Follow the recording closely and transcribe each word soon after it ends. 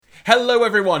Hello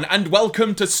everyone, and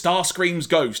welcome to Starscream's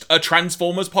Ghost, a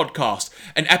Transformers podcast,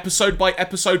 an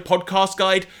episode-by-episode podcast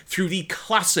guide through the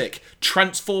classic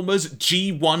Transformers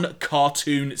G1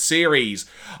 cartoon series.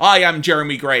 I am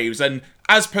Jeremy Graves, and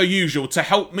as per usual, to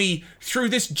help me through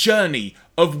this journey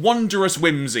of wondrous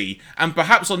whimsy, and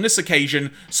perhaps on this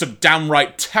occasion, some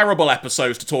downright terrible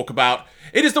episodes to talk about,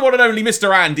 it is the one and only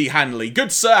Mr. Andy Hanley.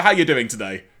 Good sir, how are you doing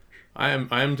today? I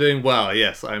am doing well,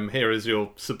 yes. I'm here as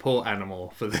your support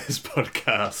animal for this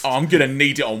podcast. Oh, I'm going to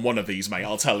need it on one of these, mate,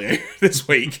 I'll tell you, this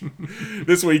week.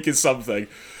 This week is something.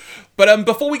 But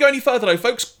before we go any further though,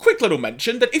 folks, quick little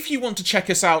mention that if you want to check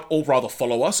us out, or rather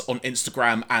follow us on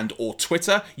Instagram and or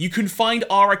Twitter, you can find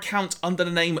our account under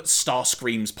the name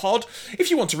StarscreamsPod.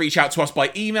 If you want to reach out to us by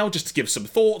email just to give some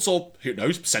thoughts, or who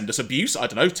knows, send us abuse, I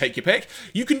don't know, take your pick,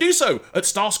 you can do so at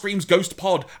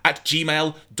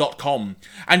starscreamsghostpod@gmail.com.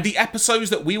 And the episodes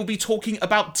that we will be talking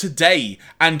about today,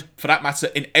 and for that matter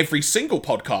in every single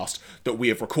podcast that we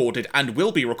have recorded and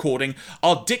will be recording,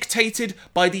 are dictated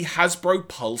by the Hasbro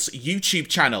Pulse YouTube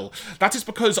channel. That is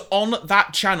because on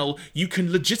that channel you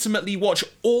can legitimately watch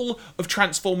all of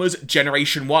Transformers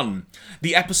Generation 1.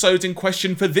 The episodes in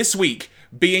question for this week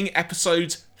being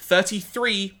episodes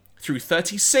 33 through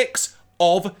 36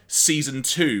 of Season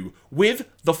 2, with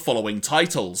the following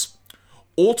titles: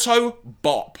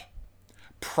 Autobop,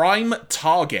 Prime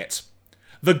Target,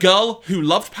 The Girl Who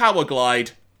Loved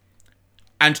Powerglide,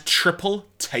 and Triple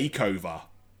Takeover.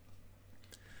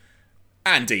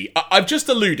 Andy, I've just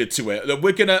alluded to it, that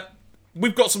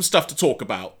we've got some stuff to talk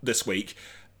about this week.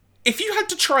 If you had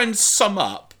to try and sum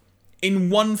up, in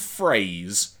one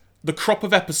phrase, the crop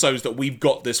of episodes that we've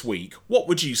got this week, what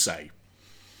would you say?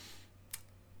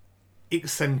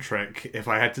 Eccentric, if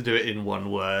I had to do it in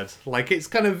one word. Like, it's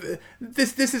kind of...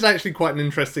 This is actually quite an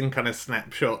interesting kind of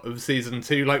snapshot of Season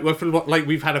 2. Like,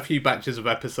 we've had a few batches of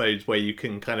episodes where you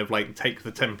can kind of, like, take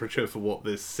the temperature for what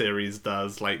this series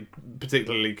does, like,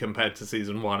 particularly compared to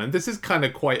Season 1. And this is kind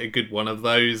of quite a good one of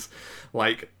those.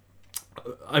 Like,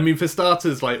 I mean, for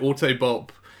starters, like, Autobop...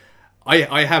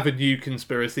 I have a new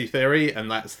conspiracy theory, and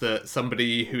that's that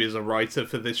somebody who is a writer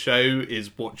for this show is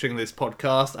watching this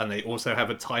podcast, and they also have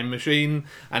a time machine.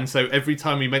 And so every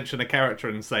time we mention a character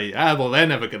and say, well, they're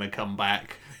never going to come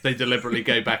back, they deliberately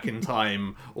go back in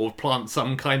time or plant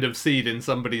some kind of seed in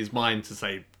somebody's mind to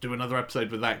say, do another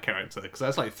episode with that character. Because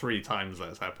that's like 3 times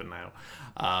that's happened now.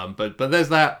 But there's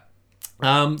that.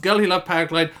 Girl Who Loved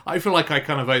Powerglide, I feel like I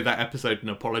kind of owe that episode an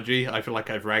apology. I feel like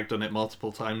I've ragged on it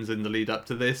multiple times in the lead up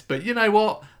to this, but you know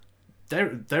what?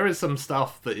 There is some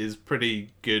stuff that is pretty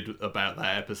good about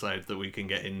that episode that we can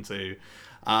get into.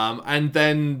 And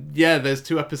then, yeah, there's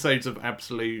 2 episodes of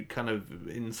absolute kind of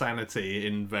insanity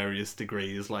in various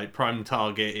degrees. Like, Prime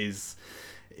Target is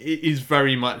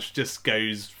very much just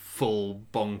goes full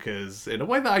bonkers in a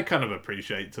way that I kind of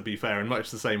appreciate, to be fair, in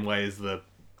much the same way as the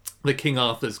King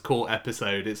Arthur's Court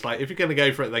episode. It's like, if you're going to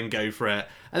go for it, then go for it.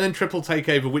 And then Triple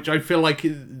Takeover, which I feel like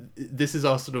this is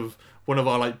our sort of one of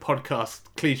our like podcast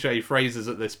cliche phrases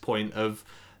at this point of,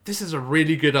 this is a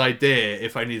really good idea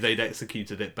if only they'd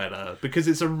executed it better, because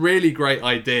it's a really great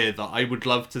idea that I would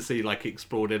love to see like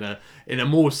explored in a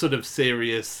more sort of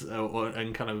serious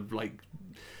and kind of like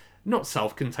not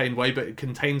self-contained way, but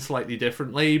contained slightly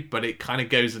differently, but it kind of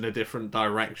goes in a different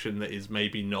direction that is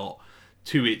maybe not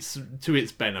to its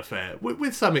benefit,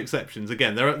 with some exceptions.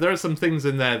 Again, there are some things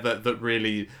in there that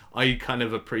really I kind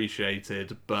of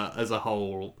appreciated, but as a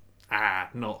whole,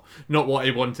 not what I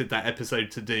wanted that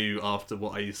episode to do after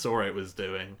what I saw it was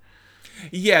doing.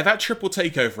 Yeah, that Triple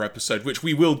Takeover episode, which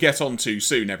we will get onto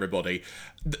soon, everybody.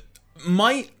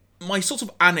 My sort of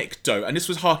anecdote, and this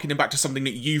was harkening back to something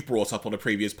that you've brought up on a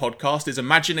previous podcast, is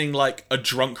imagining like a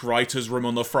drunk writer's room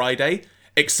on a Friday,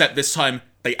 except this time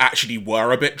they actually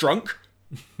were a bit drunk.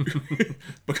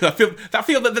 Because I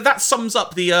feel that sums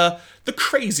up the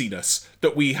craziness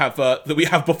that we have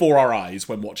before our eyes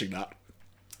when watching that.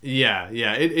 Yeah.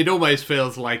 It almost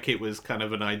feels like it was kind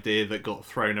of an idea that got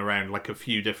thrown around like a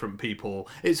few different people.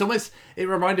 It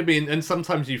reminded me, and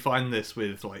sometimes you find this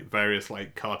with like various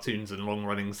like cartoons and long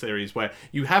running series where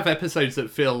you have episodes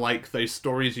that feel like those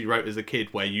stories you wrote as a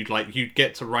kid where you'd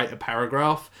get to write a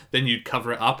paragraph, then you'd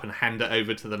cover it up and hand it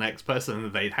over to the next person,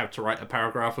 and they'd have to write a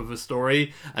paragraph of a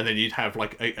story, and then you'd have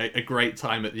like a great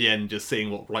time at the end just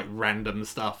seeing what like random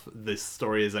stuff this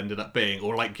story has ended up being,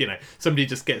 or like, you know, somebody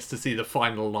just gets to see the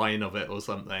final line of it or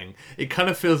something. It kind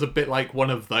of feels a bit like one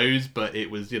of those, but it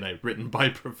was, you know, written by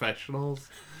professionals.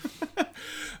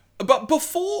 But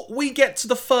before we get to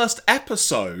the first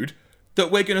episode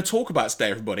that we're going to talk about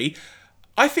today, everybody,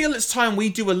 I feel it's time we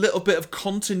do a little bit of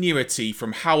continuity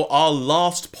from how our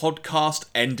last podcast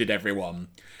ended, everyone.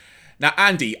 Now,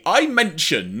 Andy, I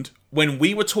mentioned when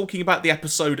we were talking about the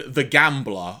episode The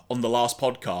Gambler on the last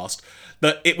podcast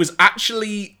that it was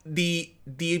actually the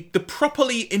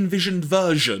properly envisioned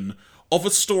version of a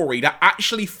story that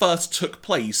actually first took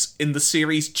place in the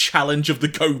series Challenge of the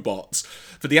GoBots,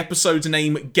 for the episode's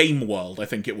name Game World, I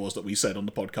think it was that we said on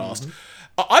the podcast.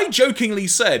 I jokingly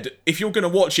said, if you're going to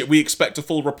watch it, we expect a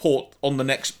full report on the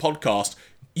next podcast.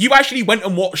 You actually went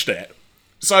and watched it.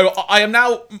 So I'm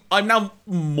now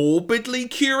morbidly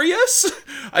curious,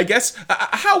 I guess.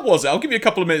 How was it? I'll give you a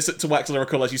couple of minutes to wax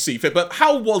lyrical as you see fit, but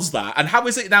how was that? And how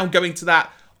is it now going to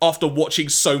that after watching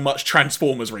so much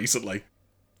Transformers recently?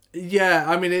 Yeah,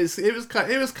 I mean, it was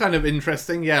kind of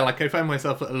interesting. Yeah, like I found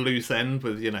myself at a loose end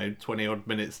with 20 odd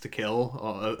minutes to kill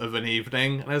of an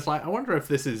evening, and I was like, I wonder if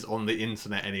this is on the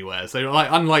internet anywhere. So, like,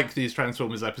 unlike these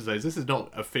Transformers episodes, this is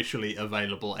not officially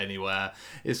available anywhere.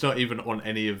 It's not even on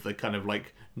any of the kind of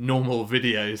like normal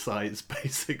video sites,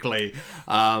 basically.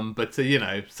 But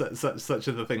such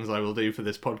are the things I will do for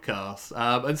this podcast.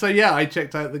 And so yeah, I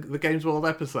checked out the Games World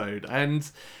episode, and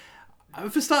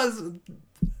for starters,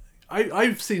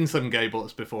 I've seen some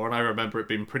GoBots before, and I remember it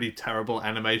being pretty terrible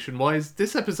animation-wise.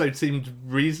 This episode seemed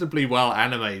reasonably well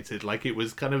animated, like it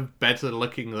was kind of better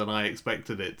looking than I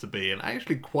expected it to be, and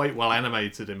actually quite well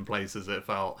animated in places, it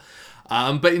felt.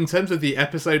 But in terms of the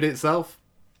episode itself,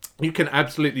 you can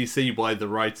absolutely see why the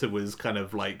writer was kind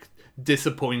of like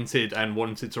disappointed and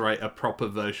wanted to write a proper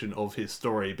version of his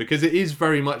story, because it is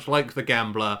very much like The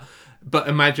Gambler, but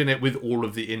imagine it with all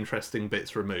of the interesting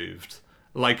bits removed.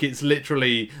 Like, it's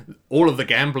literally, all of the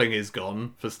gambling is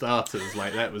gone, for starters.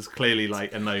 Like, that was clearly,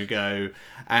 like, a no-go.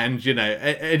 And,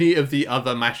 any of the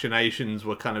other machinations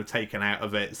were kind of taken out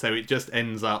of it. So it just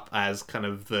ends up as kind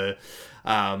of the,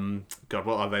 God,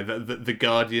 what are they? The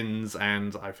Guardians,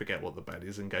 and I forget what the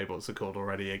baddies and GoBots are called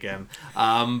already again.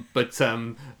 But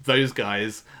those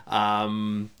guys,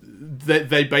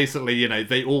 they basically,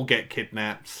 they all get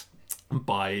kidnapped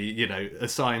by a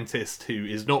scientist who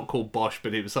is not called Bosch,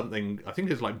 but it was something, I think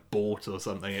it's like Bort or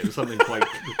something. It was something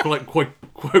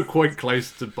quite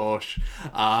close to Bosch,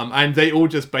 and they all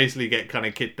just basically get kind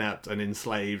of kidnapped and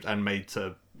enslaved and made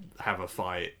to have a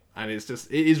fight. And it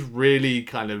is really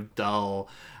kind of dull,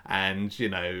 and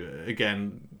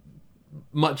again,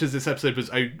 much as this episode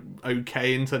was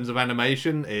okay in terms of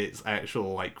animation, its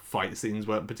actual like fight scenes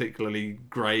weren't particularly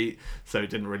great, so it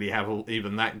didn't really have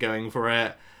even that going for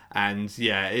it. And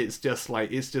yeah, it's just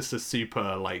a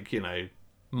super, like,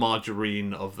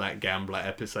 margarine of that Gambler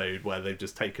episode where they've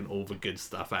just taken all the good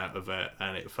stuff out of it,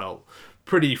 and it felt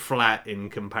pretty flat in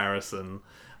comparison.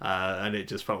 And it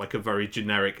just felt like a very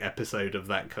generic episode of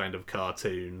that kind of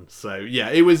cartoon. So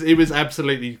yeah, it was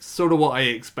absolutely sort of what I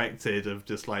expected, of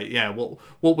just like, yeah,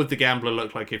 what would the Gambler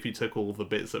look like if you took all the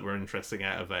bits that were interesting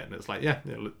out of it? And it's like, yeah,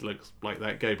 it looks like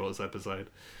that GoBots episode.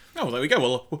 Oh, well, there we go.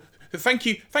 Well, thank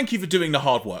you for doing the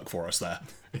hard work for us there,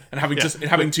 and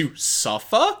having to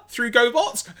suffer through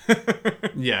GoBots.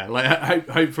 Yeah, like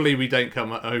hopefully we don't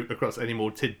come across any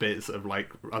more tidbits of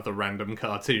like other random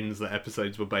cartoons that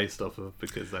episodes were based off of,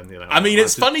 because then I mean,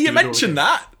 it's funny you mention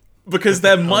that, because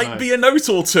there might be a note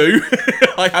or two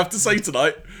I have to say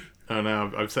tonight. Oh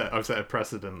no, I've set a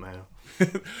precedent now.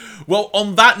 Well,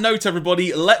 on that note,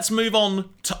 everybody, let's move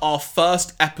on to our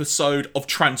first episode of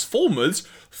Transformers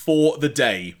for the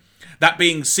day. That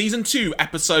being Season 2,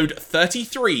 Episode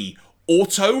 33,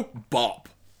 Auto Bop.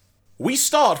 We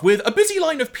start with a busy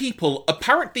line of people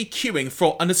apparently queuing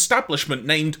for an establishment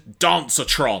named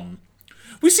Dancertron.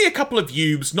 We see a couple of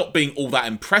Youbs not being all that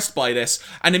impressed by this,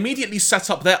 and immediately set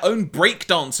up their own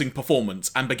breakdancing performance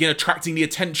and begin attracting the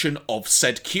attention of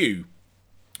said queue.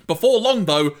 Before long,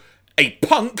 though, a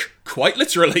punk, quite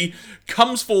literally,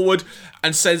 comes forward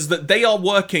and says that they are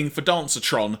working for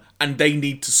Dancertron and they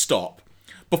need to stop,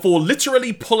 before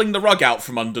literally pulling the rug out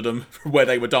from under them where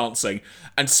they were dancing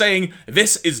and saying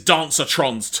this is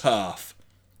Dancertron's turf.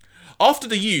 After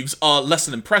the Youbs are less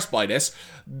than impressed by this,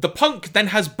 the punk then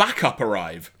has backup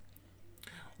arrive.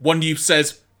 One Youb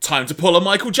says, "Time to pull a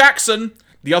Michael Jackson."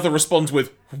 The other responds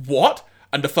with, "What?"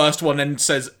 And the first one then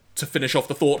says, to finish off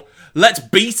the thought, "Let's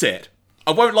beat it."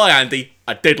 I won't lie, Andy,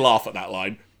 I did laugh at that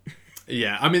line.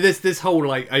 Yeah, I mean, this whole,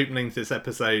 like, opening to this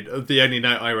episode, the only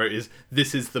note I wrote is,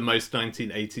 this is the most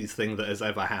 1980s thing that has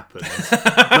ever happened.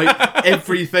 Like,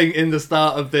 everything in the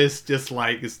start of this, just,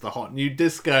 like, it's the hot new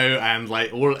disco, and,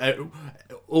 like,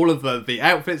 all of the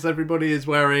outfits everybody is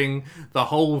wearing, the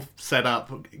whole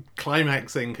setup,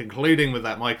 climaxing, concluding with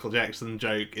that Michael Jackson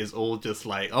joke, is all just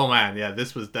like, oh man, yeah,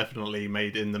 this was definitely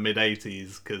made in the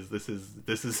mid-80s, because this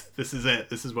is it,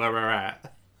 this is where we're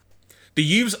at. The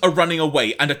youths are running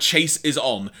away and a chase is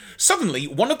on. Suddenly,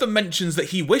 one of them mentions that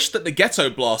he wished that the ghetto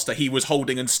blaster he was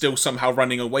holding and still somehow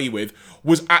running away with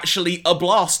was actually a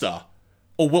blaster.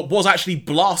 Or what was actually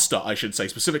Blaster, I should say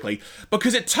specifically.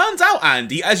 Because it turns out,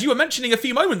 Andy, as you were mentioning a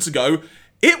few moments ago,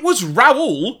 it was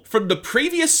Raoul from the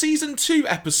previous Season 2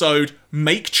 episode,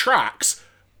 Make Tracks.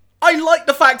 I like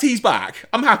the fact he's back.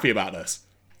 I'm happy about this.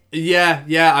 Yeah.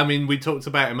 I mean, we talked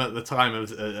about him at the time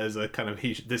as a kind of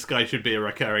this guy should be a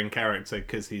recurring character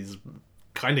because he's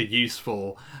kind of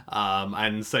useful.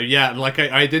 And so yeah, like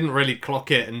I didn't really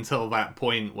clock it until that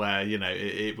point where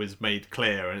it was made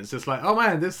clear, and it's just like, oh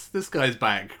man, this guy's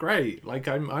back, great. Like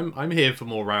I'm here for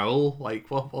more Raoul.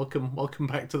 Like, well, welcome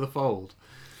back to the fold.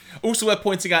 Also, we're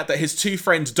pointing out that his two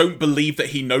friends don't believe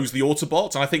that he knows the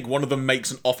Autobots, and I think one of them makes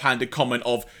an offhanded comment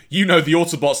of, "You know the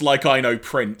Autobots like I know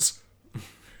Prince."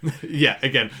 Yeah,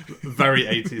 again, very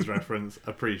 80s reference,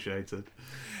 appreciated.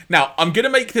 Now, I'm going to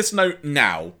make this note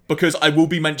now, because I will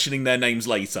be mentioning their names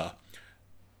later.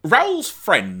 Raoul's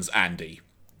friends, Andy,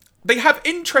 they have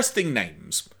interesting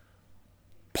names.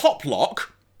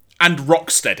 Poplock and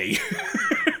Rocksteady.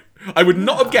 I would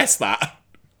not have guessed that.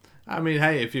 I mean,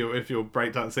 hey, if you're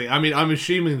breakdancing, I mean, I'm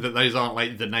assuming that those aren't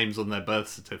like the names on their birth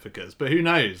certificates, but who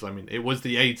knows? I mean, it was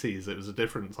the 80s, it was a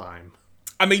different time.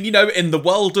 I mean, in the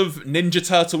world of Ninja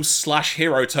Turtles /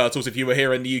 Hero Turtles, if you were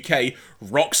here in the UK,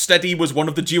 Rocksteady was one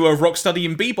of the duo of Rocksteady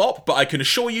and Bebop, but I can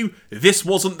assure you, this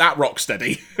wasn't that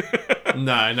Rocksteady.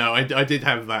 No, I did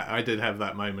have that. I did have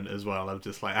that moment as well. I was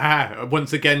just like,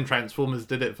 once again, Transformers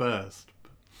did it first.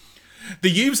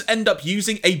 The youths end up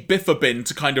using a biffa bin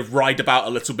to kind of ride about a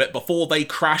little bit before they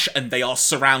crash and they are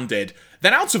surrounded.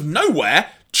 Then out of nowhere,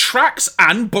 Trax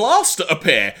and Blaster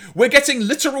appear. We're getting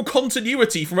literal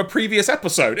continuity from a previous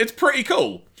episode. It's pretty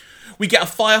cool. We get a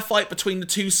firefight between the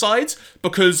two sides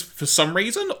because, for some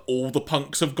reason, all the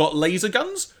punks have got laser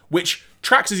guns, which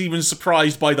Trax is even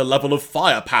surprised by the level of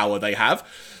firepower they have,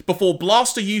 before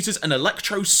Blaster uses an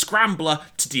electro scrambler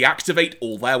to deactivate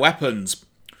all their weapons.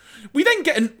 We then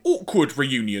get an awkward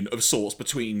reunion of sorts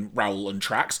between Raoul and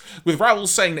Trax, with Raoul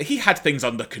saying that he had things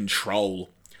under control.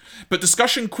 But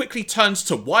discussion quickly turns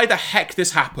to why the heck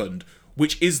this happened,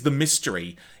 which is the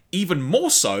mystery. Even more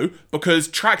so because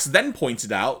Trax then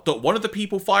pointed out that one of the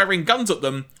people firing guns at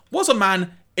them was a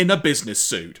man in a business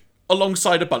suit,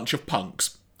 alongside a bunch of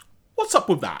punks. What's up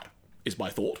with that, is my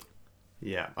thought.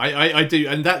 Yeah, I do,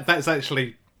 and that's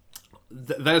actually...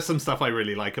 There's some stuff I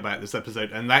really like about this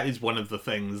episode, and that is one of the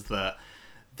things that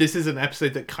this is an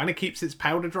episode that kind of keeps its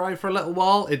powder dry for a little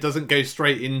while. It doesn't go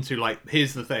straight into, like,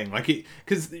 here's the thing. Like,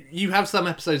 because you have some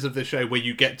episodes of the show where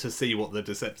you get to see what the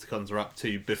Decepticons are up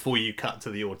to before you cut to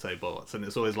the Autobots, and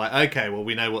it's always like, okay, well,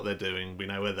 we know what they're doing, we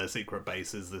know where their secret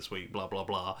base is this week, blah, blah,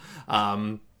 blah.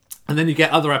 And then you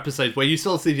get other episodes where you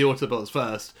still see the Autobots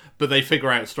first, but they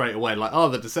figure out straight away, like, oh,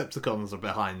 the Decepticons are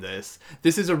behind this.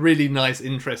 This is a really nice,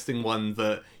 interesting one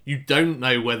that you don't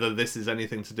know whether this is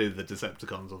anything to do with the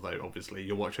Decepticons, although obviously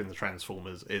you're watching the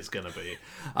Transformers, it's going to be.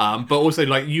 But also,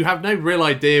 like, you have no real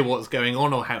idea what's going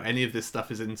on or how any of this stuff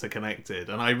is interconnected.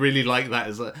 And I really like that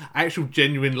as an actual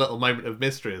genuine little moment of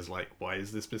mystery. Is like, why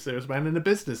is this mysterious man in a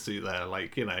business suit there?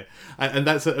 Like, and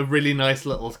that's a really nice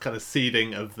little kind of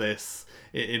seeding of this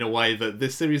in a way that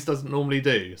this series doesn't normally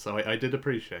do. So I did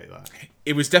appreciate that.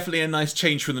 It was definitely a nice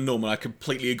change from the norm, and I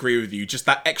completely agree with you. Just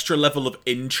that extra level of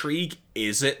intrigue.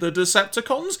 Is it the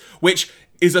Decepticons? Which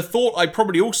is a thought I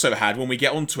probably also had when we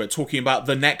get onto it, talking about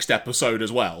the next episode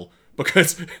as well.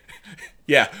 Because,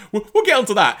 yeah, we'll get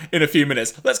onto that in a few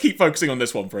minutes. Let's keep focusing on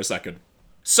this one for a second.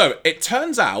 So, it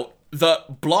turns out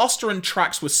that Blaster and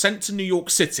Trax were sent to New York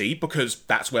City, because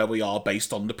that's where we are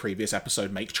based on the previous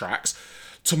episode, Make Tracks,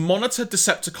 to monitor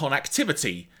Decepticon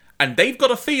activity, and they've got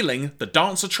a feeling the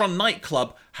Dancertron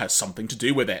nightclub has something to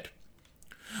do with it.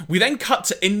 We then cut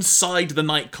to inside the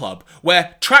nightclub,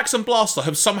 where Trax and Blaster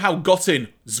have somehow got in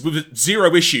with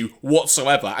zero issue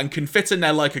whatsoever and can fit in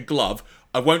there like a glove.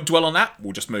 I won't dwell on that,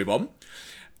 we'll just move on.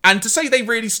 And to say they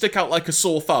really stick out like a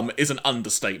sore thumb is an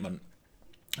understatement.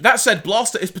 That said,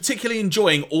 Blaster is particularly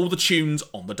enjoying all the tunes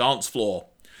on the dance floor.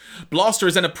 Blaster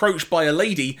is then approached by a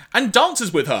lady and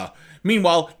dances with her.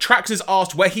 Meanwhile, Trax is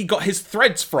asked where he got his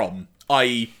threads from,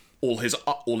 i.e. all his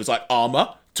like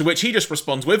armour, to which he just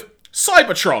responds with,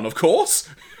 Cybertron, of course!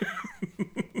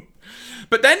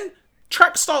 But then,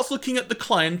 Trax starts looking at the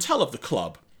clientele of the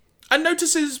club, and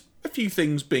notices a few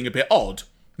things being a bit odd.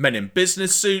 Men in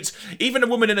business suits, even a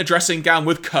woman in a dressing gown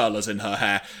with curlers in her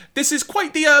hair. This is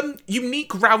quite the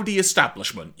unique rowdy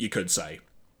establishment, you could say.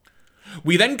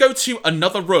 We then go to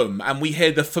another room and we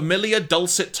hear the familiar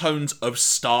dulcet tones of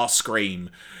Starscream,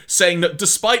 saying that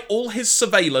despite all his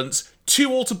surveillance, 2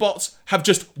 Autobots have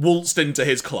just waltzed into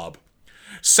his club.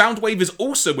 Soundwave is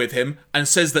also with him and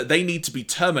says that they need to be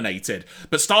terminated,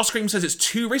 but Starscream says it's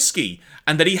too risky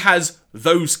and that he has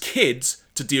those kids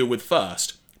to deal with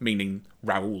first, meaning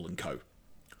Raoul and co.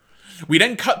 We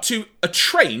then cut to a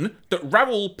train that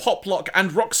Raoul, Poplock,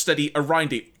 and Rocksteady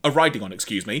are riding on,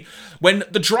 when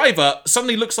the driver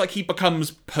suddenly looks like he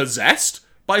becomes possessed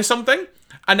by something,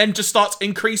 and then just starts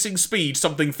increasing speed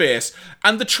something fierce,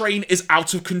 and the train is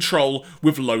out of control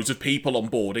with loads of people on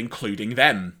board, including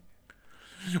them.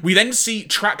 We then see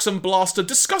Trax and Blaster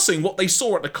discussing what they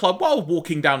saw at the club while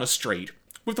walking down a street,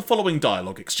 with the following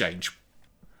dialogue exchange.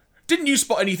 "Didn't you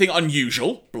spot anything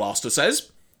unusual?" Blaster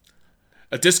says.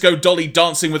 "A disco dolly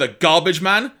dancing with a garbage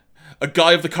man? A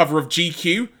guy of the cover of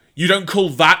GQ? You don't call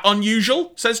that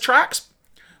unusual?" says Trax.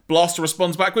 Blaster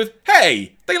responds back with,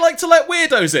 "Hey, they like to let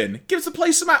weirdos in. Gives the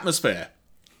place some atmosphere."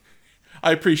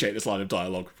 I appreciate this line of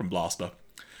dialogue from Blaster.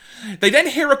 They then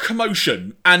hear a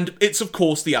commotion, and it's of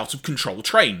course the out-of-control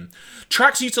train.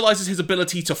 Trax utilises his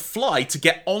ability to fly to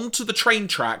get onto the train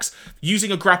tracks,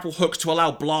 using a grapple hook to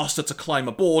allow Blaster to climb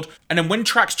aboard, and then when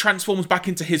Trax transforms back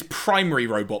into his primary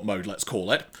robot mode, let's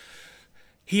call it,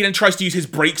 he then tries to use his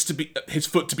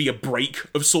foot to be a brake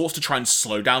of sorts to try and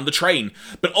slow down the train.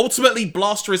 But ultimately,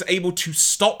 Blaster is able to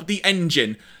stop the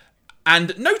engine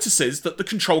and notices that the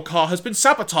control car has been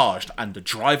sabotaged, and the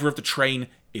driver of the train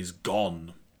is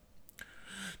gone.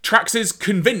 Trax is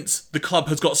convinced the club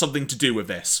has got something to do with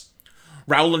this.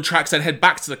 Raoul and Trax then head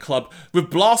back to the club damn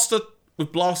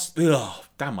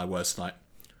my words tonight.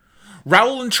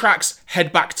 Raoul and Trax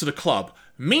head back to the club.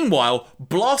 Meanwhile,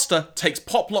 Blaster takes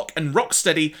Poplock and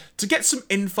Rocksteady to get some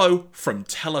info from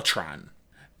Teletran.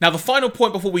 Now, the final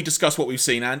point before we discuss what we've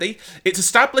seen, Andy, it's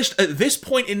established at this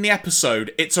point in the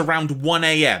episode, it's around 1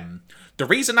 a.m. The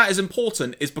reason that is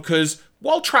important is because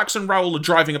while Trax and Raoul are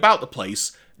driving about the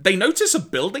place, they notice a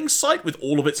building site with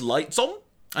all of its lights on,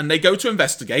 and they go to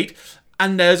investigate,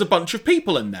 and there's a bunch of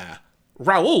people in there.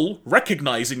 Raoul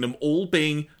recognising them all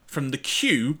being from the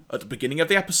queue at the beginning of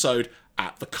the episode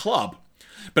at the club.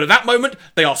 But at that moment,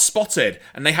 they are spotted,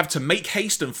 and they have to make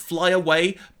haste and fly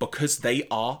away because they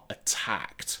are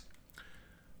attacked.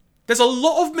 There's a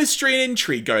lot of mystery and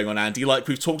intrigue going on, Andy, like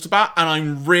we've talked about, and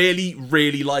I'm really,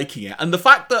 really liking it. And the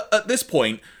fact that at this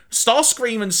point,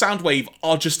 Starscream and Soundwave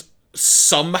are just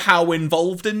somehow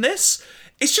involved in this,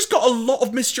 it's just got a lot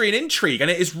of mystery and intrigue,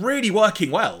 and it is really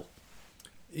working well.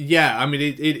 Yeah, I mean,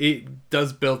 it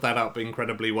does build that up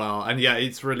incredibly well. And yeah,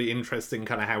 it's really interesting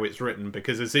kind of how it's written,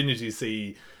 because as soon as you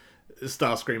see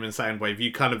Starscream and Soundwave,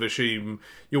 you kind of assume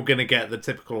you're going to get the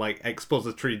typical, like,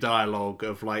 expository dialogue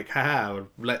of, like, haha,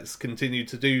 let's continue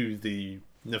to do the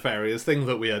nefarious thing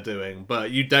that we are doing.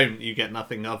 But you don't. You get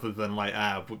nothing other than, like,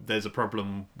 there's a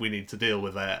problem, we need to deal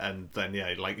with it. And then,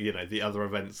 yeah, like, you know, the other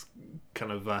events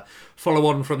kind of follow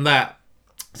on from that.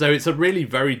 So it's a really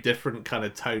very different kind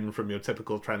of tone from your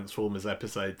typical Transformers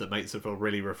episode that makes it feel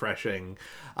really refreshing.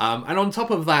 And on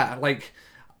top of that, like,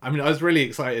 I mean, I was really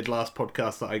excited last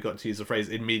podcast that I got to use the phrase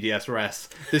in medias res.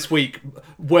 This week,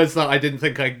 words that I didn't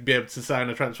think I'd be able to say on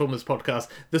a Transformers podcast.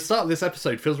 The start of this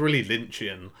episode feels really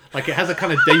Lynchian. Like, it has a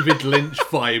kind of David Lynch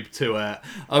vibe to it,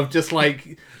 of just,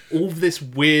 like, all this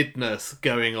weirdness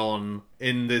going on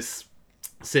in this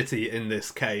city, in this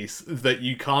case, that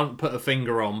you can't put a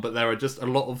finger on, but there are just a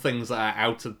lot of things that are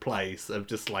out of place, of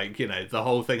just, like, you know, the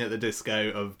whole thing at the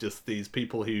disco of just these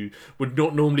people who would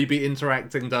not normally be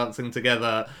interacting, dancing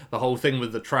together, the whole thing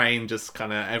with the train, just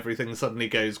kind of everything suddenly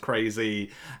goes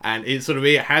crazy, and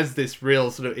it has this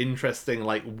real sort of interesting,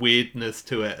 like, weirdness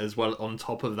to it as well, on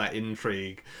top of that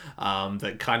intrigue,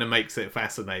 that kind of makes it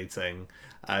fascinating.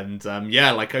 And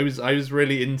yeah, like, I was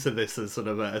really into this as sort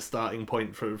of a starting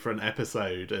point for an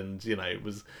episode, and, you know, it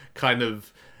was kind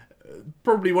of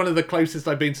probably one of the closest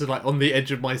I've been to, like, on the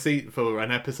edge of my seat for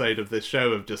an episode of this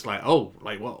show, of just like, oh,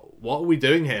 like, what are we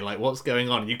doing here? Like, what's going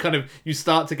on? You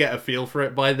start to get a feel for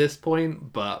it by this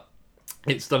point, but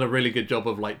it's done a really good job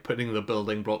of, like, putting the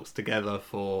building blocks together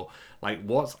for, like,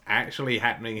 what's actually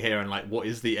happening here, and, like, what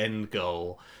is the end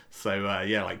goal. So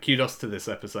yeah, like, kudos to this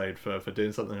episode for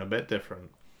doing something a bit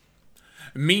different.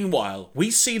 Meanwhile,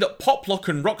 we see that Poplock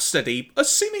and Rocksteady are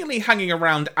seemingly hanging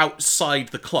around outside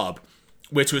the club.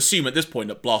 We're to assume at this point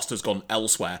that Blaster's gone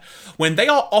elsewhere, when they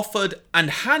are offered and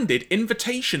handed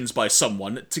invitations by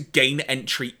someone to gain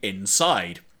entry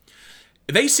inside.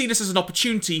 They see this as an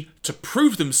opportunity to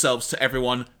prove themselves to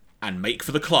everyone and make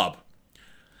for the club.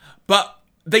 But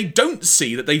they don't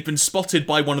see that they've been spotted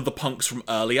by one of the punks from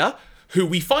earlier, who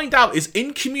we find out is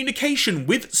in communication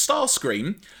with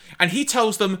Starscream, and he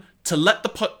tells the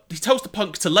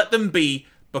punk to let them be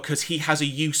because he has a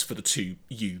use for the two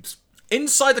youths.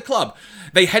 Inside the club,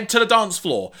 they head to the dance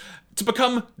floor to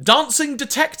become dancing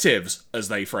detectives, as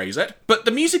they phrase it. But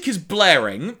the music is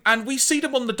blaring, and we see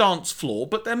them on the dance floor,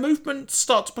 but their movements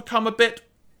start to become a bit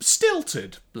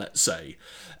stilted, let's say,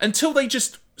 until they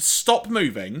just stop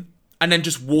moving and then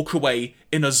just walk away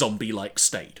in a zombie-like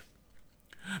state.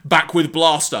 Back with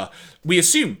Blaster, we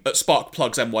assume at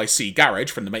Sparkplug's NYC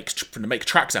garage from the Make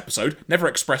Tracks episode, never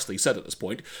expressly said at this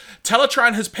point,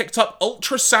 Teletran has picked up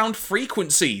ultrasound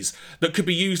frequencies that could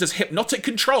be used as hypnotic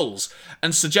controls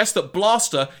and suggests that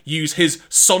Blaster use his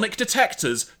sonic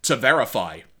detectors to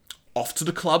verify. Off to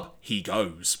the club he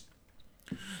goes.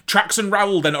 Trax and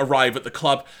Raoul then arrive at the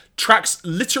club. Trax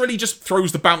literally just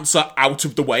throws the bouncer out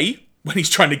of the way when he's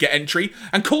trying to get entry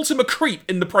and calls him a creep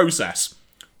in the process.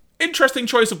 Interesting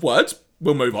choice of words.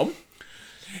 We'll move on.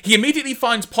 He immediately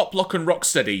finds Poplock and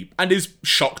Rocksteady and is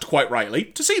shocked, quite rightly,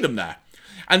 to see them there.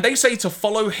 And they say to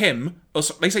follow them, as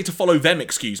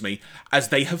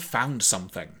they have found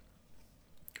something.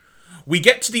 We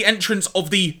get to the entrance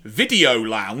of the video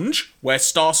lounge, where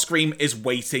Starscream is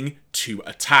waiting to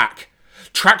attack.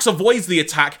 Trax avoids the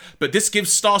attack, but this gives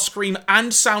Starscream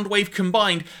and Soundwave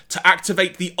combined to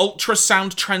activate the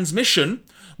ultrasound transmission,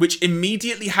 which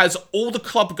immediately has all the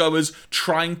club-goers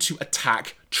trying to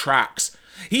attack Trax.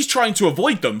 He's trying to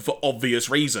avoid them for obvious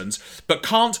reasons, but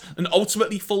can't, and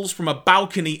ultimately falls from a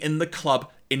balcony in the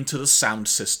club into the sound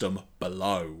system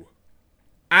below.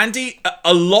 Andy,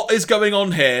 a lot is going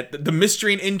on here. The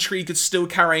mystery and intrigue is still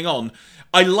carrying on.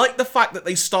 I like the fact that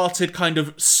they started kind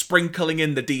of sprinkling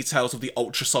in the details of the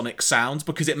ultrasonic sounds,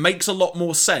 because it makes a lot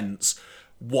more sense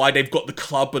why they've got the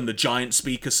club and the giant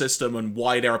speaker system and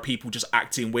why there are people just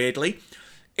acting weirdly.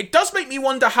 It does make me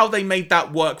wonder how they made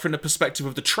that work from the perspective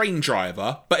of the train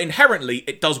driver, but inherently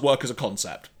it does work as a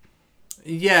concept.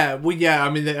 Yeah, well, yeah, I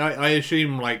mean, I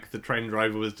assume, like, the train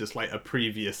driver was just, like, a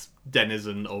previous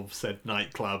denizen of said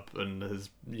nightclub and has,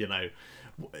 you know...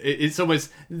 This almost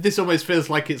feels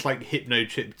like it's like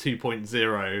Hypnochip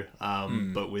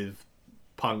 2.0, but with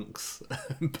punks,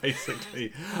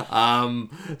 basically.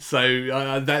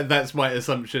 So that's my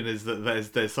assumption, is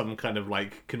that there's some kind of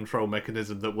like control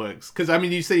mechanism that works. Because I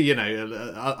mean, you see, you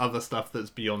know, other stuff that's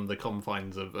beyond the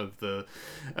confines of the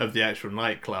actual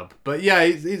nightclub. But yeah,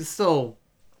 it's still,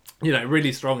 you know,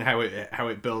 really strong how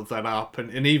it builds that up,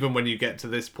 and even when you get to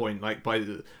this point, like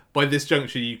by this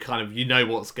juncture, you kind of, you know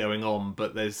what's going on,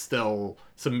 but there's still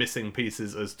some missing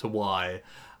pieces as to why.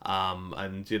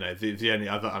 And you know, the only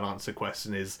other unanswered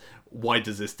question is, why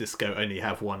does this disco only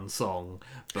have one song?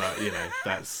 But you know,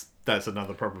 that's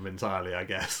another problem entirely, I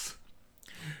guess.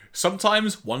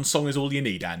 Sometimes one song is all you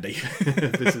need, Andy.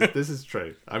 This is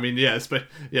true. I mean, yeah,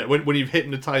 when you've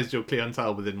hypnotized your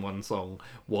clientele within one song,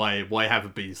 why have a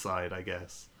B-side, I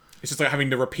guess. It's just like having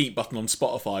the repeat button on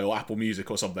Spotify or Apple Music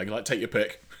or something. Like, take your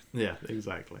pick. Yeah,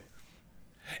 exactly.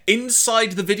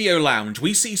 Inside the video lounge,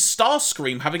 we see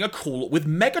Starscream having a call with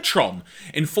Megatron,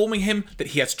 informing him that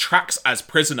he has Trax as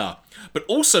prisoner, but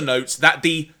also notes that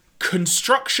the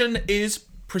construction is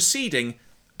proceeding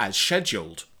as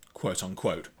scheduled, quote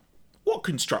unquote. What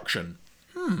construction?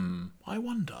 I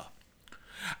wonder.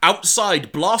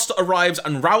 Outside, Blaster arrives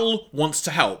and Raoul wants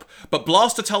to help, but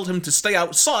Blaster tells him to stay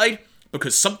outside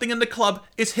because something in the club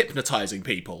is hypnotizing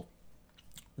people.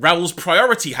 Raoul's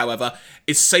priority, however,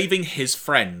 is saving his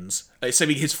friends.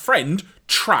 Saving his friend,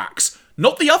 Trax.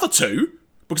 Not the other two,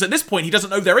 because at this point he doesn't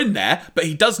know they're in there, but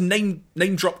he does name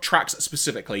drop Trax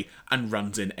specifically and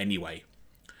runs in anyway.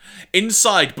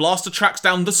 Inside, Blaster tracks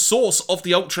down the source of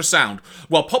the ultrasound,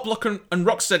 while Poplock and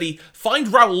Rocksteady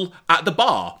find Raoul at the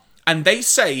bar, and they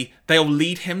say they'll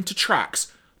lead him to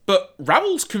Trax. But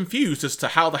Raoul's confused as to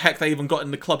how the heck they even got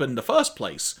in the club in the first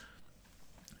place.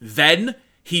 Then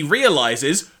he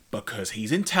realises, because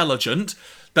he's intelligent,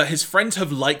 that his friends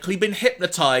have likely been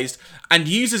hypnotised, and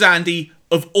uses Andy,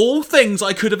 of all things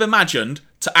I could have imagined,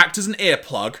 to act as an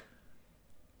earplug,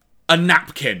 a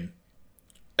napkin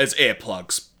as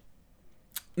earplugs.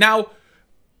 Now,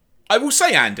 I will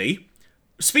say, Andy,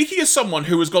 speaking as someone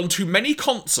who has gone to many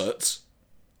concerts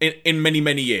in many,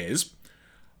 many years,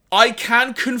 I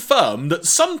can confirm that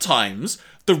sometimes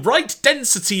the right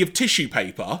density of tissue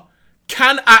paper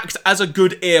can act as a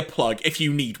good earplug if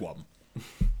you need one.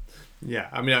 Yeah,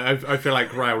 I mean, I feel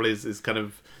like Raoul is kind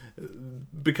of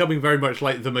becoming very much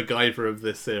like the MacGyver of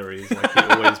this series. Like,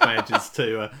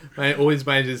 he always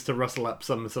manages to rustle up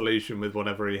some solution with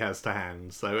whatever he has to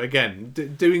hand. So again,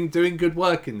 doing good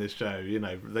work in this show. You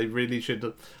know, they really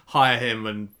should hire him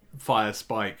and fire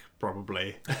Spike,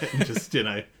 probably. And just, you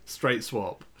know, straight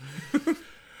swap.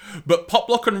 But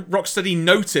Poplock and Rocksteady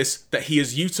notice that he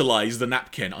has utilised the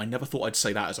napkin. I never thought I'd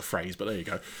say that as a phrase, but there you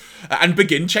go. And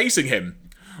begin chasing him.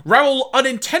 Raoul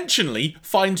unintentionally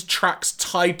finds Trax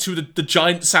tied to the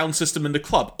giant sound system in the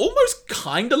club, almost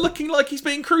kinda looking like he's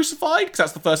being crucified, because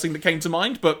that's the first thing that came to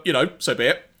mind, but, so be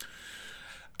it.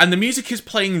 And the music is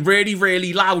playing really,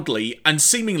 really loudly, and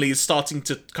seemingly is starting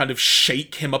to kind of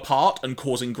shake him apart and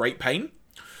causing great pain.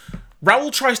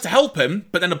 Raoul tries to help him,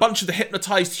 but then a bunch of the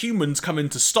hypnotized humans come in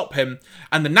to stop him,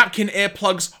 and the napkin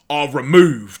earplugs are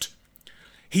removed.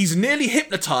 He's nearly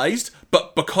hypnotized,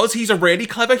 but because he's a really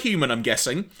clever human, I'm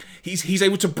guessing, he's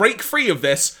able to break free of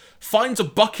this, finds a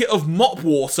bucket of mop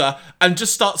water, and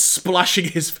just starts splashing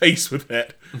his face with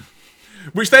it.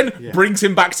 Which then brings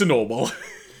him back to normal.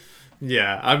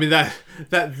 Yeah, I mean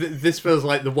this feels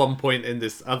like the one point in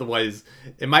this otherwise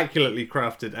immaculately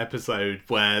crafted episode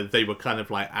where they were kind of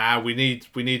like, we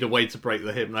need a way to break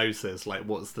the hypnosis. Like,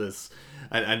 what's this?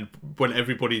 And when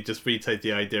everybody just vetoed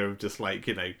the idea of just like,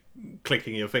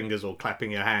 clicking your fingers or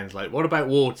clapping your hands, like, what about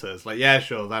water? It's like, yeah,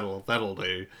 sure, that'll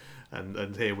do.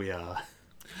 And here we are.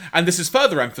 And this is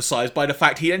further emphasised by the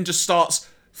fact he then just starts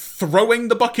throwing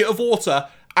the bucket of water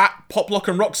at Poplock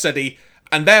and Rocksteady.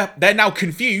 And they're now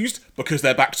confused because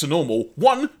they're back to normal.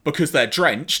 1, because they're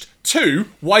drenched. 2,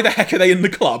 why the heck are they in the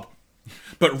club?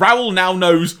 But Raoul now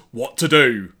knows what to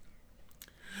do.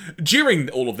 During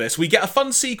all of this, we get a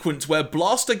fun sequence where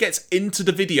Blaster gets into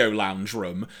the video lounge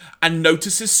room and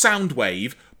notices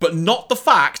Soundwave, but not the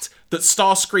fact that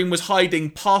Starscream was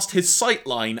hiding past his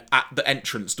sightline at the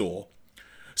entrance door.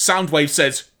 Soundwave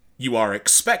says, "You are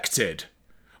expected."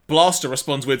 Blaster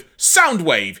responds with,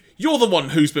 "Soundwave, you're the one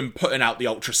who's been putting out the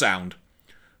ultrasound."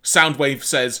 Soundwave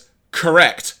says,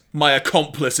 "Correct, my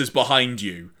accomplice is behind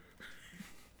you."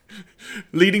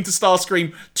 Leading to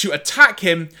Starscream to attack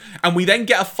him, and we then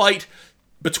get a fight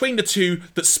between the two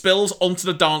that spills onto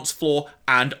the dance floor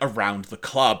and around the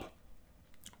club.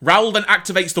 Raoul then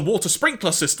activates the water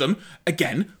sprinkler system,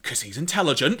 again, because he's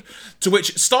intelligent, to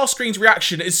which Starscream's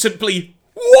reaction is simply,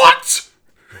 "What?"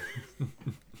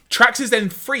 Trax is then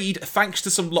freed thanks to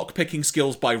some lockpicking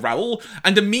skills by Raoul,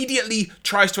 and immediately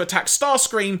tries to attack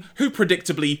Starscream, who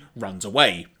predictably runs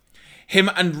away. Him,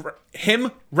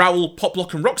 Raoul,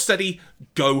 Poplock and Rocksteady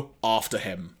go after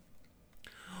him.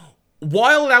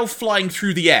 While now flying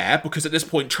through the air, because at this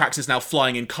point Trax is now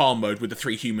flying in car mode with the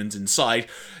 3 humans inside,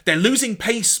 they're losing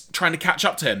pace trying to catch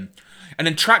up to him. And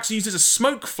then Trax uses a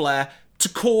smoke flare to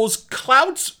cause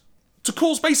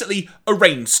basically a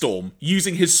rainstorm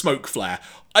using his smoke flare.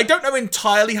 I don't know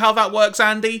entirely how that works,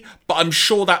 Andy, but I'm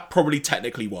sure that probably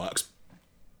technically works.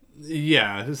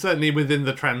 Yeah, certainly within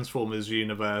the Transformers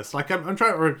universe. Like, I'm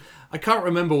trying to... I can't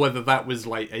remember whether that was,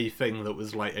 like, a thing that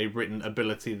was, like, a written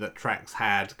ability that Trax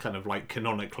had, kind of, like,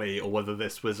 canonically, or whether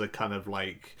this was a kind of,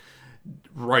 like,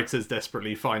 writers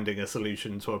desperately finding a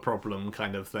solution to a problem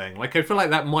kind of thing. Like, I feel like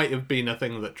that might have been a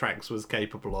thing that Trax was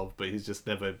capable of, but he's just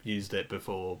never used it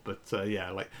before. But,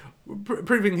 yeah, like,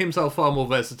 proving himself far more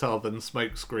versatile than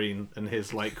Smokescreen and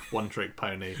his, like, one-trick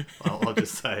pony, I'll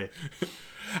just say.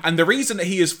 And the reason that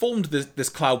he has formed this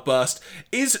cloud burst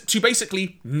is to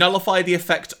basically nullify the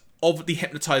effect of the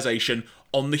hypnotization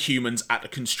on the humans at the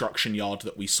construction yard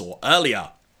that we saw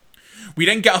earlier. We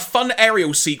then get a fun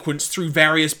aerial sequence through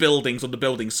various buildings on the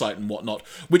building site and whatnot,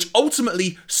 which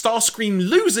ultimately Starscream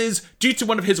loses due to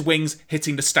one of his wings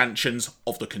hitting the stanchions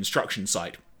of the construction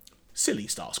site. Silly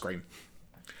Starscream.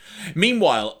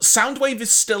 Meanwhile, Soundwave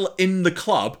is still in the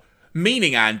club,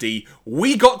 meaning, Andy,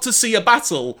 we got to see a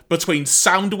battle between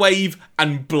Soundwave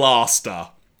and Blaster.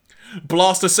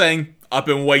 Blaster saying, "I've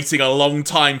been waiting a long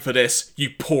time for this, you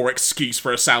poor excuse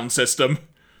for a sound system."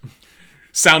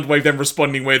 Soundwave then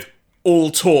responding with,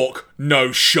 "All talk,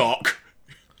 no shock."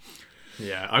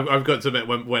 Yeah, I've got to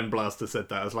admit, when Blaster said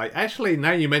that, I was like, actually,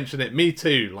 now you mention it, me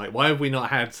too. Like, why have we not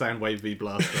had Soundwave v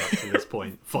Blaster up to this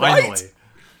point? Finally. Right?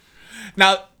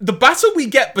 Now, the battle we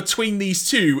get between these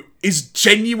two is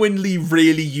genuinely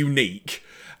really unique,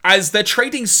 as they're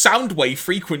trading Soundwave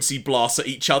frequency blasts at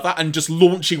each other and just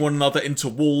launching one another into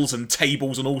walls and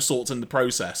tables and all sorts in the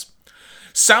process.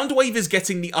 Soundwave is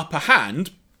getting the upper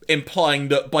hand, implying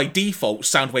that by default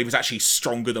Soundwave is actually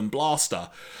stronger than Blaster.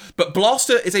 But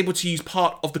Blaster is able to use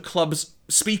part of the club's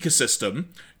speaker system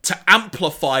to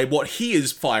amplify what he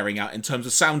is firing out in terms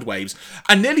of sound waves,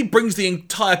 and nearly brings the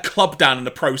entire club down in the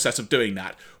process of doing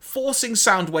that, forcing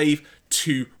Soundwave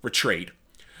to retreat.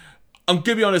 I'm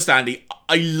gonna be honest, Andy,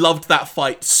 I loved that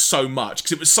fight so much,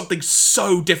 because it was something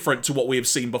so different to what we have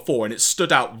seen before, and it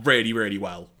stood out really, really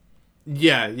well.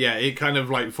 Yeah, it kind of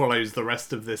like follows the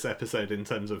rest of this episode in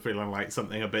terms of feeling like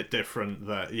something a bit different.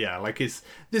 That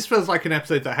this feels like an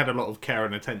episode that had a lot of care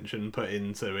and attention put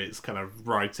into its kind of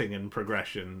writing and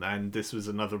progression, and this was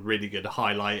another really good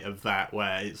highlight of that,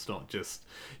 where it's not just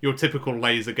your typical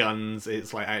laser guns,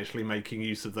 it's like actually making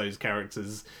use of those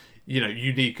characters'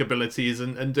 unique abilities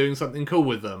and doing something cool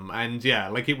with them. And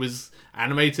it was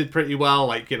animated pretty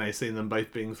well, seeing them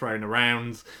both being thrown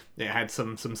around. It had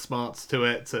some smarts to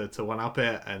it to one up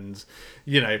it. And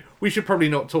we should probably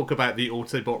not talk about the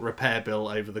Autobot repair bill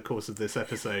over the course of this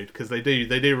episode, because they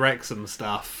do wreck some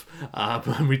stuff,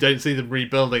 and we don't see them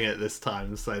rebuilding it this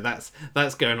time, so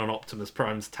that's going on Optimus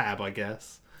Prime's tab, I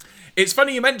guess. It's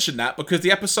funny you mention that, because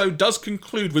the episode does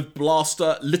conclude with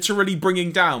Blaster literally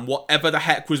bringing down whatever the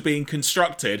heck was being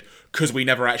constructed, because we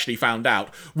never actually found out,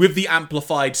 with the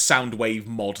amplified Soundwave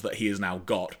mod that he has now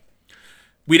got.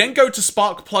 We then go to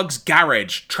Sparkplug's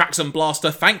garage. Trax and Blaster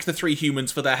thank the three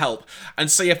humans for their help, and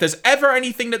say if there's ever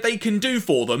anything that they can do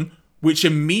for them, which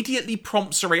immediately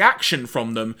prompts a reaction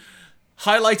from them,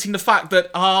 highlighting the fact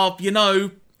that,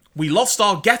 we lost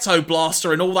our Ghetto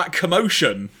Blaster in all that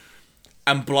commotion.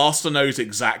 And Blaster knows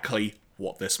exactly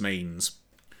what this means.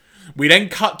 We then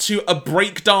cut to a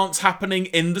breakdance happening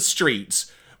in the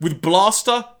streets, with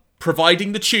Blaster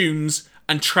providing the tunes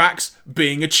and Trax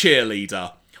being a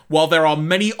cheerleader, while there are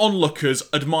many onlookers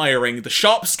admiring the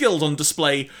sharp skills on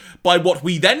display by what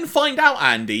we then find out,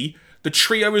 Andy, the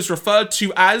trio is referred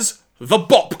to as the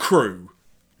Bop Crew.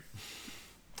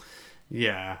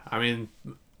 Yeah, I mean,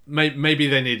 maybe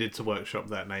they needed to workshop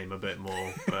that name a bit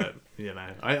more, but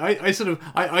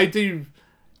I do.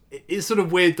 It's sort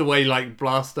of weird the way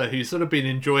Blaster, who's sort of been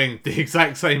enjoying the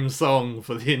exact same song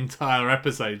for the entire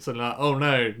episode, so oh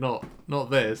no,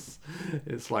 not this.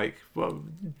 It's like, well,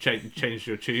 change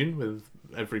your tune, with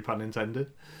every pun intended.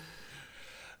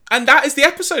 And that is the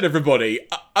episode, everybody.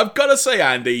 I've got to say,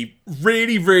 Andy,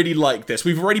 really, really like this.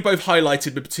 We've already both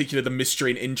highlighted in particular the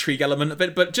mystery and intrigue element of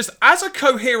it, but just as a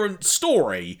coherent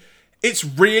story, it's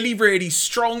really, really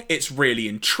strong, it's really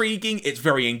intriguing, it's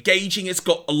very engaging, it's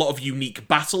got a lot of unique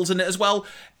battles in it as well.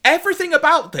 Everything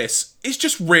about this is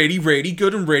just really, really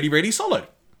good and really, really solid.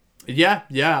 Yeah,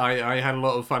 I had a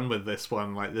lot of fun with this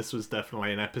one. This was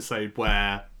definitely an episode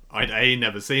where I'd A,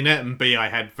 never seen it, and B, I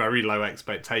had very low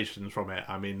expectations from it.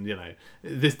 I mean,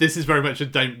 this is very much a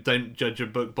don't judge a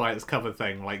book by its cover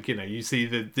thing. You see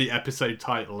the episode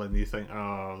title and you think,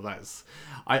 oh, that's...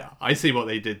 I see what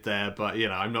they did there, but,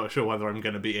 I'm not sure whether I'm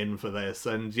going to be in for this.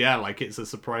 And, it's a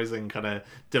surprising kind of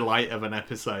delight of an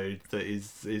episode that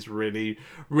is really,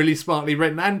 really smartly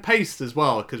written and paced as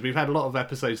well, because we've had a lot of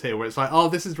episodes here where it's like, oh,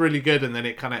 this is really good, and then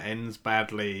it kind of ends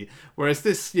badly. Whereas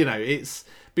this, it's...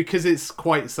 because it's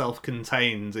quite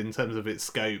self-contained in terms of its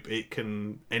scope, it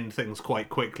can end things quite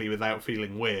quickly without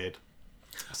feeling weird.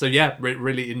 So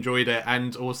really enjoyed it,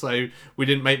 and also we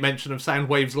didn't make mention of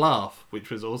Soundwave's laugh, which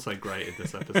was also great in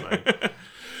this episode.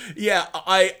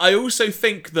 I also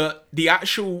think that the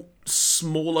actual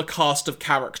smaller cast of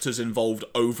characters involved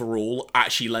overall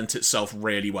actually lent itself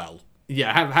really well.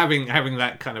 Yeah, having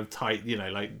that kind of tight,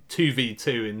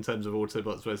 2v2 in terms of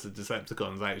Autobots versus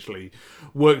Decepticons actually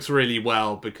works really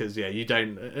well, because you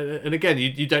don't, and again,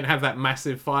 you don't have that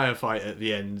massive firefight at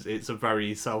the end. It's a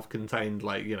very self-contained,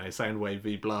 Soundwave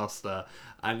v Blaster,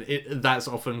 and that's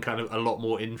often kind of a lot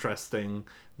more interesting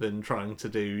than trying to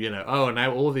do,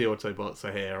 now all the Autobots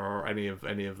are here, or any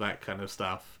of that kind of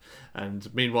stuff.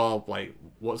 And meanwhile,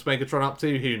 what's Megatron up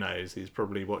to? Who knows? He's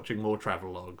probably watching more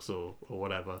travelogues or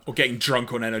whatever. Or getting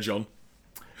drunk on Energon.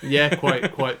 Yeah,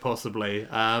 quite possibly.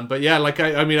 But yeah,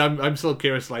 I'm still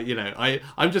curious.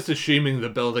 I'm just assuming the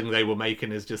building they were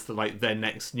making is just their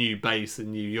next new base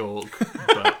in New York.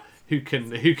 But who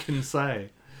can say?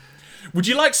 Would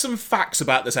you like some facts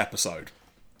about this episode?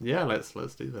 Yeah, let's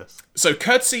do this. So,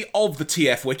 courtesy of the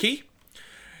TF Wiki,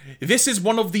 this is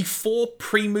one of the 4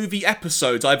 pre-movie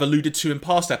episodes I've alluded to in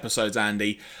past episodes,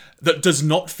 Andy, that does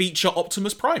not feature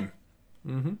Optimus Prime.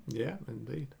 Mm-hmm. Yeah,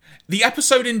 indeed. The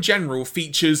episode in general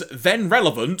features then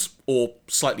relevant, or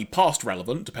slightly past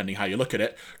relevant, depending how you look at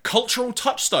it, cultural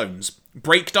touchstones,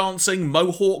 breakdancing,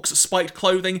 mohawks, spiked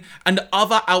clothing, and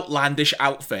other outlandish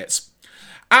outfits.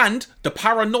 And the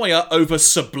paranoia over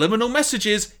subliminal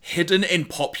messages hidden in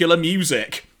popular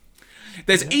music.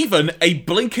 There's even a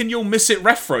blink and you'll miss it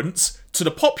reference to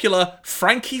the popular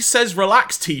Frankie Says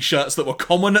Relax t-shirts that were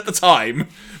common at the time,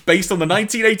 based on the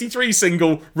 1983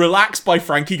 single Relax by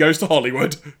Frankie Goes to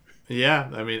Hollywood. Yeah,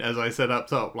 I mean, as I said up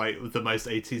top, the most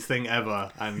 80s thing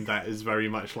ever, and that is very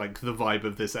much the vibe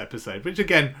of this episode, which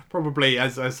again, probably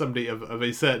as somebody of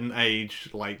a certain age,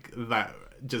 that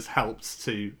just helped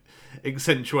to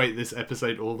accentuate this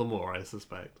episode all the more, I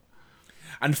suspect.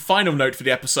 And final note for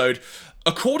the episode,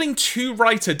 according to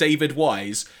writer David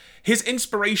Wise, his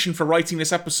inspiration for writing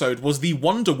this episode was the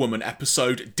Wonder Woman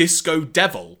episode Disco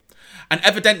Devil. And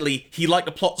evidently, he liked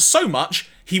the plot so much,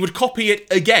 he would copy it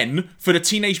again for the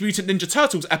Teenage Mutant Ninja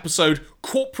Turtles episode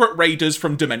Corporate Raiders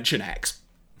from Dimension X.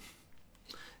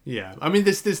 Yeah, I mean,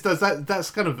 this does that. That's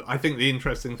kind of, I think, the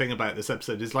interesting thing about this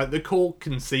episode is like the core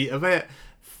conceit of it.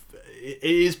 It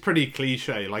is pretty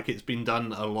cliche, like it's been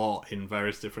done a lot in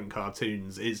various different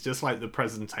cartoons. It's just like the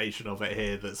presentation of it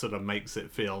here that sort of makes it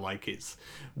feel like it's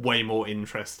way more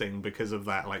interesting because of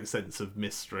that like sense of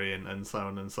mystery and so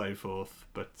on and so forth.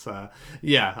 But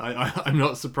yeah, I'm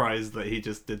not surprised that he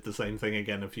just did the same thing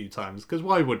again a few times, because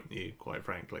why wouldn't you, quite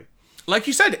frankly? Like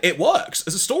you said, it works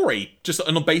as a story, just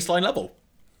on a baseline level.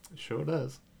 It sure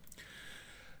does.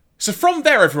 So from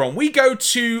there, everyone, we go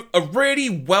to a really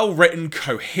well-written,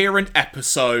 coherent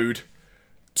episode,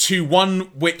 to one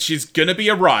which is gonna be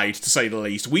a ride, to say the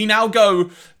least. We now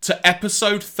go to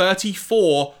episode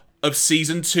 34 of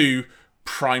Season 2,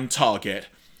 Prime Target.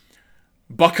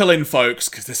 Buckle in, folks,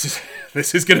 because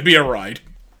this is gonna be a ride.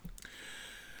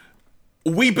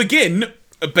 We begin,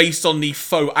 based on the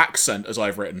faux accent, as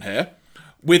I've written here,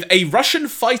 with a Russian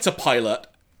fighter pilot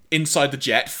inside the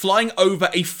jet, flying over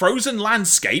a frozen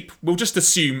landscape, we'll just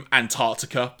assume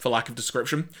Antarctica, for lack of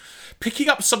description, picking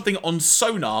up something on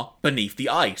sonar beneath the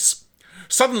ice.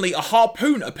 Suddenly, a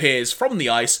harpoon appears from the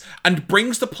ice and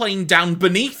brings the plane down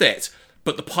beneath it,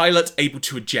 but the pilot able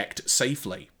to eject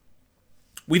safely.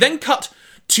 We then cut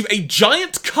to a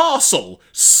giant castle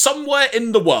somewhere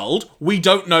in the world, we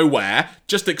don't know where,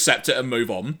 just accept it and move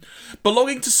on,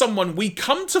 belonging to someone we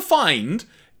come to find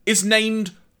is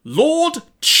named Lord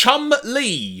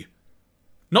Chum-Li.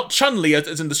 Not Chun-Li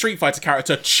as in the Street Fighter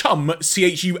character, Chum,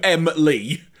 C-H-U-M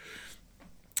Lee.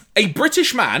 A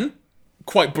British man,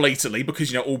 quite blatantly,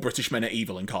 because, all British men are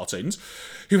evil in cartoons,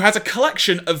 who has a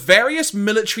collection of various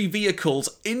military vehicles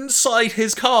inside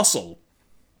his castle.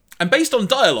 And based on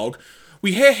dialogue,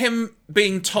 we hear him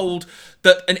being told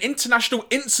that an international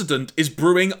incident is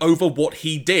brewing over what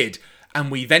he did, and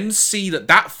we then see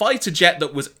that fighter jet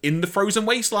that was in the frozen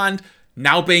wasteland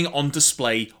now being on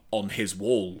display on his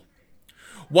wall.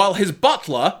 While his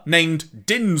butler, named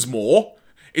Dinsmore,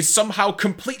 is somehow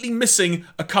completely missing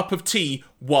a cup of tea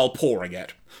while pouring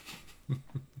it.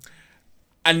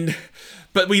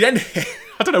 But we then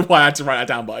I don't know why I had to write that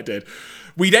down, but I did.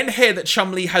 We then hear that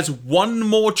Chum-Li has one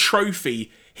more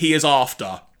trophy he is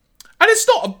after. And it's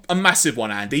not a massive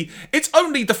one, Andy. It's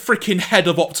only the freaking head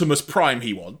of Optimus Prime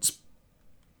he wants.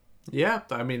 Yeah,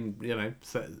 I mean,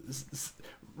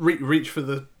 reach for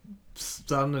the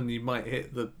sun and you might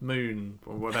hit the moon,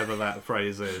 or whatever that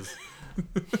phrase is.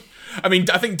 I mean,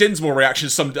 I think Dinsmore's reaction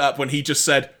summed it up when he just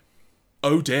said,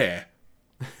 "Oh dear."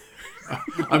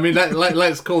 I mean,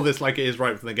 let's call this like it is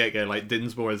right from the get-go. Like,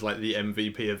 Dinsmore is like the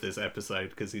MVP of this episode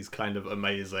because he's kind of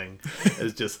amazing.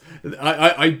 It's just,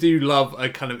 I do love a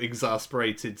kind of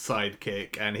exasperated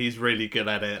sidekick, and he's really good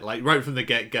at it. Like, right from the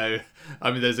get-go.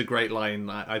 I mean, there's a great line.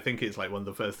 I think it's like one of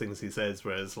the first things he says,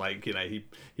 where it's like, he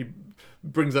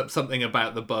brings up something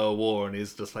about the Boer War, and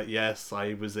he's just like, "Yes,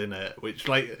 I was in it," which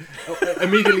like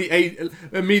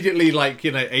immediately like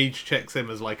age checks him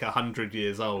as like 100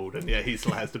 years old, and yeah, he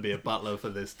still has to be a butler for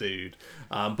this dude.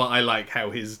 But I like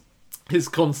how his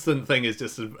constant thing is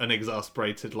just an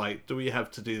exasperated like, "Do we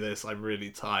have to do this? I'm really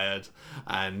tired."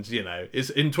 And it's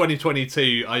in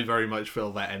 2022. I very much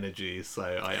feel that energy, so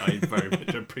I very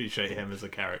much appreciate him as a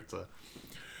character.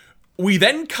 We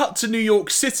then cut to New York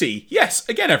City. Yes,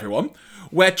 again, everyone,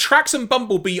 where Trax and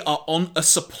Bumblebee are on a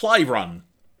supply run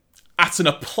at an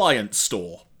appliance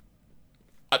store.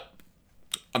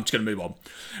 I'm just going to move on.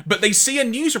 But they see a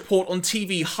news report on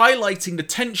TV highlighting the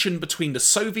tension between the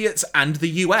Soviets and the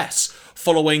US,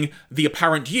 following the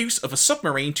apparent use of a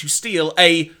submarine to steal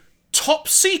a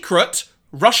top-secret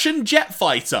Russian jet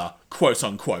fighter,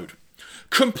 quote-unquote,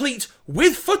 complete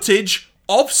with footage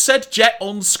of said jet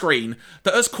on screen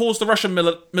that has caused the Russian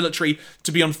military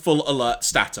to be on full alert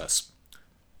status.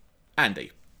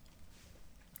 Andy,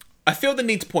 I feel the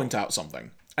need to point out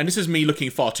something, and this is me looking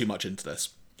far too much into this.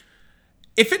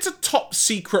 If it's a top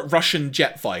secret Russian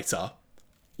jet fighter,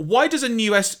 why does a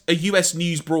US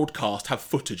news broadcast have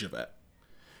footage of it?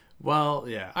 Well,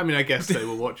 yeah. I mean, I guess they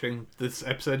were watching this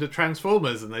episode of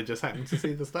Transformers and they just happened to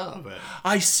see the start of it.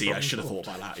 I see. I should have thought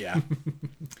about that, yeah.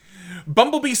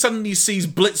 Bumblebee suddenly sees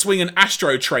Blitzwing and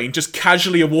Astro Train just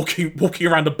casually walking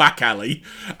around a back alley,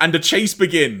 and the chase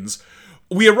begins.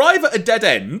 We arrive at a dead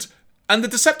end, and the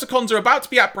Decepticons are about to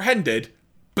be apprehended,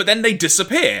 but then they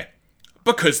disappear,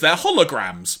 because they're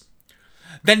holograms.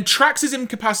 Then Trax is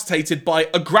incapacitated by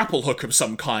a grapple hook of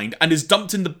some kind and is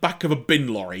dumped in the back of a bin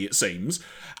lorry, it seems.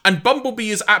 And Bumblebee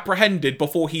is apprehended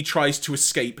before he tries to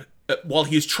escape, while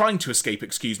he is trying to escape,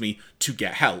 to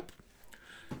get help.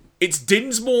 It's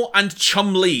Dinsmore and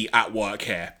Chumlee at work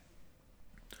here.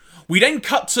 We then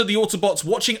cut to the Autobots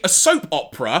watching a soap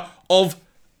opera of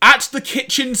At the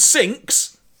Kitchen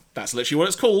Sinks, that's literally what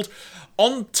it's called,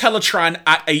 on Teletran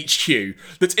at HQ,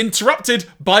 that's interrupted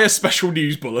by a special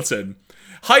news bulletin,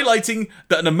 highlighting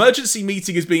that an emergency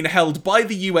meeting is being held by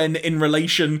the UN in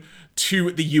relation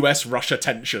to the US-Russia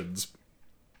tensions.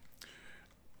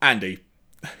 Andy,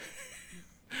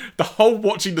 the whole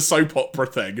watching the soap opera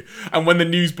thing, and when the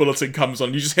news bulletin comes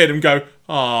on, you just hear them go,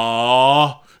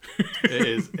 "Aww."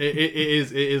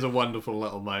 It is a wonderful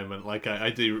little moment. Like,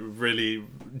 I do really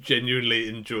genuinely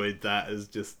enjoyed that as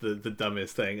just the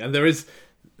dumbest thing. And there is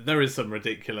some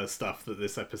ridiculous stuff that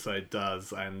this episode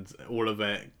does, and all of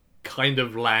it kind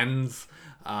of lands.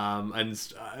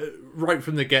 Right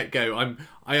from the get-go,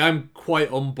 I am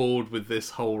quite on board with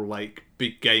this whole like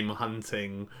big game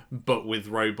hunting but with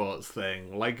robots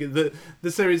thing. Like the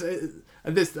series,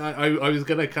 and this I was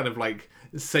gonna kind of like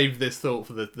save this thought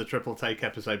for the triple take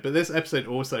episode, but this episode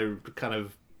also kind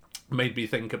of made me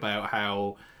think about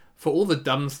how, for all the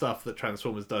dumb stuff that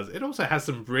Transformers does, it also has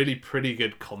some really pretty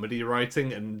good comedy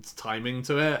writing and timing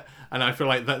to it. And I feel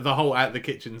like the whole At the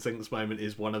Kitchen Sinks moment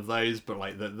is one of those, but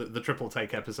like the triple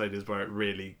take episode is where it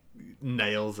really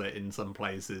nails it in some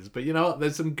places. But you know what?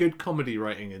 There's some good comedy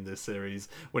writing in this series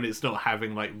when it's not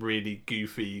having like really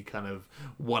goofy kind of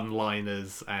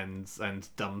one-liners and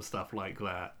dumb stuff like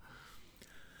that.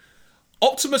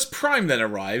 Optimus Prime then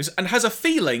arrives and has a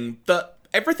feeling that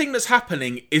everything that's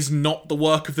happening is not the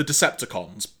work of the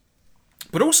Decepticons,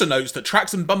 but also notes that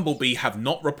Trax and Bumblebee have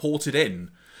not reported in.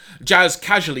 Jazz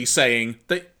casually saying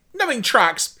that, knowing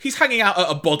Trax, he's hanging out at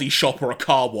a body shop or a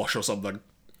car wash or something.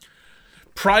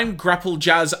 Prime, Grapple,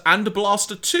 Jazz and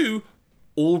Blaster 2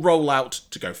 all roll out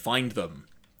to go find them.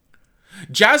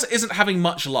 Jazz isn't having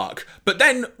much luck, but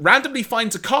then randomly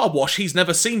finds a car wash he's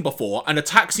never seen before and a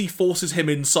taxi forces him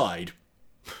inside.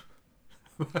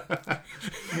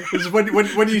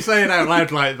 when you say it out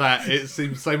loud like that, it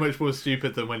seems so much more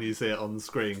stupid than when you see it on the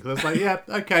screen. Because it's like, yeah,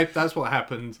 okay, that's what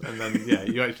happened. And then, yeah,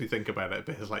 you actually think about it,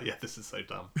 but it's like, yeah, this is so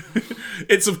dumb.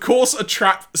 It's, of course, a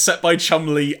trap set by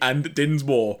Chumlee and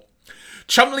Dinsmore.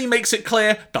 Chumlee makes it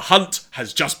clear the hunt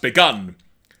has just begun.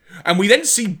 And we then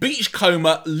see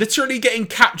Beachcomber literally getting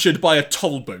captured by a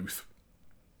toll booth.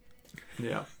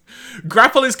 Yeah.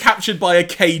 Grapple is captured by a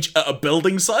cage at a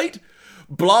building site.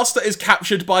 Blaster is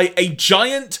captured by a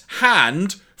giant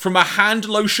hand from a hand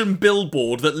lotion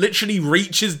billboard that literally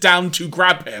reaches down to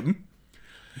grab him.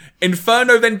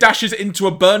 Inferno then dashes into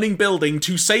a burning building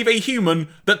to save a human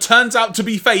that turns out to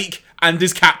be fake and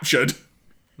is captured.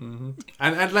 Mm-hmm.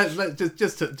 And let's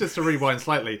just to rewind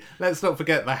slightly, let's not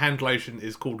forget the hand lotion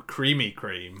is called Creamy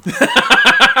Cream.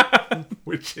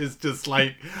 Which is just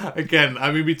like, again,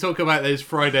 I mean, we talk about those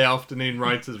Friday afternoon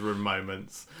writers' room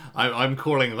moments. I'm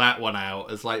calling that one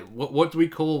out as like, what do we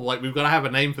call, like, we've got to have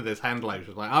a name for this hand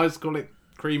lotion. Like, I'll just call it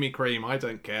Creamy Cream. I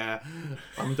don't care.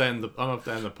 I'm off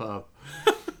down the pub.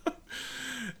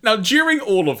 Now, during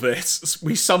all of this,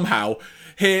 we somehow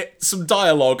hear some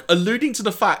dialogue alluding to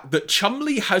the fact that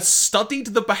Chumlee has studied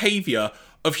the behaviour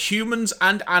of humans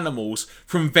and animals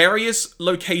from various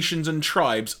locations and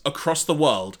tribes across the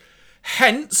world.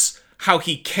 Hence, how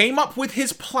he came up with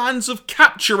his plans of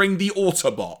capturing the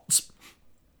Autobots.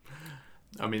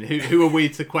 I mean, who are we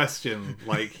to question?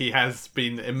 Like, he has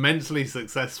been immensely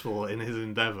successful in his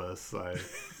endeavours, so...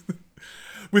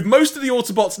 With most of the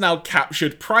Autobots now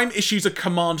captured, Prime issues a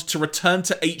command to return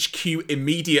to HQ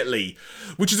immediately,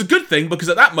 which is a good thing because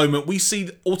at that moment we see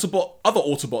other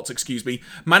Autobots,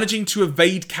 managing to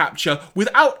evade capture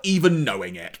without even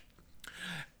knowing it.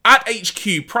 At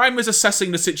HQ, Prime is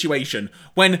assessing the situation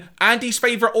when Andy's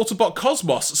favourite Autobot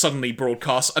Cosmos suddenly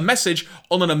broadcasts a message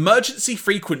on an emergency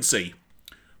frequency.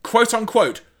 Quote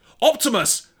unquote,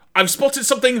 "Optimus, I've spotted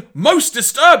something most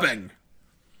disturbing!"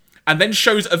 And then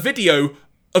shows a video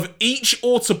of each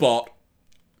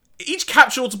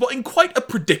captured Autobot in quite a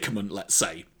predicament, let's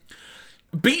say.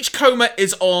 Beachcomber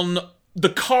is on the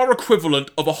car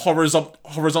equivalent of a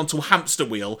horizontal hamster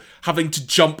wheel, having to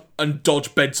jump and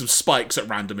dodge beds of spikes at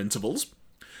random intervals.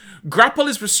 Grapple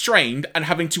is restrained and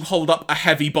having to hold up a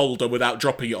heavy boulder without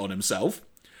dropping it on himself.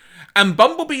 And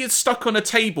Bumblebee is stuck on a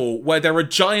table where there are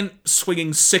giant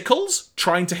swinging sickles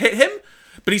trying to hit him,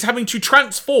 but he's having to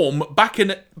transform back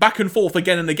and forth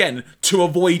again and again to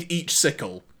avoid each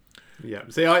sickle. Yeah.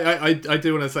 See, I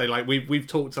do want to say, like, we've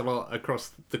talked a lot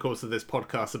across the course of this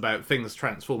podcast about things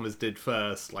Transformers did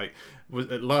first. Like,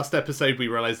 last episode we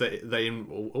realized that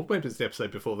or maybe it's the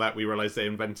episode before that, we realized they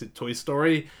invented Toy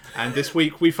Story, and this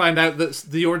week we find out that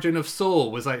the origin of Saw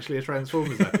was actually a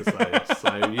Transformers episode.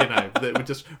 So, you know, that we're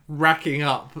just racking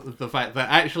up the fact that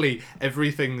actually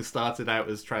everything started out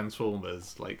as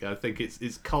Transformers. Like, I think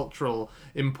its cultural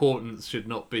importance should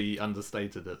not be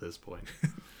understated at this point.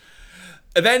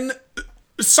 Then,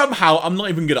 somehow, I'm not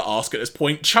even going to ask at this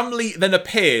point, Chumley then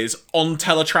appears on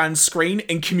Teletran's screen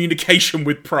in communication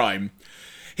with Prime.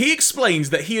 He explains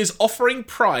that he is offering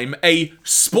Prime a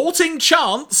sporting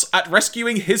chance at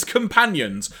rescuing his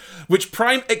companions, which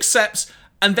Prime accepts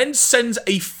and then sends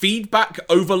a feedback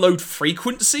overload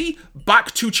frequency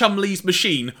back to Chumley's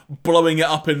machine, blowing it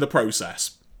up in the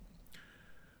process.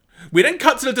 We then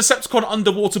cut to the Decepticon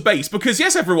underwater base, because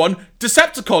yes everyone,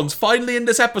 Decepticons finally in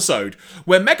this episode,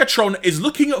 where Megatron is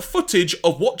looking at footage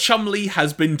of what Chumley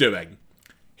has been doing.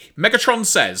 Megatron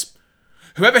says,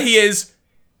 whoever he is,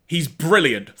 he's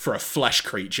brilliant for a flesh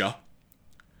creature.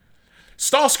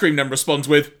 Starscream then responds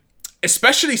with,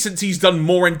 especially since he's done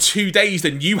more in 2 days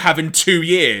than you have in 2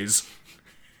 years.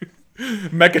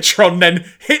 Megatron then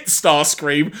hits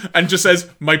Starscream and just says,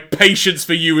 my patience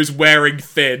for you is wearing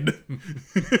thin.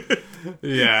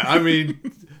 Yeah, I mean,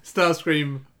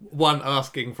 Starscream, one,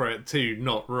 asking for it, two,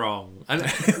 not wrong. And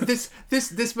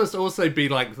this must also be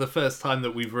like the first time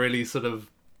that we've really sort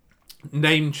of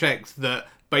name-checked that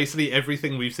basically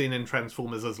everything we've seen in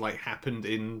Transformers has like happened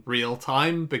in real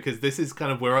time, because this is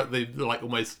kind of, we're at the like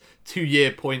almost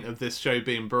 2-year point of this show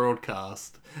being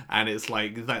broadcast, and it's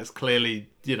like that's clearly,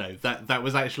 you know, that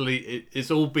was actually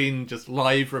it's all been just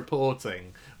live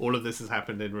reporting. All of this has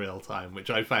happened in real time, which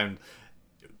I found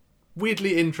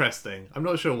weirdly interesting. I'm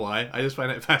not sure why, I just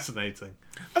find it fascinating.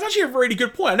 That's actually a really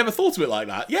good point. I never thought of it like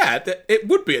that. Yeah, it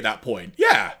would be at that point.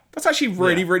 Yeah, that's actually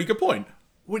a really good point.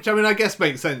 Which, I mean, I guess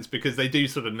makes sense, because they do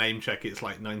sort of name check it's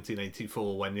like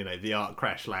 1984 when, you know, the Ark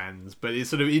crash lands, but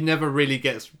it never really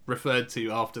gets referred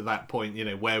to after that point, you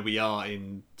know, where we are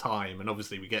in time. And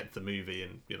obviously we get the movie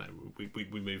and, you know,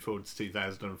 we move forward to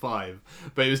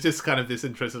 2005, but it was just kind of this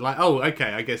interest of like, oh,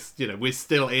 okay, I guess, you know, we're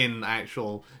still in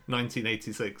actual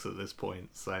 1986 at this point,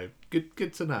 so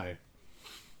good to know.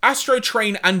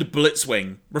 Astrotrain and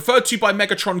Blitzwing, referred to by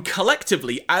Megatron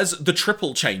collectively as the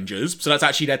Triple Changers, so that's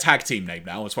actually their tag team name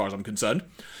now, as far as I'm concerned,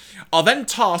 are then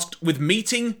tasked with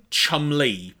meeting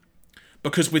Chumley,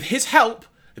 because with his help,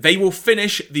 they will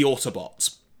finish the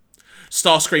Autobots.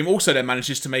 Starscream also then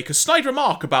manages to make a snide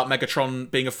remark about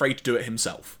Megatron being afraid to do it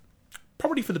himself.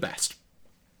 Probably for the best.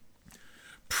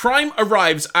 Prime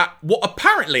arrives at what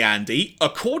apparently, Andy,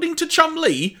 according to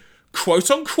Chumley,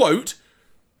 quote-unquote,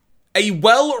 a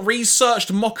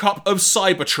well-researched mock-up of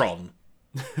Cybertron.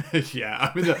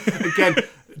 Yeah, I mean, again,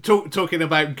 talking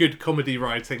about good comedy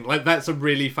writing, like, that's a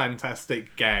really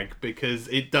fantastic gag, because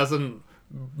it doesn't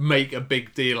make a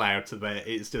big deal out of it.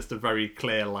 It's just a very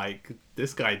clear, like,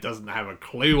 this guy doesn't have a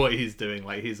clue what he's doing,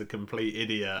 like, he's a complete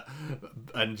idiot,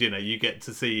 and, you know, you get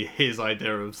to see his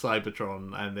idea of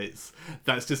Cybertron, and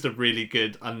that's just a really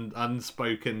good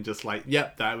unspoken, just like,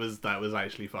 yep, that was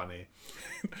actually funny.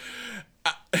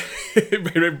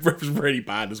 It was really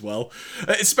bad as well,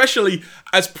 especially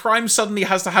as Prime suddenly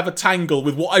has to have a tangle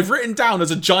with what I've written down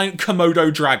as a giant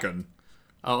Komodo dragon.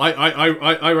 Oh,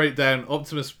 I wrote down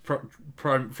Optimus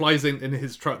Prime flies in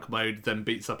his truck mode, then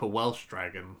beats up a Welsh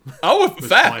dragon. Oh,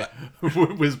 fair.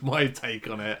 Was my take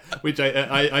on it, which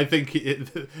I think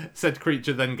said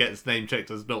creature then gets name checked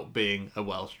as not being a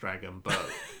Welsh dragon, but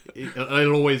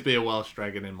it'll always be a Welsh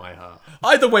dragon in my heart.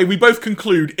 Either way, we both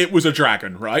conclude it was a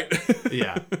dragon, right?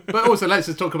 Yeah, but also let's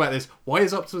just talk about this. Why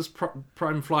is Optimus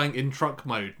Prime flying in truck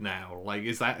mode now? Like,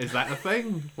 is that a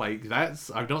thing? Like,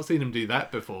 I've not seen him do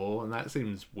that before, and that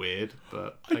seems weird.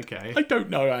 But okay, I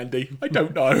don't know, Andy. I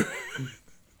don't know.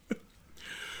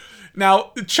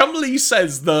 Now, Chumley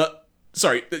says that...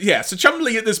 Sorry, yeah, so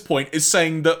Chumley at this point is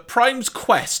saying that Prime's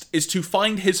quest is to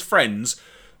find his friends,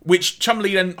 which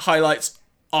Chumley then highlights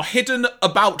are hidden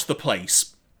about the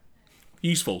place.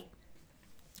 Useful.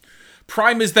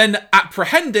 Prime is then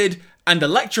apprehended and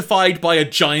electrified by a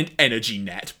giant energy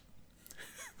net.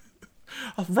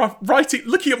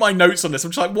 Looking at my notes on this,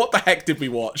 I'm just like, what the heck did we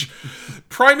watch?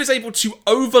 Prime is able to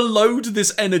overload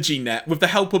this energy net with the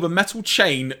help of a metal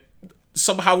chain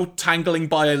somehow tangling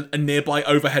by a nearby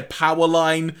overhead power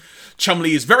line.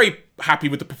 Chumley is very happy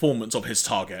with the performance of his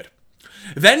target.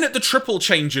 Then the Triple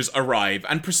Changers arrive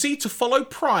and proceed to follow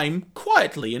Prime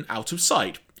quietly and out of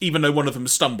sight, even though one of them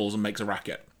stumbles and makes a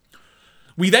racket.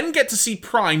 We then get to see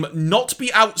Prime not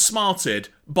be outsmarted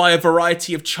by a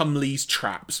variety of Chumley's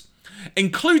traps.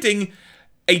 including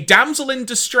a damsel in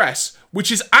distress,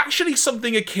 which is actually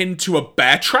something akin to a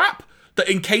bear trap that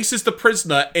encases the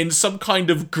prisoner in some kind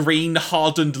of green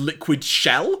hardened liquid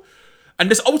shell.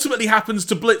 And this ultimately happens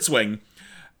to Blitzwing.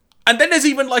 And then there's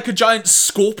even like a giant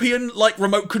scorpion, like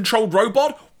remote controlled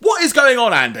robot. What is going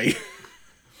on, Andy?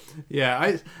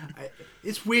 Yeah,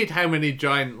 it's weird how many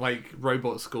giant like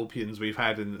robot scorpions we've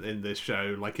had in this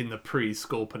show, like in the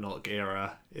pre-Scorponok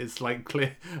era. It's like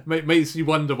clear makes you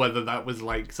wonder whether that was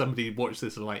like somebody watched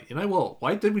this and like, you know what?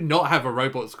 Why did we not have a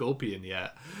robot scorpion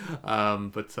yet?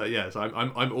 Yes,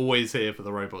 I'm always here for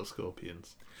the robot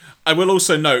scorpions. I will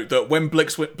also note that when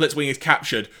Blitzwing is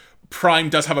captured, Prime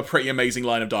does have a pretty amazing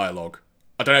line of dialogue.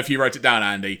 I don't know if you wrote it down,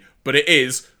 Andy, but it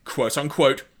is, quote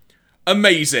unquote,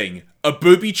 amazing. A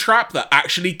booby trap that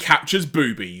actually captures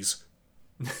boobies.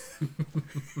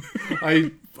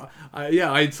 I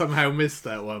somehow missed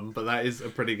that one, but that is a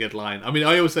pretty good line. I mean,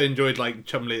 I also enjoyed like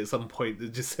Chumley at some point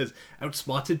that just says,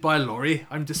 "Outsmarted by a lorry,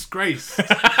 I'm disgraced,"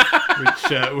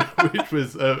 which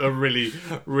was a really,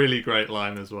 really great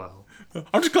line as well.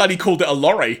 I'm just glad he called it a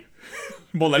lorry.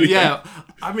 More than anything. Yeah,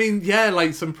 I mean, yeah,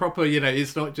 like some proper,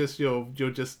 it's not just your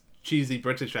just cheesy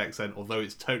British accent, although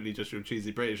it's totally just your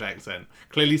cheesy British accent.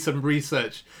 Clearly some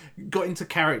research got into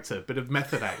character, bit of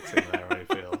method acting there, I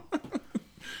feel.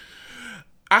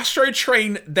 Astro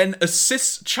Train then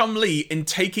assists Chumlee in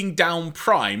taking down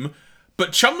Prime,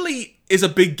 but Chumlee is a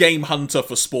big game hunter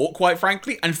for sport, quite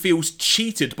frankly, and feels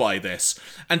cheated by this,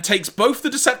 and takes both the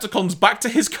Decepticons back to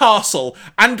his castle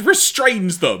and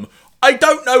restrains them. I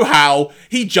don't know how,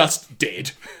 he just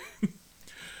did.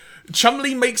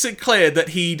 Chumlee makes it clear that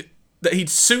he'd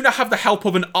sooner have the help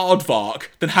of an aardvark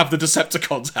than have the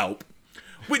Decepticons' help.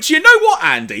 Which, you know what,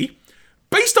 Andy?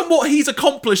 Based on what he's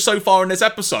accomplished so far in this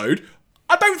episode,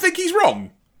 I don't think he's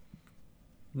wrong.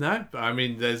 No, but I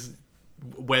mean,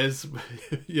 where's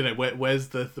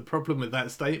the problem with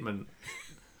that statement?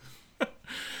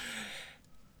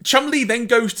 Chumlee then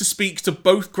goes to speak to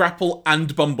both Grapple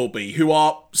and Bumblebee, who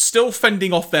are still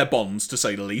fending off their bonds, to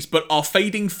say the least, but are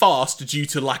fading fast due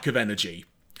to lack of energy.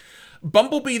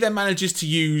 Bumblebee then manages to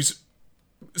use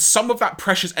some of that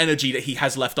precious energy that he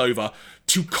has left over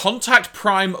to contact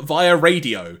Prime via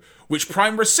radio, which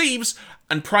Prime receives,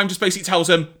 and Prime just basically tells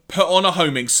him, put on a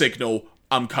homing signal,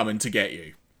 I'm coming to get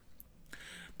you.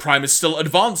 Prime is still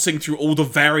advancing through all the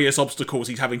various obstacles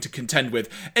he's having to contend with,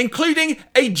 including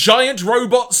a giant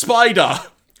robot spider.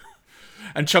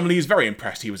 And Chumlee is very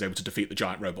impressed he was able to defeat the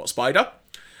giant robot spider.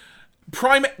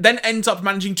 Prime then ends up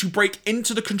managing to break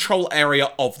into the control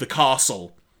area of the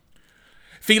castle.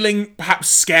 Feeling perhaps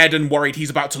scared and worried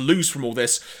he's about to lose from all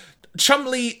this,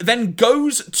 Chumlee then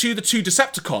goes to the two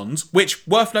Decepticons, which,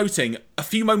 worth noting, a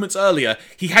few moments earlier,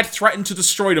 he had threatened to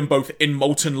destroy them both in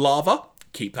molten lava.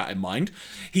 Keep that in mind.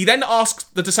 He then asks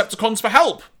the Decepticons for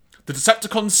help. The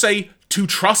Decepticons say to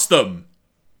trust them.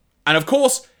 And of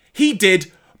course, he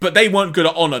did, but they weren't going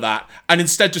to honour that, and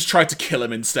instead just tried to kill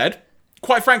him instead.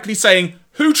 Quite frankly saying,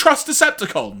 who trusts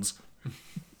Decepticons?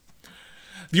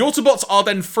 The Autobots are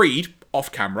then freed,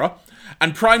 off camera,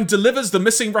 and Prime delivers the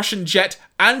missing Russian jet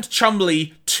and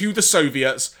Chumlee to the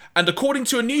Soviets, and according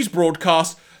to a news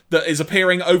broadcast that is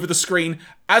appearing over the screen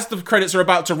as the credits are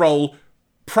about to roll,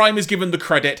 Prime is given the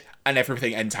credit and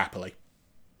everything ends happily.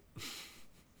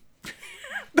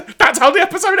 That's how the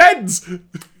episode ends!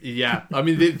 Yeah, I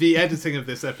mean, the editing of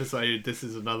this episode, this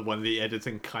is another one, the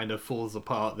editing kind of falls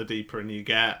apart the deeper in you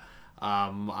get.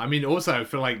 I mean, also, I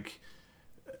feel like,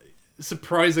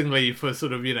 surprisingly for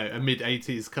sort of, a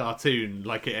mid-80s cartoon,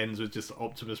 like it ends with just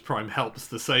Optimus Prime helps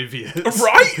the Soviets.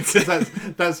 Right? Because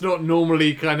that's not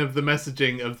normally kind of the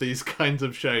messaging of these kinds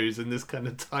of shows in this kind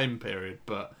of time period,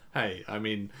 but hey, I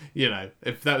mean,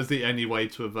 if that was the only way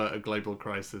to avert a global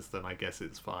crisis, then I guess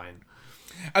it's fine.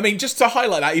 I mean, just to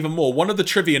highlight that even more, one of the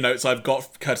trivia notes I've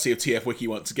got, courtesy of TF Wiki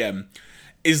once again,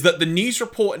 is that the news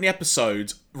report in the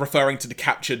episode, referring to the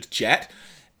captured jet,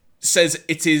 says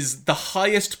it is the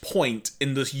highest point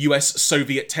in the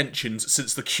US-Soviet tensions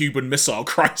since the Cuban Missile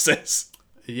Crisis.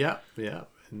 Yeah,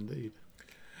 indeed.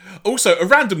 Also, a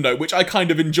random note, which I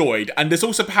kind of enjoyed, and this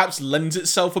also perhaps lends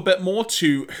itself a bit more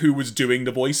to who was doing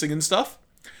the voicing and stuff.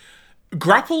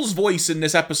 Grapple's voice in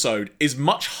this episode is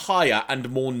much higher and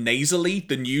more nasally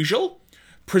than usual,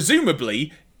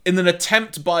 presumably in an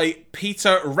attempt by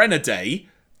Peter Renaday,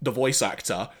 the voice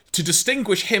actor, to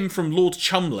distinguish him from Lord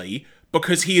Chumlee,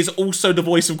 because he is also the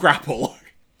voice of Grapple.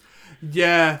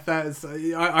 Yeah,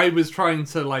 I was trying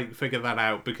to figure that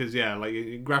out because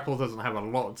Grapple doesn't have a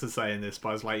lot to say in this, but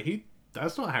I was like,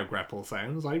 that's not how Grapple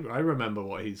sounds. I remember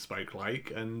what he spoke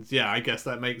like, and yeah, I guess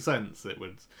that makes sense. It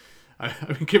would. I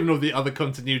mean, given all the other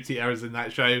continuity errors in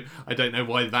that show, I don't know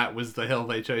why that was the hill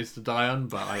they chose to die on,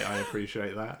 but I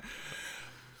appreciate that.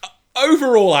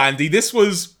 Overall, Andy, this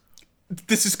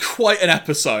is quite an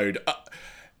episode.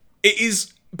 It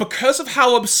is because of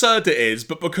how absurd it is,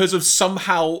 but because of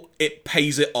somehow it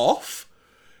pays it off.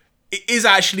 It is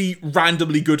actually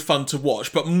randomly good fun to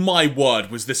watch, but my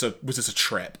word, was this a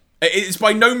trip. It's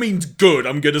by no means good,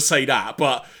 I'm going to say that,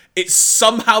 but it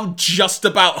somehow just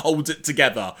about holds it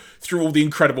together through all the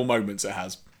incredible moments it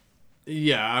has.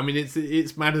 Yeah, I mean,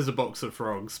 it's mad as a box of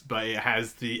frogs, but it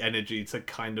has the energy to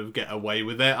kind of get away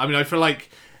with it. I mean, I feel like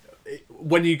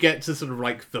when you get to sort of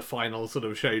like the final sort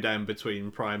of showdown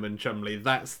between Prime and Chumley,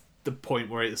 that's the point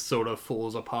where it sort of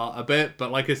falls apart a bit.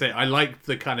 But like I say, I like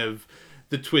the kind of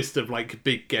the twist of like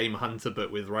big game hunter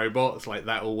but with robots. Like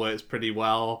that all works pretty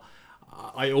well.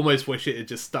 I almost wish it had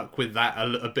just stuck with that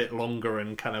a bit longer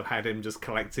and kind of had him just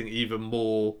collecting even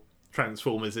more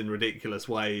Transformers in ridiculous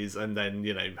ways, and then,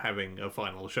 you know, having a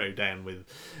final showdown with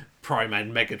Prime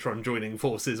and Megatron joining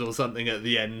forces or something at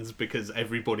the end because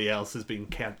everybody else has been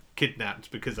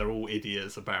kidnapped because they're all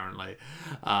idiots apparently.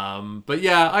 But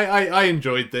yeah, I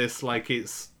enjoyed this. Like,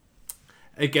 it's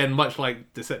again much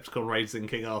like Decepticon Raids in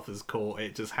King Arthur's Court.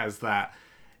 It just has that.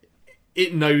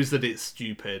 It knows that it's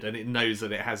stupid, and it knows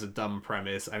that it has a dumb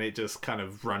premise, and it just kind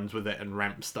of runs with it and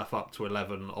ramps stuff up to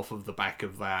 11 off of the back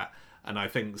of that. And I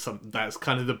think that's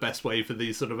kind of the best way for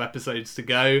these sort of episodes to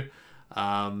go.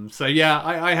 So yeah,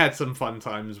 I had some fun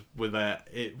times with it.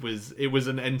 It was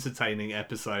an entertaining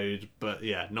episode, but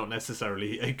yeah, not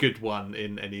necessarily a good one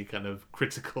in any kind of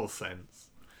critical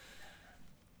sense.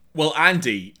 Well,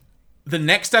 Andy, the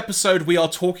next episode we are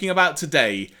talking about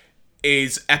today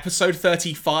is episode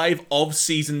 35 of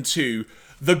season 2,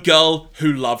 The Girl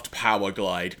Who Loved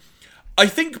Powerglide. I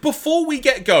think before we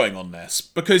get going on this,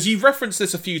 because you've referenced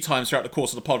this a few times throughout the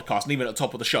course of the podcast and even at the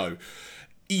top of the show,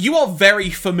 you are very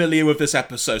familiar with this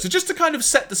episode. So just to kind of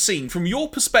set the scene, from your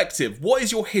perspective, what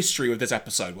is your history with this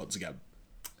episode once again?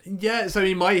 Yeah, so I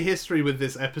mean, my history with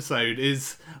this episode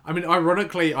is, I mean,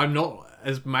 ironically, I'm not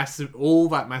all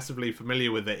that massively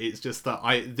familiar with it. It's just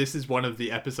that this is one of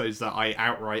the episodes that I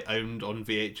outright owned on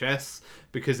VHS,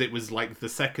 because it was like the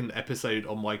second episode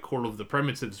on my Call of the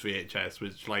Primitives VHS,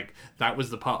 which like that was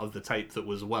the part of the tape that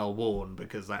was well worn,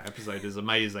 because that episode is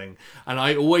amazing. And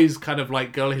I always kind of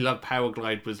like Girl Who Loved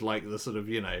Powerglide was like the sort of,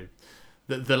 you know,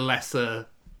 the lesser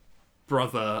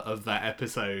brother of that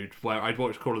episode, where I'd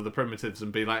watch Call of the Primitives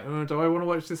and be like, oh, do I want to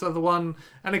watch this other one?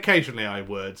 And occasionally I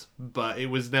would, but it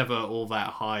was never all that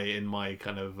high in my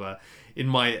kind of in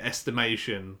my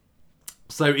estimation.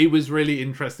 So it was really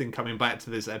interesting coming back to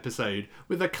this episode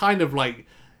with a kind of like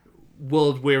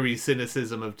world weary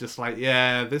cynicism of just like,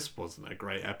 yeah, this wasn't a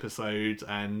great episode,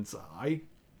 and I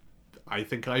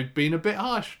think I've been a bit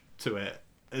harsh to it,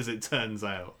 as it turns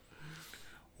out.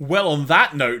 Well, on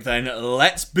that note then,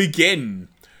 let's begin.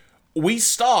 We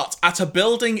start at a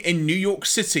building in New York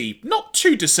City, not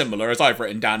too dissimilar, as I've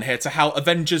written down here, to how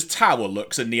Avengers Tower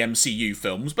looks in the MCU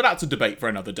films, but that's a debate for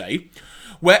another day,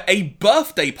 where a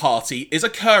birthday party is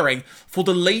occurring for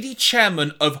the lady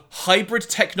chairman of Hybrid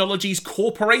Technologies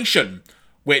Corporation,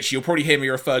 which you'll probably hear me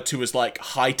referred to as like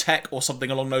high tech or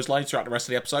something along those lines throughout the rest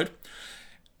of the episode.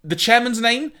 The chairman's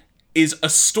name is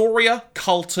Astoria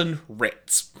Carlton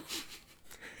Ritz.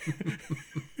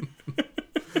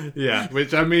 Yeah,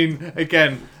 which, I mean,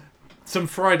 again, some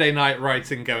Friday night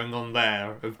writing going on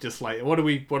there of just like, what do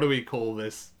we call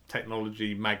this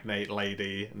technology magnate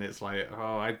lady? And it's like,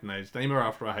 oh, I don't know, just name her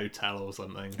after a hotel or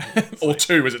something. Or like,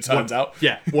 two, as it turns out.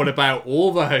 Yeah, what about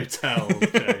all the hotels,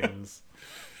 James?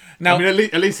 Now, I mean,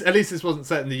 at least this wasn't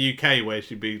set in the UK, where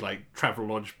she'd be like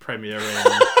Travelodge Premier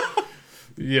Inn.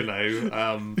 You know,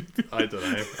 I don't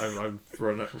know. I've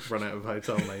run out of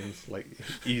hotel names, like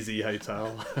Easy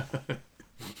Hotel.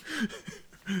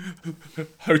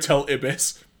 Hotel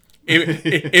Ibis.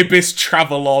 Ibis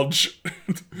Travelodge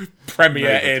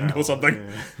Premier Inn or something.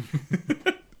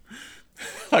 Yeah.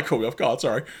 That caught me off guard,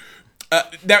 sorry.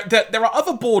 There are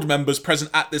other board members present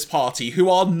at this party who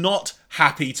are not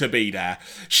happy to be there.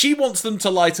 She wants them to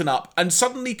lighten up and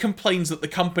suddenly complains that the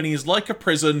company is like a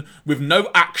prison with no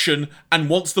action and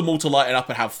wants them all to lighten up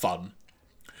and have fun.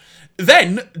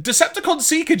 Then, Decepticon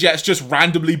Seeker Jets just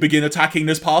randomly begin attacking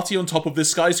this party on top of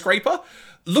this skyscraper,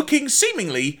 looking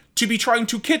seemingly to be trying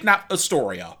to kidnap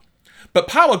Astoria. But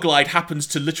Powerglide happens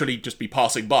to literally just be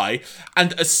passing by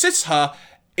and assists her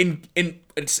in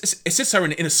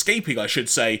escaping, I should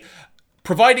say,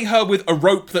 providing her with a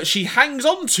rope that she hangs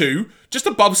onto just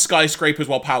above skyscrapers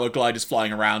while Powerglide is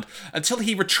flying around until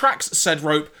he retracts said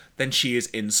rope, then she is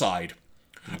inside.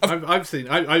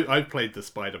 I've played the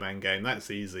Spider-Man game. That's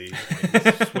easy. Like,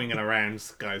 just swinging around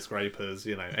skyscrapers.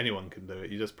 Anyone can do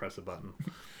it. You just press a button.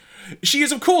 She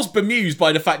is, of course, bemused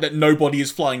by the fact that nobody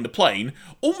is flying the plane,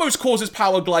 almost causes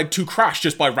Powerglide to crash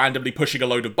just by randomly pushing a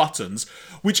load of buttons,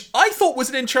 which I thought was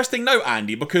an interesting note,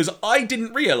 Andy, because I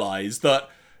didn't realise that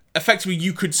effectively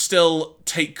you could still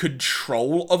take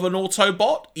control of an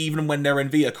Autobot, even when they're in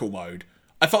vehicle mode.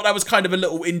 I thought that was kind of a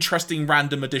little interesting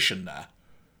random addition there.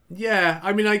 Yeah,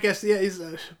 I mean, I guess,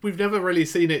 we've never really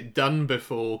seen it done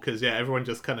before, because, everyone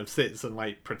just kind of sits and,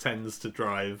 pretends to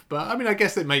drive. But, I mean, I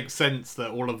guess it makes sense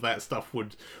that all of that stuff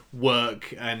would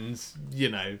work, and,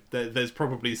 there's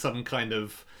probably some kind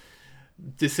of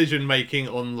decision-making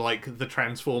on, the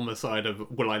Transformer side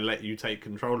of, will I let you take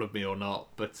control of me or not?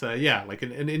 But,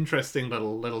 an interesting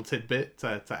little tidbit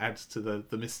to add to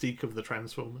the mystique of the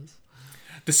Transformers.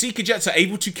 The Seeker Jets are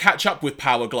able to catch up with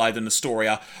Powerglide and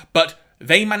Astoria, but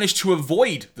they manage to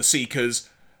avoid the Seekers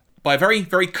by a very,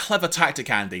 very clever tactic,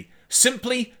 Andy.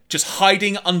 Simply just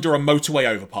hiding under a motorway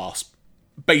overpass.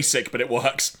 Basic, but it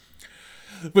works.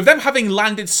 With them having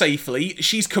landed safely,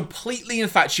 she's completely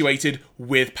infatuated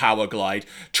with Powerglide,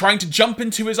 trying to jump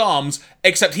into his arms,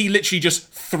 except he literally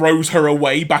just throws her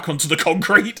away back onto the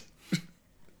concrete.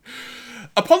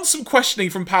 Upon some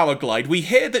questioning from Powerglide, we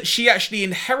hear that she actually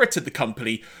inherited the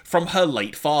company from her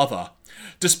late father.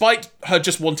 Despite her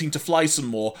just wanting to fly some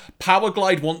more,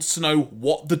 Powerglide wants to know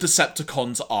what the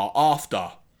Decepticons are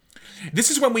after. This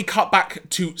is when we cut back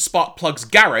to Sparkplug's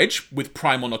garage, with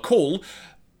Prime on a call,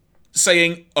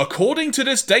 saying, according to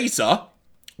this data,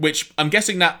 which I'm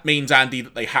guessing that means, Andy,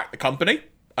 that they hacked the company.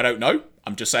 I don't know,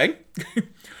 I'm just saying.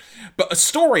 But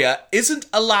Astoria isn't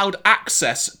allowed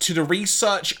access to the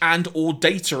research and or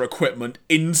data equipment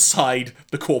inside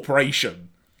the corporation.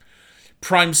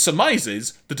 Prime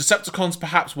surmises the Decepticons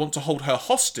perhaps want to hold her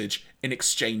hostage in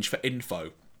exchange for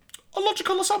info. A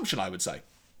logical assumption, I would say.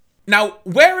 Now,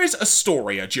 where is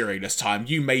Astoria during this time,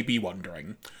 you may be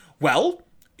wondering? Well,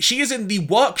 she is in the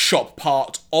workshop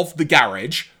part of the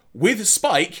garage with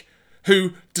Spike,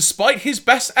 who, despite his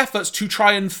best efforts to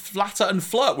try and flatter and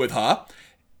flirt with her,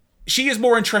 she is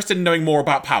more interested in knowing more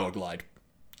about Powerglide.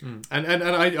 And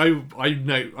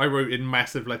I wrote in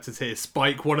massive letters here,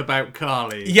 Spike, what about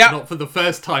Carly? Yeah. Not for the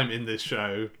first time in this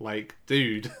show.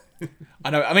 Dude.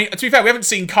 I know. I mean, to be fair, we haven't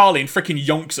seen Carly in freaking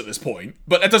yonks at this point,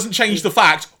 but that doesn't change the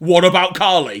fact, what about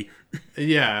Carly?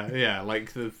 Yeah,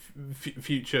 the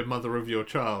future mother of your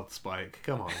child, Spike.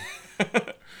 Come on.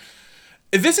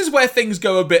 This is where things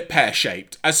go a bit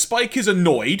pear-shaped, as Spike is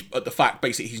annoyed at the fact,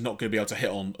 basically, he's not going to be able to hit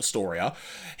on Astoria.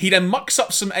 He then mucks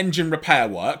up some engine repair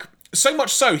work, so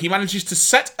much so he manages to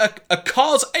set a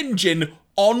car's engine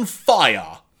on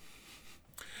fire.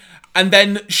 And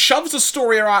then shoves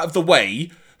Astoria out of the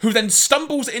way, who then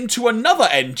stumbles into another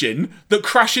engine that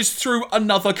crashes through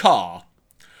another car.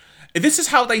 This is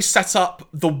how they set up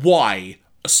the why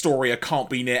Astoria can't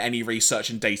be near any research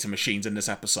and data machines in this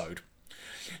episode.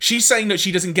 She's saying that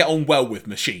she doesn't get on well with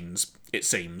machines, it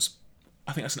seems.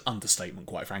 I think that's an understatement,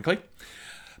 quite frankly.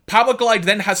 Powerglide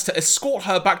then has to escort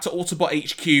her back to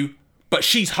Autobot HQ, but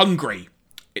she's hungry.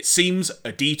 It seems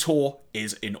a detour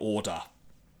is in order.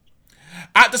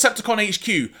 At Decepticon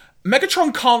HQ,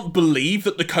 Megatron can't believe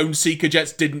that the Cone Seeker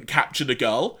jets didn't capture the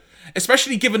girl,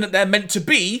 especially given that they're meant to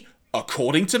be,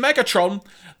 according to Megatron,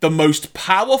 the most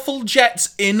powerful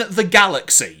jets in the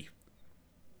galaxy.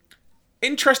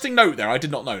 Interesting note there, I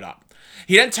did not know that.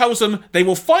 He then tells them they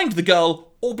will find the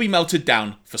girl or be melted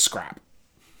down for scrap.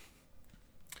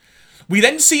 We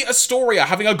then see Astoria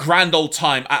having a grand old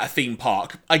time at a theme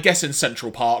park. I guess in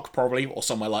Central Park, probably, or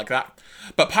somewhere like that.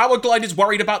 But Powerglide is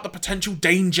worried about the potential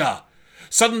danger.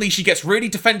 Suddenly she gets really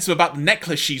defensive about the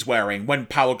necklace she's wearing when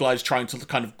Powerglide's trying to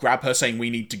kind of grab her, saying we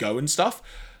need to go and stuff.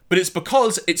 But it's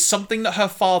because it's something that her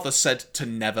father said to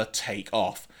never take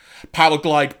off.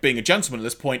 Powerglide, being a gentleman at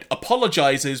this point,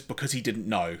 apologises because he didn't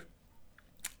know.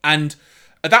 And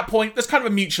at that point, there's kind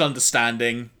of a mutual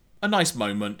understanding, a nice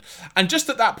moment. And just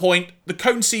at that point, the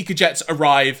Cone Seeker jets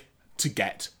arrive to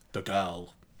get the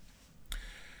girl.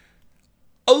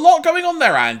 A lot going on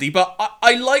there, Andy, but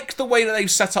I like the way that they've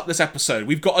set up this episode.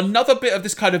 We've got another bit of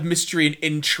this kind of mystery and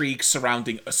intrigue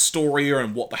surrounding Astoria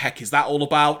and what the heck is that all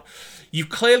about. You've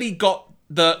clearly got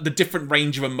the different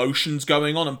range of emotions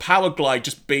going on, and Powerglide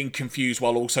just being confused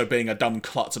while also being a dumb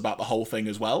klutz about the whole thing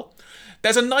as well.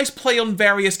 There's a nice play on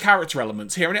various character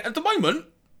elements here, and at the moment,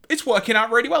 it's working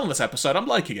out really well in this episode. I'm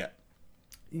liking it.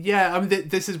 Yeah, I mean,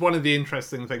 this is one of the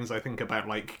interesting things I think about,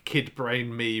 like, kid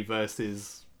brain me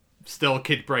versus still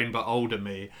kid brain but older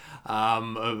me,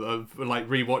 of like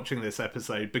rewatching this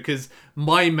episode, because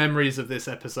my memories of this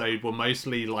episode were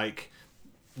mostly like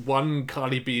one,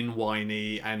 Carly being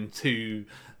whiny, and two,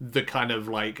 the kind of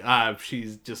like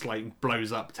she's just like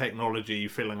blows up technology,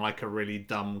 feeling like a really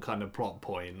dumb kind of plot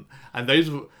point. And those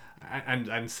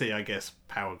and C, I guess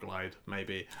Powerglide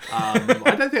maybe. I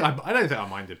don't think I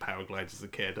minded Powerglide as a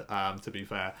kid, to be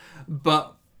fair.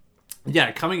 But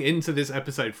yeah, coming into this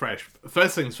episode fresh,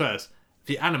 first things first,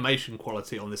 the animation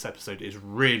quality on this episode is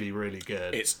really, really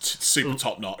good. It's super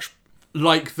top notch.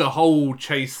 Like, the whole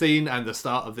chase scene and the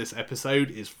start of this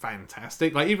episode is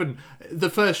fantastic. Like, even the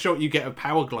first shot you get of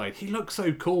Powerglide, he looks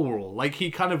so cool. Like, he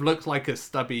kind of looks like a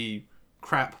stubby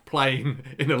crap plane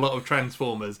in a lot of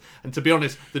Transformers. And to be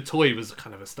honest, the toy was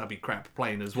kind of a stubby crap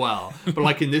plane as well. But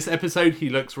like in this episode, he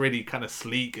looks really kind of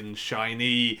sleek and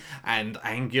shiny and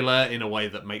angular in a way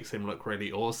that makes him look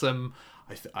really awesome.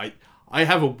 I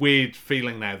have a weird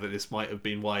feeling now that this might have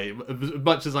been why, as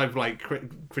much as I've like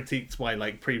critiqued my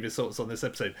like previous thoughts on this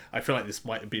episode, I feel like this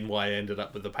might have been why I ended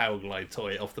up with the Powerglide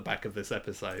toy off the back of this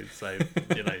episode. So,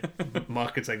 you know,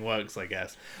 marketing works, I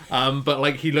guess. But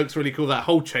like, he looks really cool. That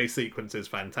whole chase sequence is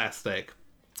fantastic.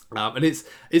 And this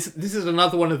is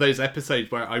another one of those episodes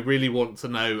where I really want to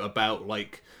know about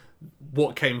like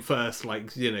what came first.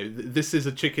 Like, you know, this is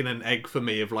a chicken and egg for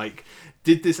me of like,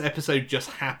 did this episode just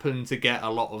happen to get a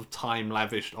lot of time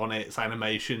lavished on its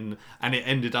animation and it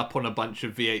ended up on a bunch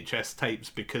of VHS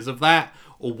tapes because of that?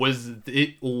 Or was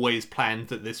it always planned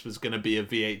that this was going to be a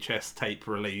VHS tape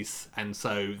release and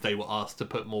so they were asked to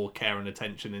put more care and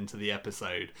attention into the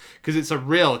episode? Because it's a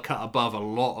real cut above a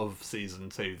lot of season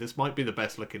 2. This might be the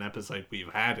best looking episode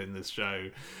we've had in this show,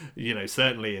 you know,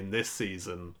 certainly in this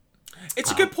season.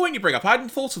 It's a good point you bring up. I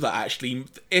hadn't thought of that, actually.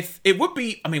 If it would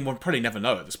be, I mean, we'll probably never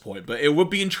know at this point, but it would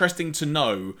be interesting to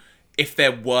know if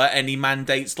there were any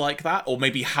mandates like that, or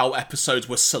maybe how episodes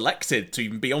were selected to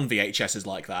even be on VHSs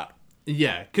like that.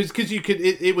 Yeah, because you could.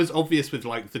 It was obvious with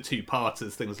like the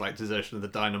two-parters, things like Desertion of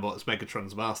the Dinobots,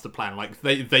 Megatron's Master Plan. Like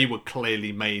they were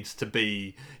clearly made to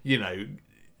be, you know,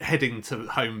 heading to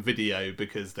home video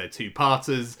because they're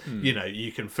two-parters. You know,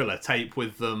 you can fill a tape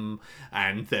with them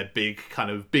and they're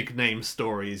big name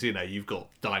stories. You know, you've got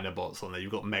Dinobots on there,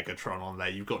 you've got Megatron on there,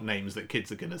 you've got names that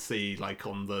kids are going to see like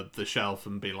on the shelf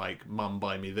and be like, Mum,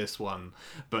 buy me this one.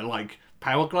 But like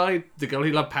Powerglide, The Girl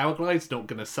Who Loved Powerglide's not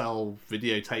going to sell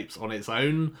videotapes on its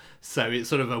own, so it's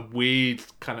sort of a weird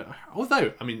kind of,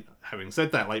 although, I mean, having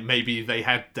said that, like maybe they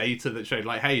had data that showed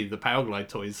like, hey, the Powerglide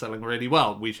toy is selling really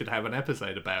well, we should have an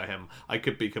episode about him. I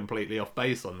could be completely off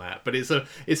base on that, but it's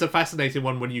a fascinating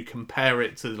one when you compare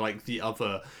it to like the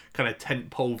other kind of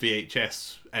tentpole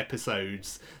VHS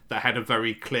episodes that had a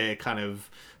very clear kind of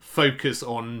focus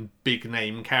on big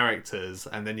name characters,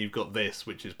 and then you've got this,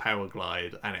 which is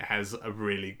Powerglide, and it has a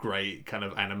really great kind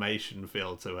of animation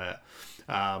feel to it.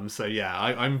 So yeah,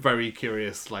 I'm very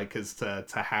curious, like, as to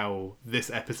how this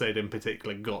episode in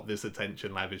particular got this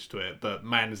attention lavished to it. But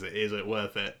man, is it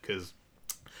worth it? Because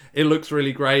it looks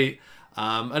really great.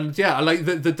 And yeah, I like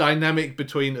the dynamic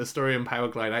between Astoria and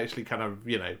Powerglide actually kind of,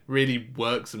 you know, really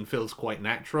works and feels quite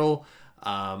natural.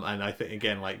 And I think,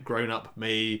 again, like, grown-up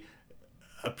me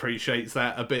appreciates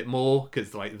that a bit more,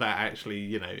 because like that actually,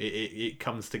 you know, it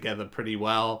comes together pretty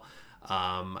well.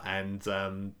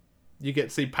 And you get to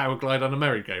see Powerglide on a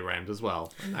merry-go-round as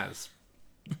well, and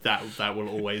that will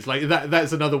always, like,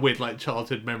 that's another weird like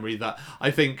childhood memory that I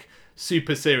think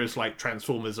super serious like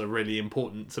Transformers are really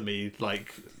important to me.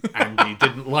 Like, Andy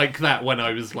didn't like that when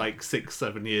I was like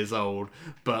 6-7 years old,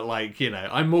 but like, you know,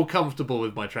 I'm more comfortable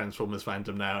with my Transformers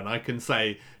fandom now, and I can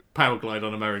say Powerglide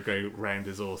on a merry-go-round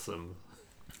is awesome.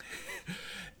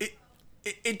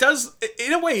 It does,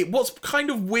 in a way. What's kind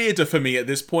of weirder for me at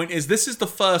this point is this is the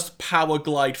first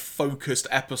Powerglide focused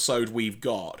episode we've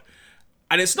got,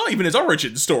 and it's not even his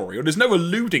origin story, or there's no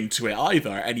alluding to it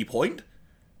either at any point.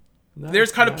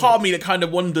 There's kind of part of me that kind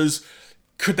of wonders,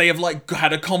 could they have like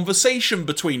had a conversation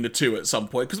between the two at some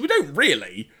point? Because we don't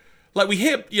really. Like, we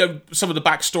hear, you know, some of the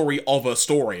backstory of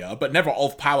Astoria, but never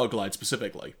of Powerglide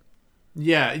specifically.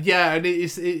 Yeah, and it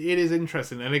is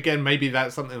interesting. And again, maybe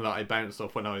that's something that I bounced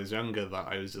off when I was younger, that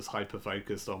I was just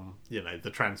hyper-focused on, you know, the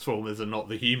Transformers and not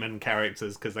the human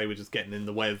characters, because they were just getting in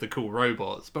the way of the cool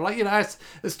robots. But, like, you know,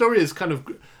 Astoria is kind of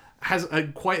has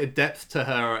quite a depth to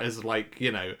her as, like,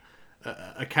 you know,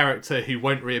 a character who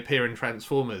won't reappear in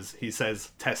Transformers, he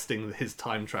says, testing his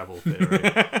time travel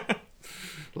theory.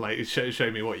 Like,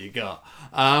 show me what you got.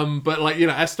 But, like, you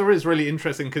know, Astoria is really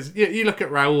interesting because you look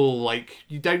at Raoul, like,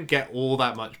 you don't get all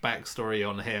that much backstory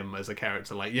on him as a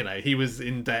character. Like, you know, he was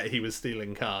in debt, he was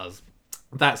stealing cars.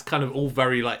 That's kind of all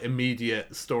very, like,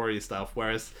 immediate story stuff.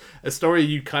 Whereas Astoria,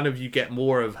 you get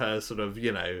more of her sort of,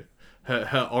 you know,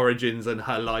 her origins and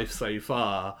her life so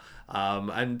far.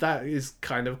 And that is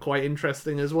kind of quite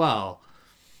interesting as well.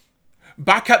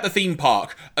 Back at the theme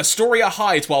park, Astoria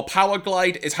hides while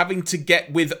Powerglide is having to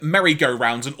get with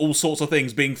merry-go-rounds and all sorts of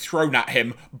things being thrown at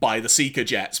him by the Seeker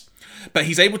jets. But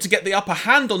he's able to get the upper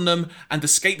hand on them and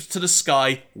escapes to the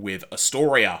sky with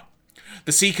Astoria.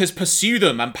 The Seekers pursue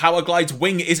them and Powerglide's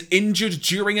wing is injured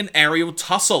during an aerial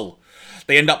tussle.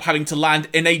 They end up having to land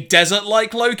in a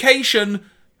desert-like location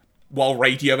while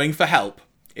radioing for help.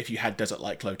 If you had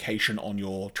desert-like location on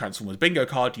your Transformers bingo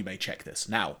card, you may check this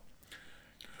now.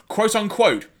 Quote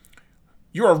unquote,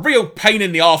 "You're a real pain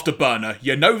in the afterburner,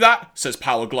 you know that?" says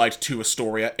Powerglide to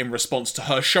Astoria in response to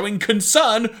her showing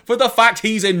concern for the fact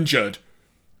he's injured.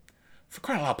 For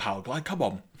crying out loud, Powerglide, come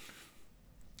on.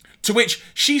 To which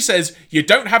she says, "You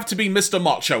don't have to be Mr.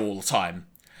 Macho all the time."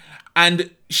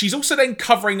 And she's also then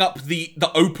covering up the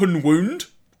open wound,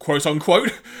 quote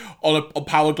unquote, on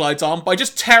Powerglide's arm by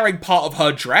just tearing part of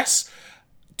her dress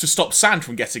to stop sand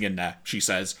from getting in there, she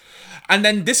says. And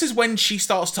then this is when she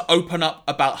starts to open up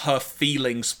about her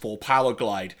feelings for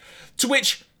Powerglide, to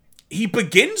which he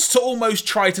begins to almost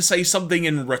try to say something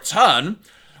in return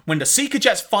when the Seeker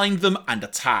jets find them and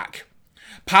attack.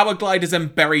 Powerglide is then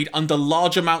buried under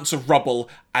large amounts of rubble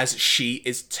as she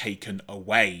is taken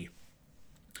away.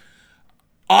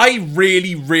 I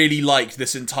really, really liked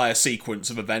this entire sequence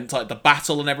of events, like the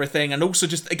battle and everything, and also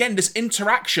just, again, this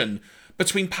interaction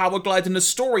between Powerglide and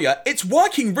Astoria. It's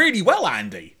working really well,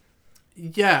 Andy.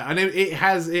 Yeah, and it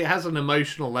has an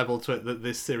emotional level to it that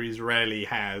this series rarely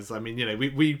has. I mean, you know,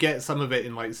 we get some of it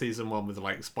in like season 1 with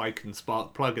like Spike and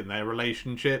Sparkplug and their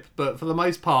relationship, but for the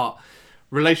most part,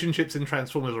 relationships in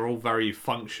Transformers are all very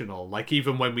functional. Like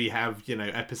even when we have, you know,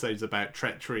 episodes about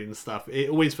treachery and stuff, it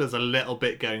always feels a little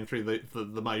bit going through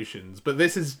the motions. But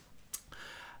this is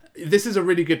a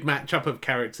really good matchup of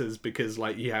characters because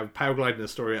like you have Powerglide and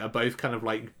Astoria are both kind of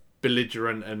like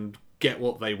belligerent and get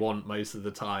what they want most of the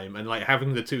time, and like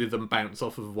having the two of them bounce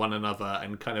off of one another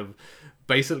and kind of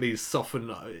basically soften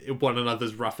one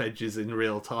another's rough edges in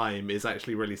real time is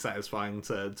actually really satisfying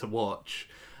to watch.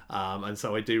 And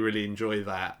so I do really enjoy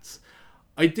that.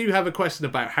 I do have a question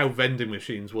about how vending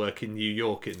machines work in New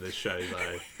York in this show,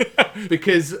 though.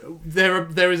 Because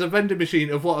there is a vending machine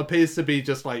of what appears to be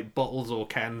just like bottles or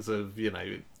cans of, you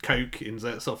know, Coke,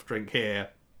 insert soft drink here.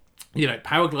 You know,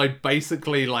 Powerglide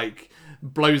basically like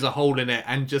blows a hole in it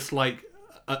and just like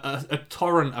a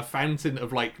torrent, a fountain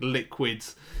of like liquid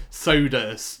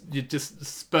soda just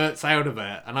spurts out of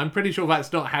it. And I'm pretty sure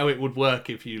that's not how it would work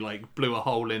if you like blew a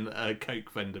hole in a Coke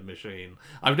vending machine.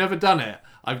 I've never done it.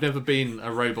 I've never been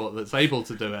a robot that's able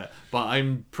to do it, but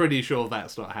I'm pretty sure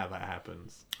that's not how that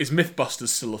happens. Is Mythbusters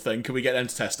still a thing? Can we get them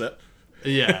to test it?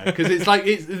 Yeah, because it's like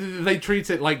they treat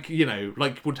it like, you know,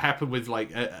 like would happen with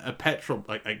like a petrol,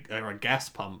 like a gas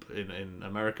pump in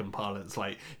American parlance.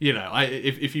 Like, you know,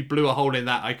 if you blew a hole in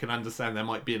that, I can understand there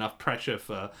might be enough pressure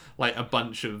for like a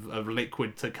bunch of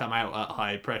liquid to come out at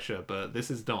high pressure. But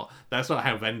that's not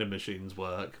how vending machines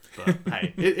work. But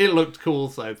hey, it looked cool,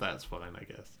 so that's fine, I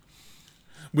guess.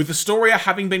 With Astoria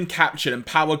having been captured and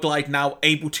Powerglide now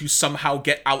able to somehow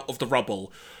get out of the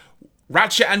rubble,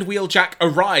 Ratchet and Wheeljack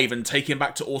arrive and take him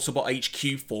back to Autobot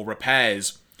HQ for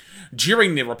repairs.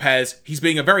 During the repairs, he's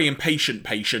being a very impatient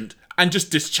patient and just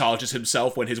discharges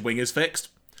himself when his wing is fixed.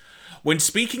 When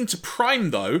speaking to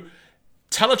Prime, though,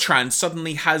 Teletrans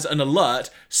suddenly has an alert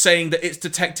saying that it's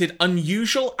detected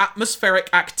unusual atmospheric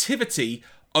activity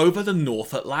over the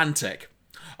North Atlantic.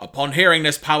 Upon hearing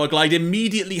this, Powerglide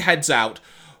immediately heads out.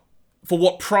 For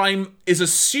what Prime is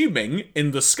assuming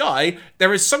in the sky,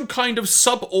 there is some kind of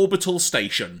suborbital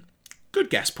station.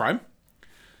 Good guess, Prime.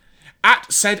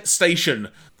 At said station,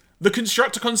 the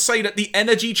Constructicons say that the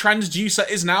energy transducer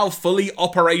is now fully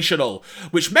operational,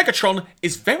 which Megatron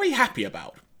is very happy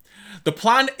about. The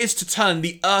plan is to turn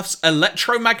the Earth's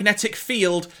electromagnetic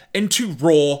field into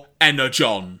raw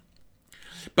energon.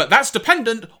 But that's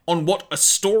dependent on what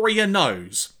Astoria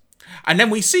knows. And then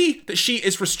we see that she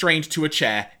is restrained to a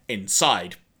chair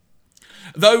inside.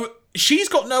 Though she's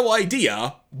got no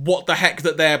idea what the heck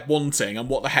that they're wanting and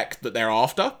what the heck that they're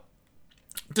after.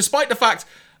 Despite the fact,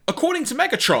 according to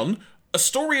Megatron,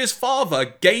 Astoria's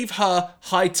father gave her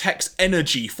high-tech's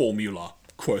energy formula,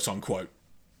 quote unquote.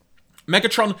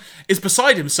 Megatron is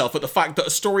beside himself at the fact that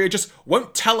Astoria just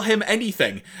won't tell him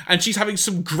anything, and she's having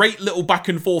some great little back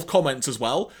and forth comments as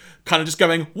well, kind of just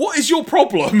going, "What is your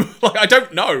problem?" Like, I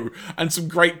don't know, and some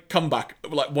great comeback,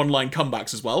 like one-line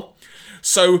comebacks as well.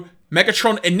 So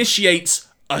Megatron initiates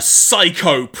a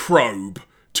psycho probe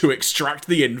to extract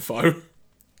the info.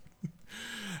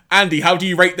 Andy, how do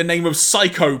you rate the name of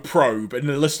Psycho Probe in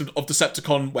the list of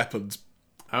Decepticon weapons?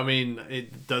 I mean,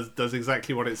 it does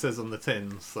exactly what it says on the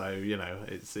tin, so you know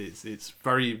it's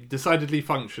very decidedly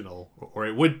functional, or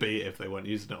it would be if they weren't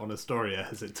using it on Astoria,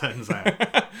 as it turns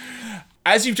out.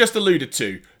 As you've just alluded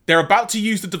to, they're about to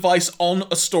use the device on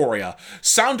Astoria.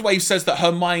 Soundwave says that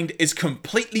her mind is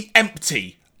completely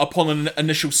empty upon an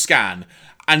initial scan,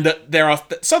 and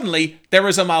that suddenly there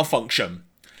is a malfunction.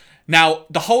 Now,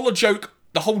 the whole joke,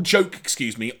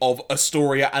 of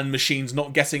Astoria and machines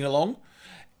not getting along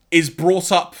is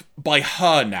brought up by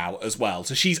her now as well,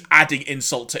 so she's adding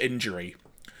insult to injury.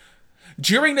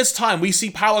 During this time, we see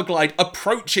Powerglide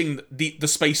approaching the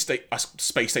space station,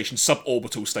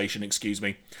 suborbital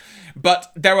station,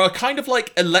 but there are kind of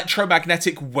like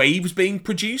electromagnetic waves being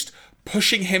produced,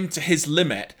 pushing him to his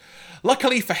limit.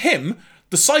 Luckily for him,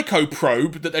 the Psycho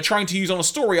probe that they're trying to use on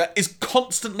Astoria is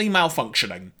constantly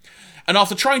malfunctioning. And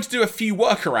after trying to do a few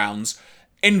workarounds,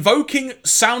 invoking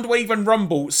Soundwave and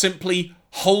Rumble simply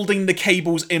holding the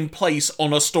cables in place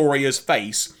on Astoria's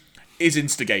face is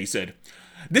instigated.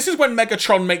 This is when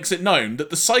Megatron makes it known that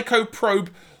the Psycho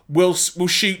probe will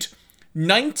shoot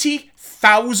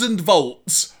 90,000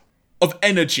 volts of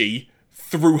energy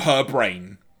through her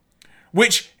brain.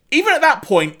 Which, even at that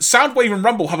point, Soundwave and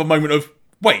Rumble have a moment of,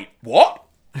 wait, what?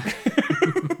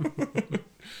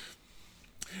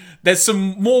 There's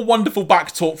some more wonderful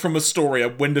back talk from Astoria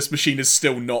when this machine is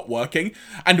still not working,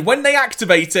 and when they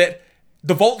activate it,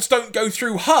 the volts don't go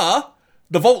through her,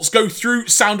 the volts go through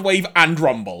Soundwave and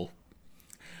Rumble.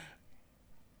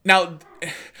 Now,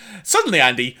 suddenly,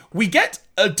 Andy, we get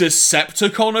a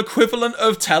Decepticon equivalent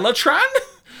of Teletran?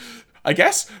 I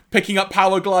guess, picking up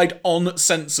Powerglide on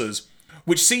sensors,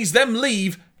 which sees them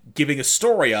leave, giving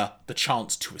Astoria the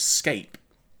chance to escape.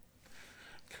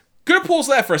 Gonna pause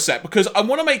there for a sec, because I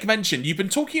want to make mention, you've been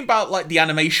talking about, like, the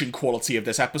animation quality of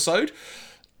this episode.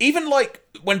 Even, like,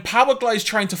 when Powerglide's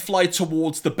trying to fly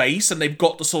towards the base, and they've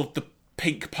got the sort of the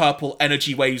pink-purple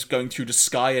energy waves going through the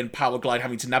sky, and Powerglide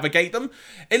having to navigate them,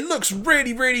 it looks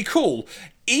really, really cool.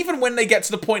 Even when they get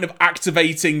to the point of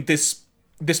activating this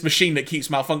machine that keeps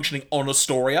malfunctioning on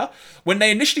Astoria, when they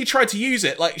initially try to use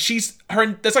it, like,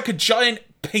 there's like a giant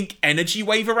pink energy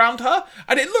wave around her,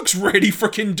 and it looks really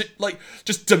freaking, like,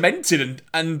 just demented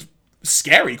and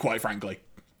scary, quite frankly.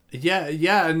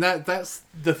 Yeah, and that's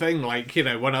the thing, like, you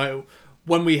know,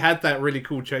 when we had that really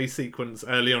cool chase sequence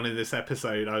early on in this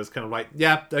episode, I was kind of like,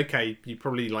 yeah, okay, you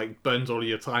probably, like, burned all of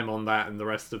your time on that, and the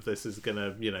rest of this is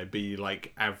gonna, you know, be,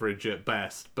 like, average at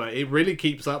best. But it really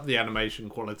keeps up the animation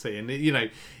quality, and, you know,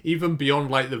 even beyond,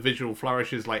 like, the visual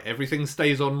flourishes, like, everything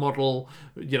stays on model,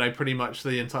 you know, pretty much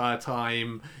the entire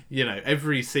time. You know,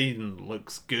 every scene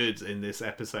looks good in this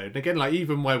episode. And again, like,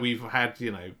 even where we've had,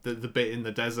 you know, the bit in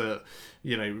the desert,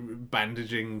 you know,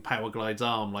 bandaging Powerglide's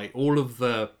arm, like, all of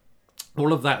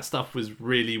that stuff was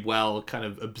really well kind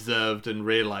of observed and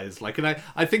realized. Like, and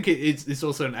I think it's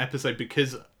also an episode,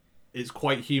 because it's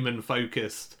quite human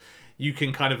focused. You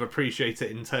can kind of appreciate it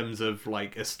in terms of,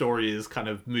 like, Astoria's kind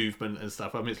of movement and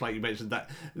stuff. I mean, it's like you mentioned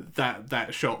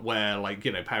that shot where, like,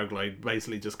 you know, Powerglide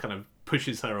basically just kind of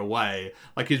pushes her away,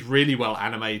 like, is really well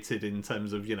animated in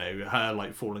terms of, you know, her,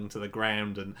 like, falling to the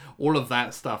ground and all of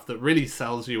that stuff that really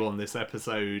sells you on this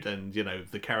episode, and, you know,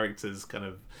 the characters kind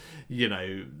of, you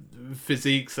know,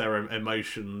 physiques, their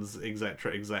emotions,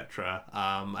 etc.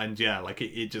 And yeah, like,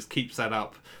 it just keeps that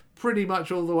up pretty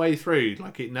much all the way through.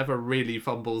 Like, it never really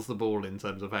fumbles the ball in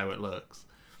terms of how it looks.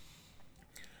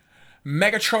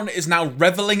 Megatron is now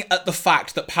reveling at the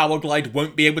fact that Powerglide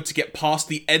won't be able to get past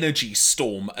the energy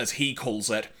storm, as he calls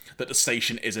it, that the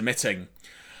station is emitting.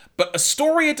 But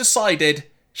Astoria decided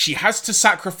she has to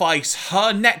sacrifice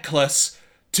her necklace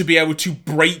to be able to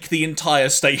break the entire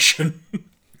station.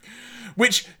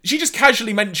 Which she just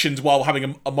casually mentions while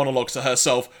having a monologue to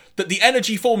herself, that the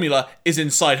energy formula is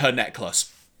inside her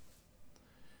necklace.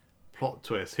 Plot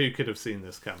twist. Who could have seen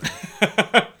this coming?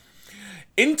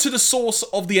 Into the source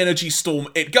of the energy storm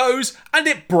it goes, and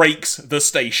it breaks the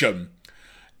station.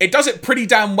 It does it pretty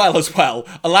damn well as well,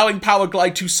 allowing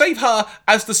Powerglide to save her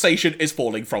as the station is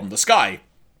falling from the sky.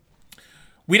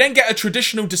 We then get a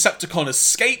traditional Decepticon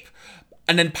escape,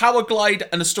 and then Powerglide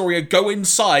and Astoria go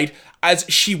inside, as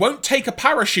she won't take a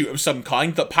parachute of some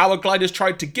kind that Powerglide has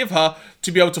tried to give her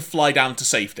to be able to fly down to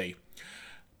safety.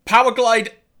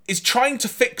 Powerglide is trying to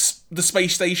fix the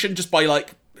space station just by,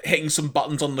 like, hitting some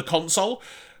buttons on the console,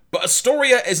 but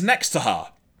Astoria is next to her.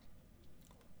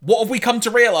 What have we come to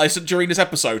realise during this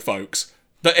episode, folks?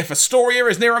 That if Astoria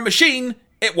is near a machine,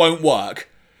 it won't work.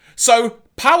 So,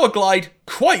 Powerglide,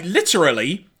 quite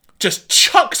literally, just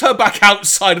chucks her back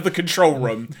outside of the control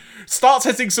room, starts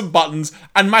hitting some buttons,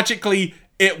 and magically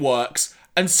it works,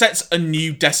 and sets a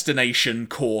new destination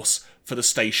course for the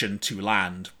station to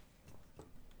land.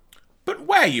 But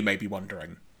where, you may be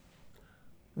wondering?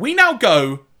 We now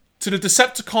go to the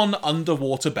Decepticon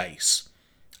underwater base,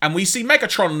 and we see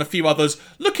Megatron and a few others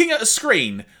looking at a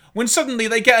screen when suddenly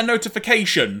they get a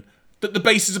notification that the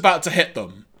base is about to hit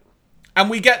them. And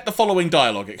we get the following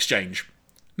dialogue exchange.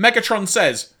 Megatron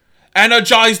says,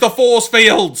 "Energize the force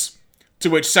fields!" To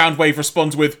which Soundwave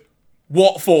responds with,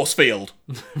 "What force field?"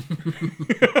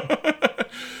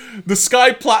 The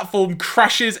sky platform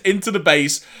crashes into the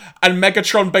base, and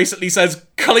Megatron basically says,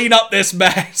 "Clean up this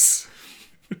mess!"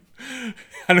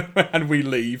 and we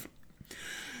leave.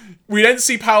 We then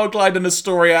see Powerglide and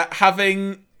Astoria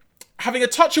having a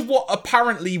touch of what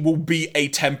apparently will be a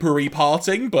temporary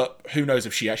parting, but who knows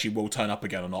if she actually will turn up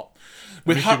again or not.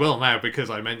 She will now because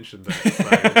I mentioned it,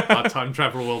 so our time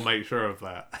traveler will make sure of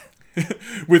that.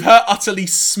 With her utterly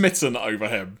smitten over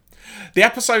him. The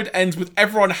episode ends with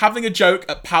everyone having a joke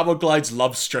at Powerglide's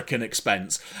love-stricken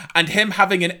expense, and him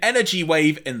having an energy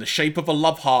wave in the shape of a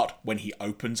love heart when he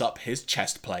opens up his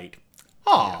chest plate.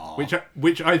 Aww. Yeah,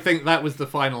 which I think that was the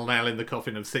final nail in the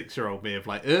coffin of 6-year-old me of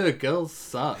like, ugh, girls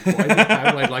suck. Why does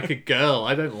Powerglide like a girl?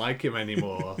 I don't like him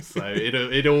anymore. So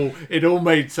it all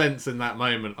made sense in that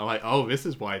moment. I'm like, oh, this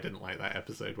is why I didn't like that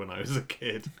episode when I was a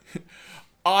kid.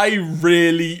 I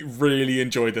really, really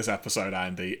enjoyed this episode,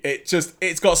 Andy.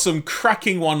 It's got some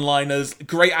cracking one-liners,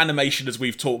 great animation as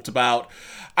we've talked about,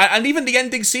 and even the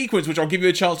ending sequence, which I'll give you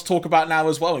a chance to talk about now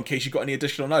as well, in case you've got any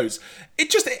additional notes.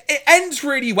 It ends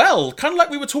really well, kind of like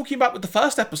we were talking about with the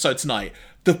first episode tonight.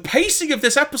 The pacing of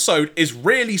this episode is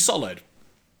really solid.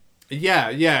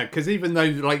 Yeah, because even though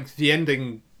like the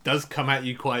ending does come at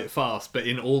you quite fast, but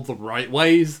in all the right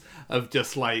ways of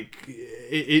just like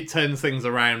it turns things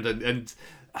around and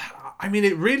I mean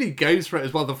it really goes for it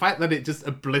as well. The fact that it just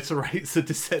obliterates the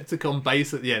Decepticon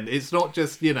base at the end. It's not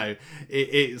just, you know,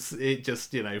 it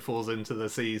just, you know, falls into the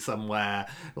sea somewhere,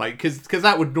 like because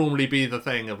that would normally be the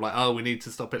thing of like, oh, we need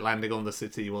to stop it landing on the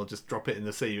city, we'll just drop it in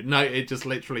the sea. No, it just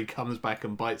literally comes back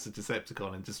and bites the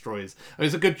Decepticon and destroys. I mean,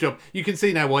 it's a good job. You can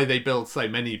see now why they build so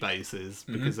many bases,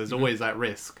 because there's always that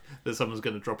risk that someone's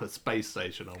going to drop a space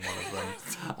station on one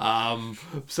of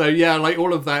them. So yeah, like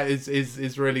all of that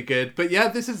is really good. But yeah,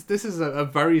 this is a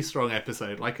very strong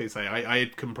episode. Like I say, I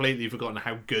had completely forgotten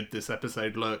how good this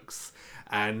episode looks,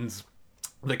 and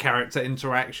the character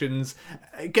interactions,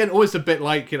 again, always a bit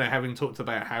like, you know, having talked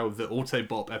about how the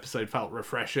Autobot episode felt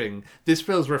refreshing, this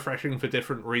feels refreshing for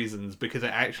different reasons, because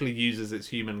it actually uses its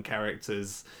human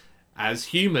characters as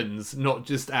humans, not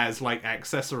just as like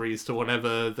accessories to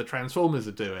whatever the Transformers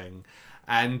are doing.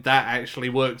 And that actually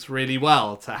works really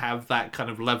well to have that kind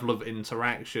of level of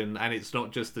interaction. And it's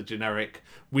not just the generic,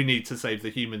 we need to save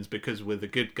the humans because we're the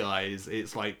good guys.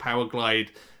 It's like Powerglide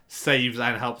saves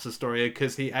and helps Astoria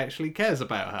because he actually cares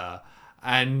about her.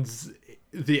 And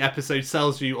the episode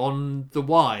sells you on the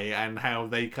why and how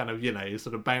they kind of, you know,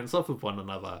 sort of bounce off of one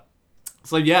another.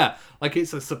 So yeah, like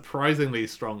it's a surprisingly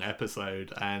strong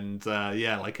episode. And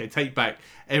yeah, like I take back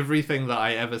everything that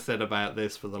I ever said about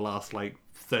this for the last like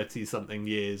 30-something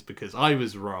years, because I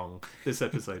was wrong. This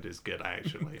episode is good,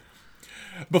 actually.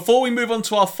 Before we move on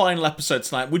to our final episode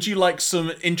tonight, would you like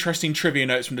some interesting trivia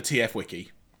notes from the TF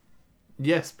Wiki?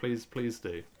 Yes, please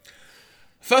do.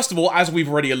 First of all, as we've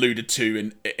already alluded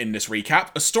to in this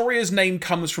recap, Astoria's name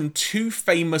comes from two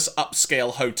famous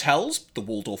upscale hotels, the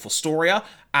Waldorf Astoria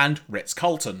and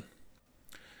Ritz-Carlton.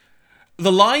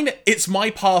 The line, "It's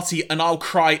my party and I'll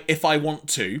cry if I want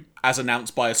to," as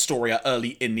announced by Astoria early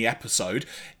in the episode,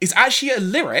 is actually a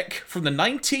lyric from the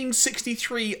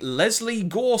 1963 Leslie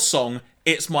Gore song,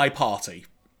 "It's My Party."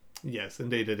 Yes,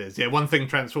 indeed it is. Yeah, one thing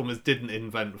Transformers didn't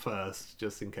invent first,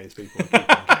 just in case people are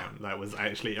keeping count. That was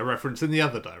actually a reference in the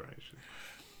other direction.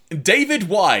 David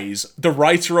Wise, the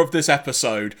writer of this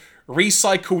episode,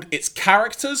 recycled its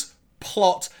characters,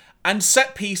 plot, and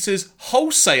set pieces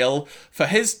wholesale for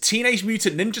his Teenage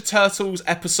Mutant Ninja Turtles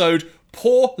episode,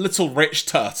 Poor Little Rich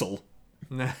Turtle.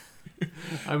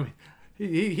 I mean,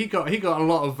 he got a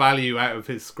lot of value out of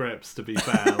his scripts, to be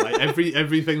fair. Like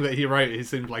everything that he wrote, it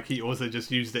seemed like he also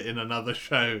just used it in another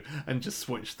show and just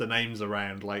switched the names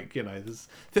around. Like, you know,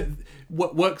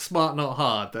 work smart, not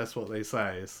hard. That's what they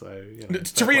say. So, you know,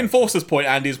 to reinforce this point,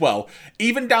 Andy, as well,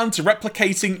 even down to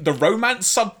replicating the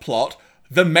romance subplot,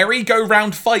 the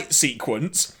merry-go-round fight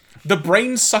sequence, the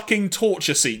brain-sucking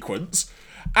torture sequence,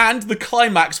 and the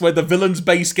climax where the villain's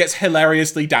base gets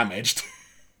hilariously damaged.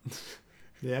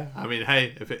 Yeah, I mean,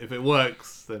 hey, if it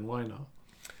works, then why not?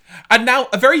 And now,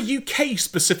 a very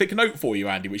UK-specific note for you,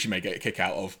 Andy, which you may get a kick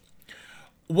out of.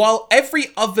 While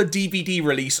every other DVD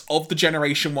release of the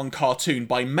Generation 1 cartoon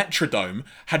by Metrodome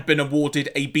had been awarded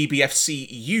a BBFC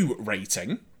U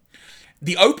rating,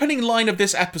 The opening line of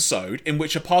this episode, in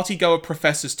which a partygoer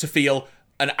professes to feel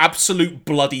an absolute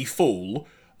bloody fool,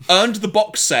 earned the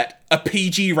box set a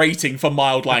PG rating for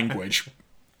mild language.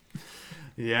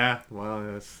 Yeah,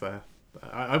 well, it's,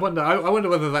 I wonder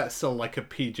whether that's still like a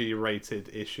PG rated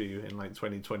issue in like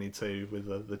 2022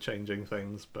 with the changing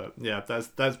things. But yeah,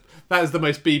 that is the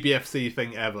most BBFC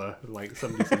thing ever. Like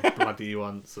somebody says bloody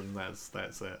once, and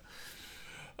that's it.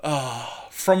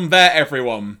 From there,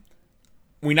 everyone,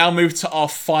 we now move to our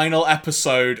final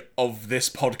episode of this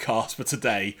podcast for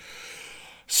today.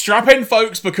 Strap in,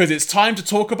 folks, because it's time to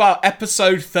talk about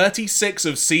episode 36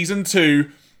 of season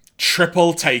 2,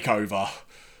 Triple Takeover.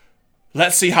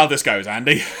 Let's see how this goes,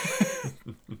 Andy.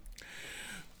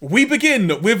 We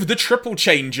begin with the Triple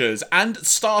Changers and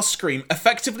Starscream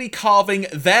effectively carving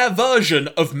their version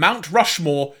of Mount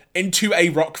Rushmore into a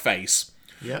rock face.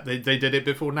 Yeah, they did it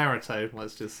before Naruto.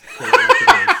 Let's just call it like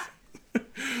it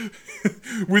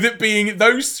is. With it being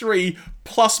those three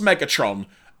plus Megatron,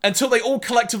 until they all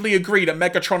collectively agree that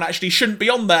Megatron actually shouldn't be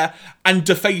on there and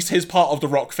deface his part of the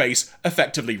rock face,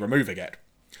 effectively removing it.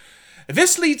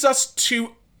 This leads us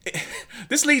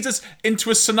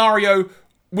into a scenario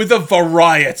with a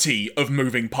variety of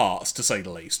moving parts, to say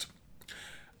the least.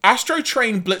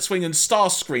 Astrotrain, Blitzwing, and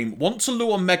Starscream want to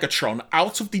lure Megatron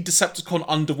out of the Decepticon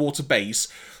underwater base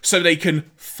so they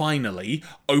can, finally,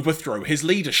 overthrow his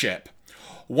leadership.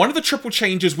 One of the Triple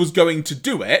Changers was going to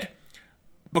do it,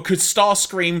 because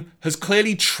Starscream has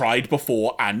clearly tried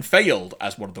before and failed,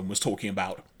 as one of them was talking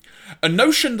about. A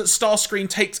notion that Starscream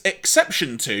takes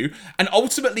exception to, and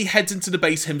ultimately heads into the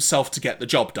base himself to get the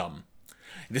job done.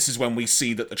 This is when we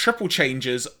see that the Triple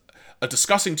Changers are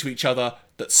discussing to each other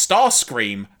that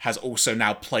Starscream has also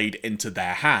now played into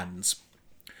their hands.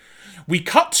 We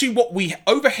cut to what we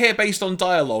overhear based on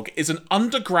dialogue is an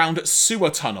underground sewer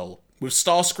tunnel, with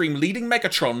Starscream leading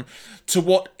Megatron to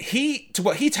what he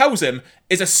tells him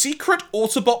is a secret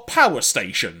Autobot power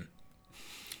station.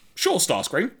 Sure,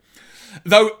 Starscream.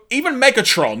 Though even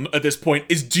Megatron at this point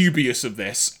is dubious of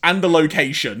this and the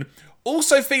location,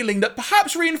 also feeling that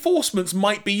perhaps reinforcements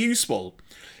might be useful,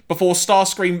 before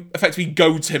Starscream effectively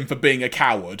goads him for being a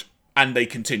coward, and they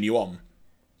continue on.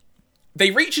 They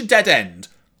reach a dead end,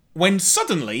 when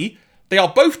suddenly they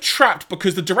are both trapped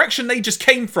because the direction they just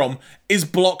came from is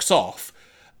blocked off.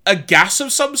 A gas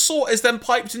of some sort is then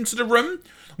piped into the room,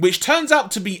 which turns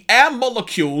out to be air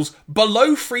molecules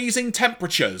below freezing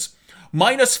temperatures,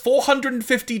 minus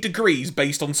 450 degrees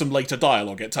based on some later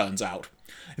dialogue, it turns out.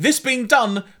 This being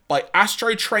done by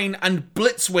Astrotrain and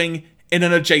Blitzwing in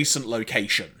an adjacent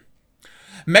location.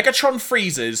 Megatron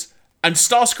freezes, and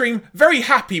Starscream, very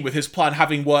happy with his plan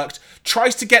having worked,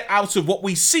 tries to get out of what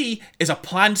we see is a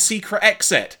planned secret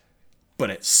exit. But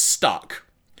it's stuck.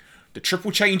 The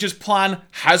Triple Changers plan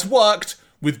has worked,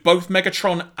 with both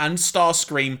Megatron and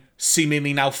Starscream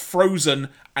seemingly now frozen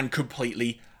and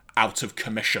completely out of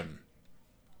commission.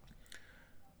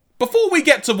 Before we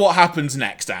get to what happens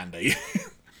next, Andy,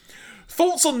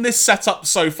 thoughts on this setup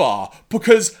so far?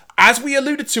 Because, as we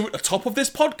alluded to at the top of this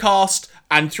podcast,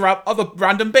 and throughout other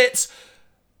random bits,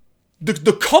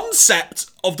 the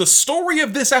concept of the story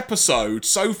of this episode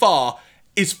so far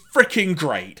is freaking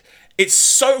great. It's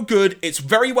so good, it's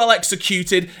very well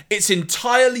executed, it's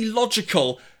entirely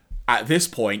logical at this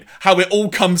point, how it all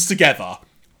comes together.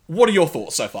 What are your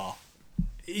thoughts so far?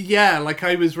 Yeah, like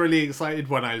I was really excited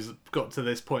when I got to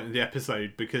this point of the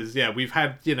episode because, yeah, we've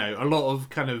had, a lot of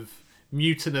kind of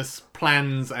mutinous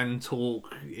plans and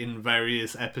talk in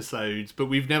various episodes, but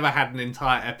we've never had an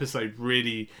entire episode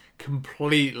really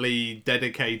completely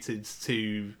dedicated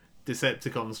to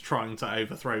Decepticons trying to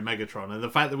overthrow Megatron. And the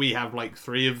fact that we have like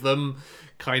 3 of them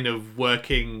kind of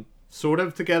working sort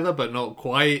of together but not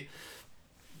quite,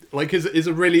 like, is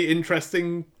a really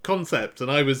interesting concept.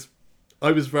 And I was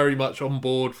very much on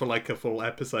board for like a full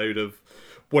episode of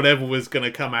whatever was going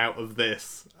to come out of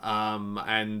this.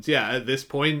 And yeah, at this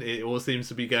point, it all seems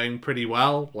to be going pretty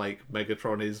well. Like,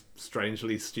 Megatron is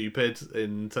strangely stupid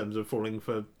in terms of falling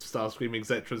for Starscream,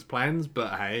 etc.'s plans,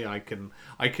 but hey, I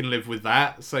can live with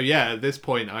that. So yeah, at this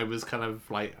point, I was kind of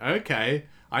like, okay,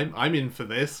 I'm in for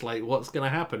this. Like, what's going to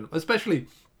happen? Especially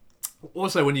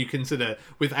also when you consider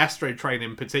with Astrotrain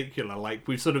in particular, like,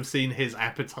 we've sort of seen his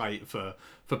appetite for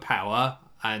power,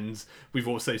 and we've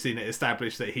also seen it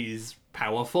established that he's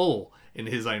powerful in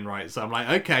his own right. So I'm like,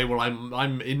 okay, well,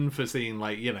 I'm in for seeing,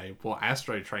 like, what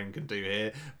Astrotrain can do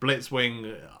here.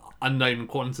 Blitzwing, unknown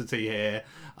quantity here.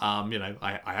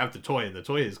 I have the toy. The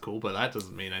toy is cool, but that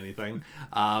doesn't mean anything.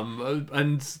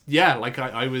 And yeah, like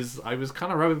I was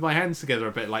kind of rubbing my hands together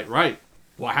a bit, like, right,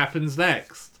 what happens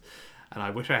next? And I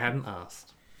wish I hadn't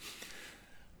asked.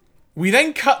 We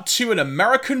then cut to an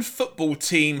American football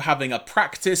team having a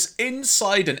practice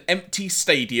inside an empty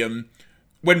stadium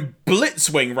when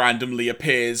Blitzwing randomly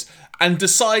appears and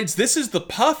decides this is the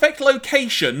perfect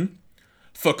location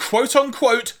for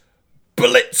quote-unquote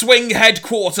Blitzwing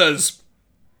headquarters.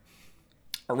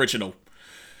 Original.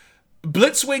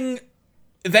 Blitzwing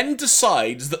then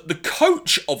decides that the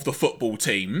coach of the football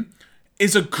team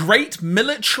is a great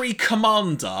military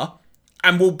commander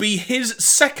and will be his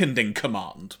second in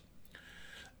command.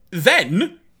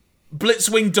 Then,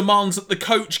 Blitzwing demands that the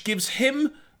coach gives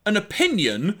him an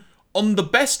opinion on the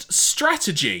best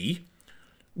strategy,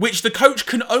 which the coach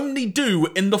can only do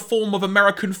in the form of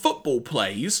American football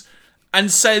plays, and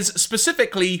says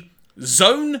specifically,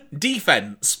 zone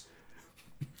defense.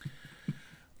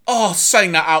 Oh,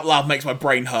 saying that out loud makes my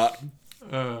brain hurt.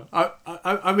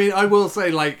 I mean, I will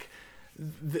say, like,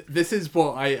 this is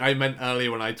what I meant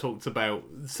earlier when I talked about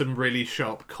some really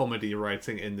sharp comedy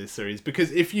writing in this series.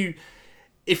 Because if you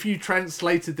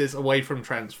translated this away from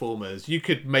Transformers, you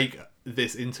could make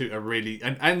this into a really...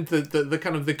 And the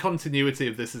kind of the continuity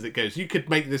of this as it goes, you could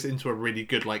make this into a really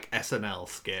good, like, SNL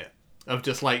skit. Of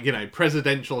just, like, you know,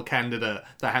 presidential candidate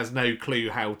that has no clue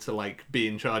how to, like, be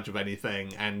in charge of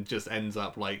anything and just ends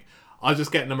up, like, I'll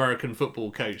just get an American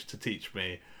football coach to teach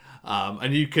me.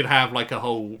 And you could have, like, a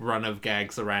whole run of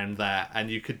gags around that, and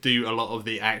you could do a lot of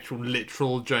the actual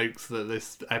literal jokes that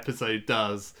this episode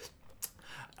does.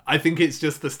 I think it's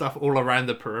just the stuff all around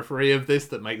the periphery of this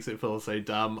that makes it feel so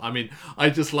dumb. I mean,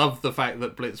 I just love the fact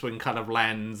that Blitzwing kind of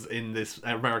lands in this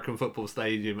American football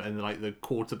stadium and, like, the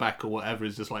quarterback or whatever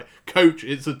is just like, Coach,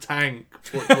 it's a tank.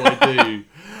 What do I do?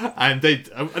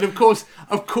 and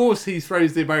of course he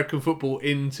throws the American football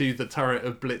into the turret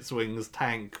of Blitzwing's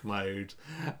tank mode.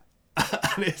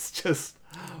 And it's just...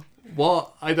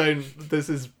 What? This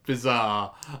is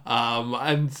bizarre.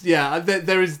 And yeah,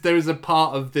 there is a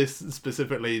part of this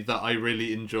specifically that I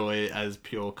really enjoy as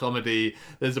pure comedy.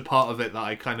 There's a part of it that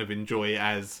I kind of enjoy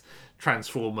as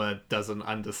Transformer doesn't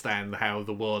understand how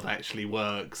the world actually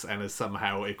works and is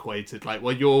somehow equated like,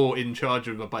 well, you're in charge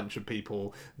of a bunch of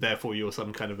people, therefore you're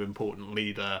some kind of important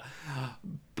leader.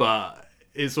 But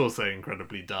it's also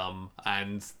incredibly dumb,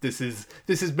 and this is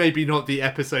maybe not the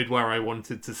episode where I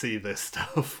wanted to see this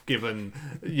stuff, given,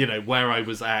 you know, where I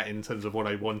was at in terms of what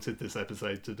I wanted this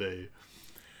episode to do.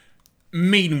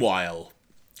 Meanwhile,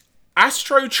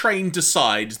 Astro Train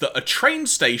decides that a train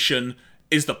station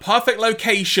is the perfect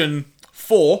location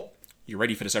for, you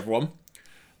ready for this, everyone?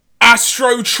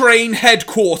 Astro Train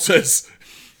headquarters!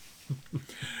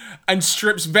 And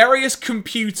strips various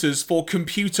computers for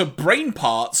computer brain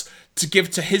parts to give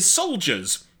to his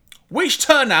soldiers, which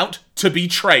turn out to be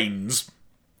trains.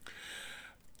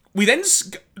 We then...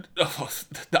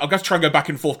 I'm going to try and go back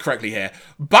and forth correctly here.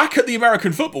 Back at the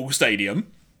American football stadium,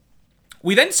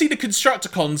 we then see the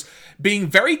Constructicons being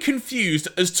very confused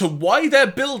as to why they're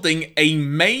building a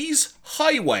maze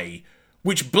highway,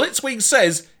 which Blitzwing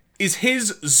says is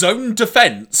his zone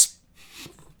defense.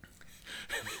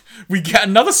 We get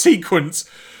another sequence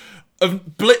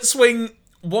of Blitzwing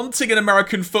wanting an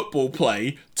American football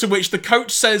play, to which the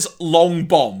coach says long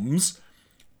bombs,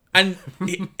 and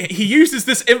he uses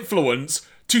this influence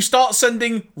to start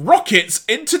sending rockets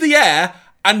into the air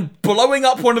and blowing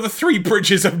up one of the 3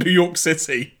 bridges of New York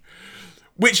City,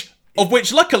 of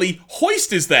which luckily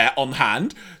Hoist is there on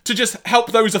hand to just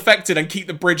help those affected and keep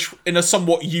the bridge in a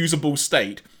somewhat usable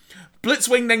state.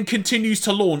 Blitzwing then continues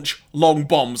to launch long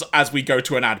bombs as we go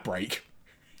to an ad break.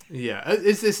 Yeah,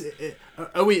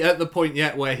 are we at the point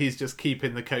yet where he's just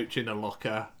keeping the coach in a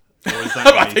locker? Or is that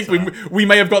I think we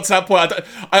may have got to that point.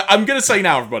 I'm going to say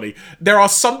now, everybody, there are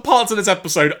some parts of this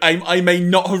episode I may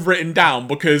not have written down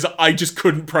because I just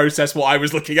couldn't process what I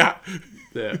was looking at.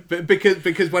 Yeah,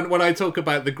 because when I talk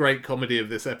about the great comedy of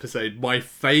this episode, my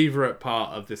favourite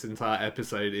part of this entire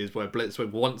episode is where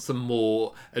Blitzwing wants some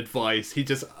more advice. He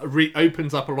just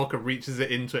opens up a locker, reaches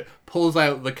it into it, pulls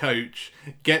out the coach,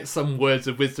 gets some words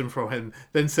of wisdom from him,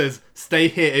 then says, "Stay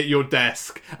here at your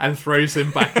desk," and throws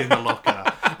him back in the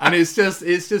locker. And it's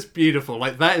just beautiful.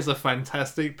 Like, that is a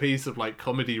fantastic piece of, like,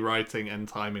 comedy writing and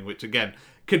timing, which again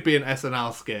could be an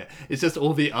SNL skit. It's just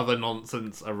all the other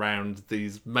nonsense around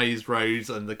these maze roads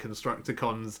and the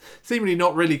Constructicons seemingly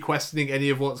not really questioning any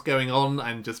of what's going on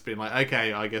and just being like,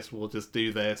 okay, I guess we'll just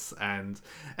do this, and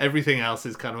everything else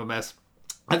is kind of a mess.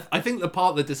 I think the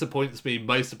part that disappoints me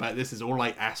most about this is all,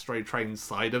 like, Astro Train's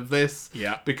side of this.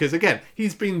 Yeah. Because again,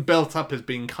 he's been built up as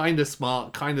being kind of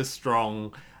smart, kind of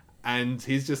strong, and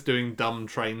he's just doing dumb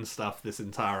train stuff this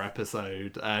entire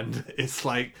episode, and it's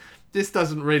like, this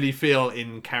doesn't really feel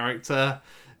in character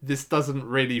this doesn't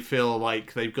really feel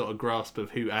like they've got a grasp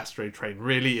of who Astro Train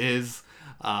really is,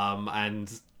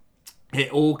 and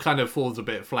it all kind of falls a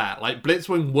bit flat. Like,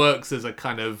 Blitzwing works as a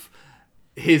kind of,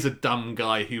 here's a dumb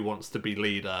guy who wants to be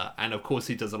leader, and of course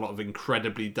he does a lot of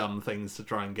incredibly dumb things to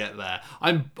try and get there.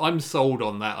 I'm sold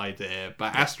on that idea,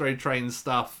 but Astro Train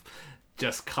stuff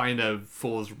just kind of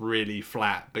falls really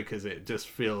flat because it just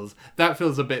feels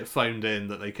a bit phoned in,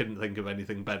 that they couldn't think of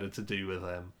anything better to do with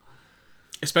him.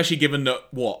 Especially given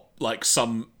that,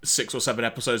 some 6 or 7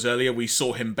 episodes earlier, we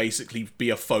saw him basically be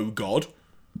a faux god.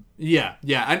 Yeah,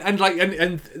 and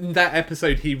in that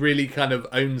episode, he really kind of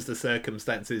owns the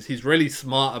circumstances. He's really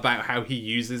smart about how he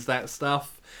uses that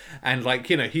stuff, and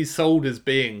he's sold as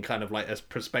being kind of like a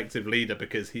prospective leader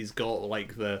because he's got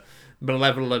like the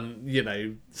malevolent,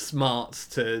 smarts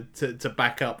to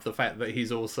back up the fact that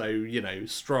he's also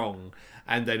strong.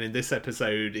 And then in this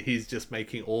episode, he's just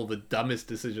making all the dumbest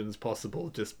decisions possible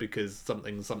just because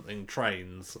something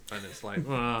trains, and it's like,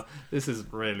 this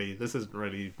isn't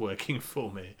really working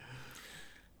for me.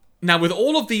 Now, with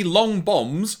all of the long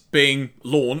bombs being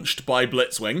launched by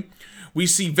Blitzwing, we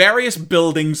see various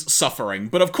buildings suffering.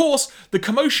 But of course, the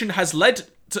commotion has led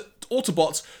to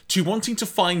Autobots to wanting to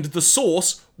find the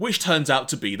source, which turns out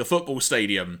to be the football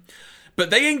stadium. But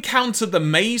they encounter the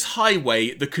maze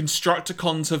highway the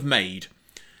Constructicons have made.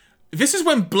 This is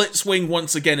when Blitzwing,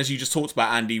 once again, as you just talked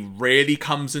about, Andy, really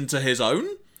comes into his own.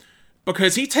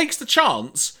 Because he takes the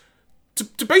chance to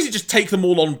basically just take them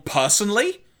all on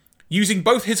personally, using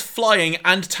both his flying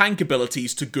and tank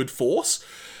abilities to good force.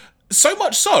 So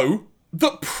much so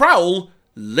that Prowl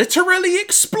literally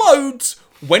explodes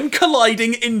when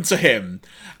colliding into him.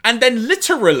 And then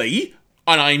literally,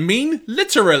 and I mean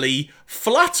literally,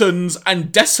 flattens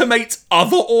and decimates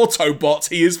other Autobots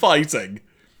he is fighting.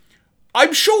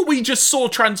 I'm sure we just saw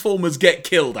Transformers get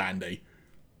killed, Andy.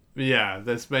 Yeah,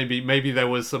 there's maybe there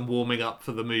was some warming up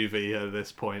for the movie at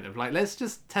this point of like, let's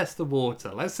just test the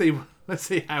water. Let's see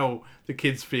how the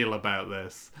kids feel about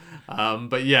this.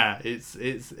 But yeah, it's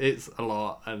a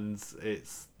lot, and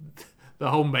it's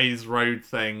the whole Maze Road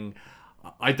thing.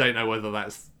 I don't know whether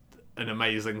that's an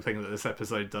amazing thing that this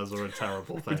episode does or a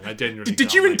terrible thing. I genuinely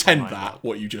did you intend that?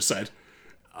 What you just said?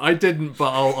 I didn't,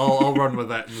 but I'll run with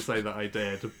that and say that I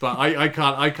did. But I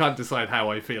can't decide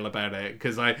how I feel about it,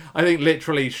 because I think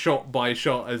literally shot by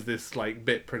shot as this like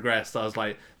bit progressed, I was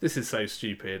like, this is so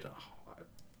stupid. Oh,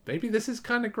 maybe this is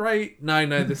kind of great. No,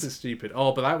 this is stupid.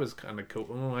 Oh, but that was kind of cool.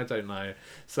 Oh, I don't know.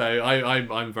 So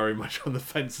I'm very much on the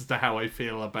fence as to how I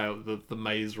feel about the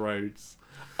maze roads.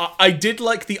 I did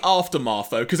like the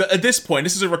aftermath, though, because at this point,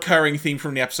 this is a recurring theme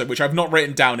from the episode, which I've not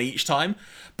written down each time,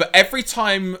 but every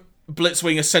time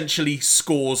Blitzwing essentially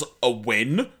scores a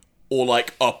win, or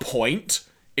like a point,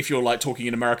 if you're like talking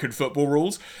in American football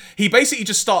rules, he basically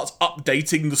just starts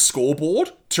updating the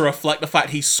scoreboard to reflect the fact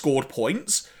he's scored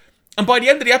points. And by the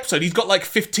end of the episode, he's got like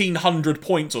 1,500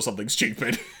 points or something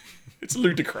stupid. It's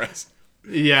ludicrous.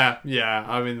 Yeah.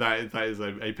 I mean, that is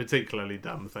a particularly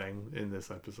dumb thing in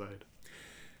this episode.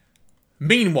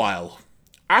 Meanwhile,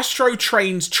 Astro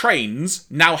Train's trains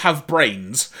now have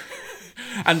brains.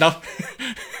 And I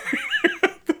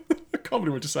can't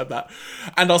believe I just said that.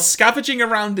 And are scavenging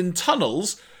around in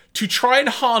tunnels to try and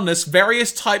harness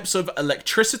various types of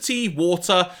electricity,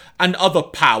 water, and other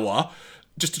power,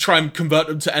 just to try and convert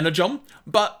them to energon.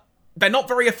 But they're not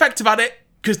very effective at it,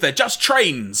 because they're just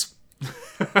trains.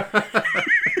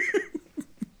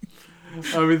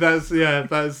 I mean,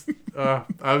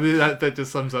 that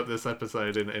just sums up this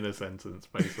episode in a sentence,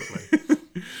 basically.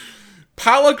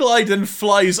 Powerglide then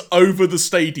flies over the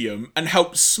stadium and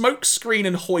helps Smokescreen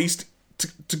and Hoist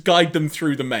to guide them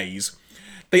through the maze.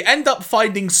 They end up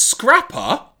finding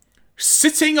Scrapper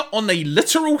sitting on a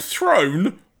literal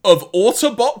throne of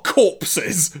Autobot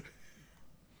corpses.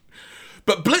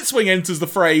 But Blitzwing enters the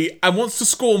fray and wants to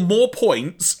score more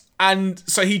points, and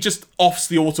so he just offs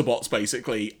the Autobots,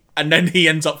 basically, and then he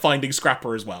ends up finding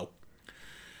Scrapper as well.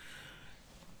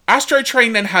 Astro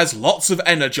Train then has lots of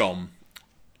energon,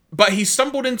 but he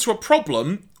stumbled into a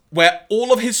problem where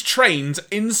all of his trains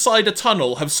inside a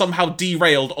tunnel have somehow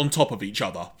derailed on top of each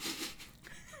other.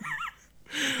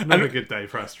 Not a good day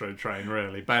for Astro Train,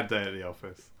 really. Bad day at the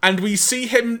office. And we see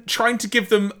him trying to give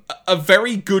them a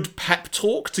very good pep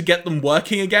talk to get them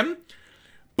working again,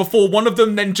 before one of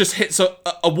them then just hits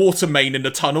a water main in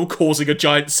the tunnel, causing a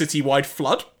giant citywide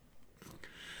flood.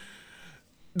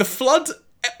 The flood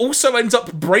also ends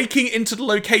up breaking into the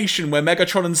location where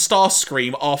Megatron and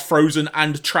Starscream are frozen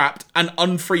and trapped, and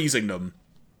unfreezing them.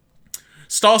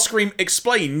 Starscream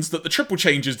explains that the Triple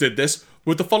Changers did this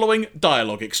with the following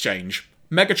dialogue exchange.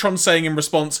 Megatron saying in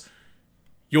response,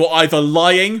 "You're either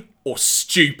lying or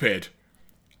stupid."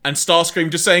 And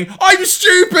Starscream just saying, I'm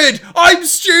stupid! I'm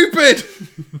stupid!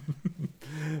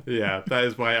 Yeah, that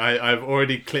is why I've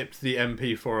already clipped the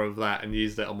MP4 of that and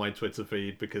used it on my Twitter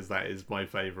feed, because that is my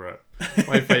favourite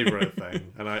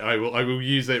thing. And I will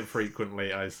use it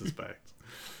frequently, I suspect.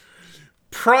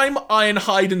 Prime,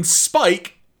 Ironhide, and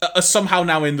Spike are somehow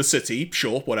now in the city,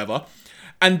 sure, whatever.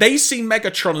 And they see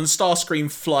Megatron and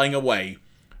Starscream flying away.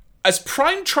 As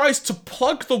Prime tries to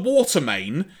plug the water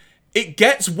main, it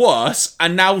gets worse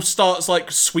and now starts,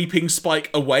 like, sweeping Spike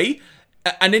away,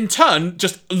 and in turn,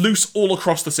 just loose all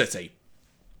across the city.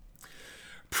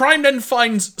 Prime then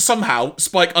finds, somehow,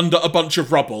 Spike under a bunch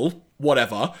of rubble,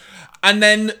 whatever, and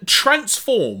then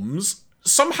transforms,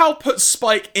 somehow puts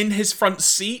Spike in his front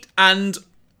seat, and...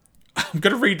 I'm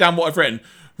going to read down what I've written.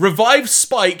 Revives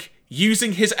Spike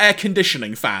using his air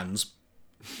conditioning fans.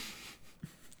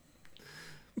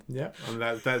 Yeah, and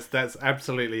that's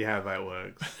absolutely how that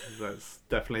works. That's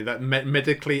definitely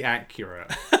medically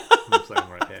accurate. I'm saying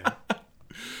right here.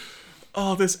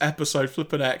 Oh, this episode,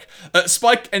 flippin' heck.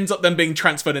 Spike ends up then being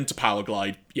transferred into Power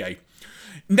Glide. Yay.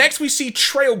 Next, we see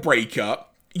Trailbreaker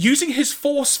using his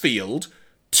force field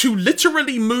to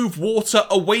literally move water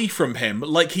away from him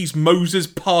like he's Moses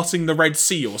parting the Red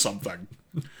Sea or something.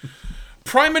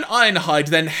 Prime and Ironhide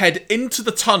then head into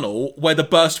the tunnel where the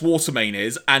burst water main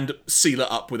is and seal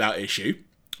it up without issue.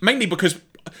 Mainly because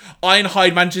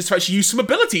Ironhide manages to actually use some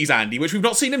abilities, Andy, which we've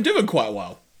not seen him do in quite a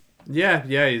while. Yeah,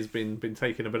 he's been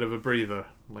taking a bit of a breather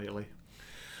lately.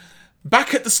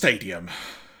 Back at the stadium.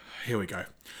 Here we go.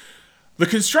 The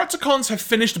Constructicons have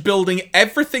finished building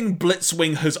everything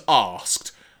Blitzwing has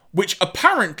asked, which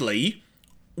apparently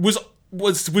was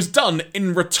done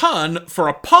in return for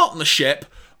a partnership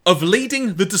of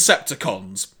leading the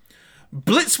Decepticons.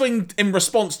 Blitzwing, in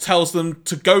response, tells them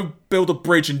to go build a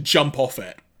bridge and jump off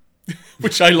it.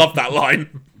 Which I love that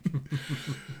line.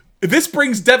 This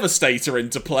brings Devastator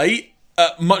into play,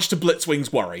 much to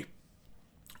Blitzwing's worry.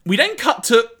 We then cut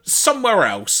to somewhere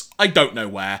else. I don't know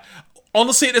where.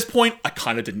 Honestly, at this point, I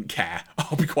kind of didn't care.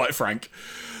 I'll be quite frank.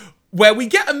 Where we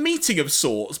get a meeting of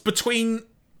sorts between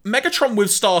Megatron with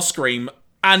Starscream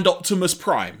and Optimus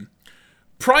Prime.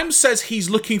 Prime says he's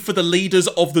looking for the leaders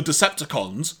of the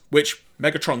Decepticons, which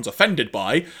Megatron's offended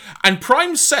by, and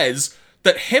Prime says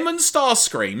that him and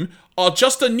Starscream are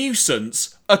just a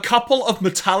nuisance, a couple of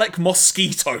metallic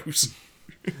mosquitoes.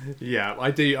 Yeah,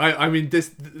 I do. I mean,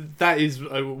 that is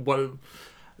what...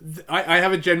 I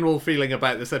have a general feeling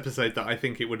about this episode that I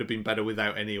think it would have been better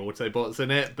without any Autobots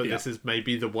in it, but This is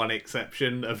maybe the one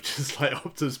exception of just like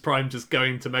Optimus Prime just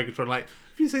going to Megatron like,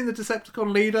 have you seen the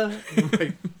Decepticon leader?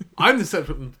 Like, I'm the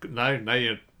Decepticon. No,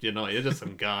 you're not. You're just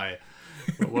some guy.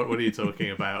 What are you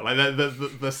talking about? Like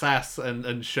the sass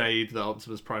and shade that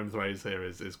Optimus Prime throws here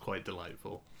is quite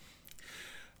delightful.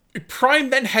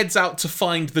 Prime then heads out to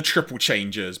find the Triple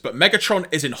Changers, but Megatron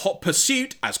is in hot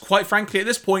pursuit, as quite frankly at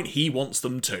this point he wants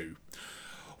them too.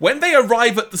 When they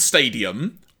arrive at the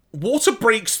stadium, water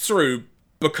breaks through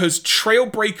because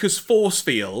Trailbreaker's force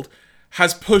field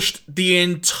has pushed the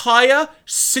entire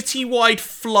citywide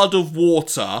flood of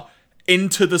water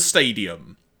into the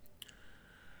stadium.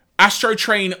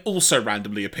 Astrotrain also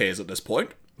randomly appears at this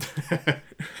point.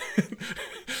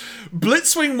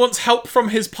 Blitzwing wants help from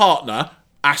his partner,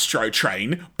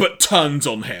 Astrotrain, but turns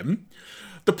on him.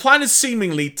 The plan is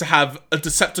seemingly to have a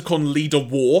Decepticon leader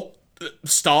war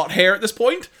start here at this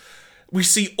point. We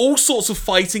see all sorts of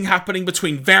fighting happening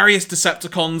between various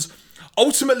Decepticons,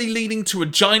 ultimately leading to a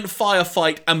giant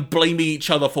firefight and blaming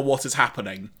each other for what is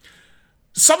happening.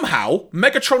 Somehow,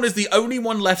 Megatron is the only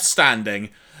one left standing,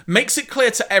 makes it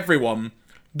clear to everyone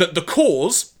that the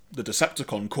cause, the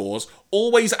Decepticon cause,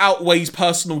 always outweighs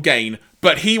personal gain,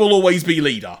 but he will always be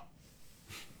leader.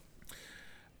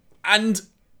 And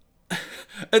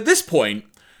at this point,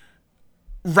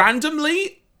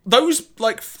 randomly, those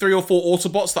like 3 or 4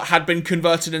 Autobots that had been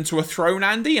converted into a throne,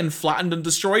 Andy, and flattened and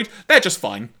destroyed, they're just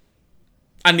fine.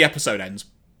 And the episode ends.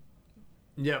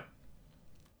 Yep.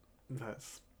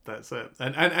 That's it.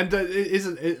 And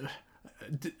isn't it...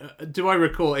 Do I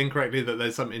recall incorrectly that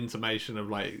there's some intimation of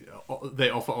like they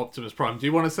offer Optimus Prime, do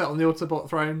you want to sit on the Autobot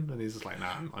throne? And he's just like,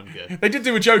 nah, I'm good. They did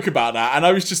do a joke about that, and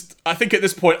I think at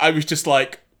this point I was just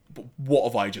like, what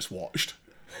have I just watched?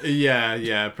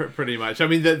 Yeah, pretty much. I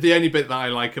mean, the only bit that I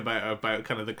like about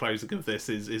kind of the closing of this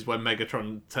is when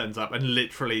Megatron turns up and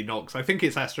literally knocks, I think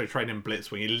it's Astrotrain and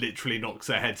Blitzwing, he literally knocks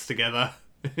their heads together.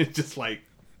 It's just like,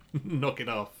 knock it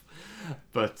off.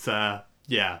 But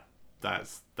yeah, that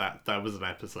was an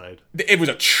episode. It was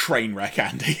a train wreck,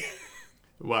 Andy.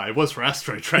 Well, it was for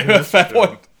Astrotrain. Fair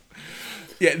point.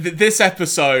 Yeah, this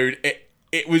episode,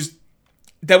 it was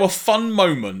there were fun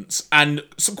moments and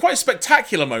some quite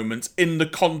spectacular moments in the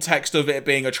context of it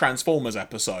being a Transformers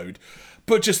episode.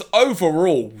 But just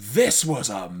overall, this was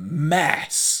a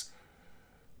mess.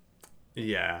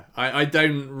 Yeah, I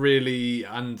don't really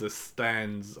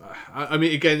understand. I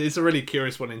mean, again, it's a really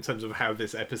curious one in terms of how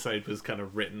this episode was kind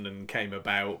of written and came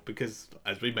about, because,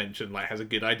 as we mentioned, like, has a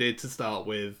good idea to start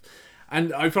with.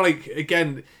 And I feel like,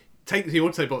 again, take the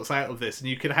Autobots out of this and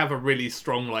you could have a really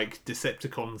strong, like,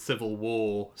 Decepticon Civil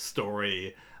War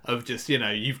story of just, you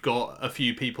know, you've got a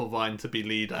few people vying to be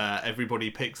leader, everybody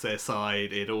picks their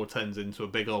side, it all turns into a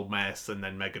big old mess, and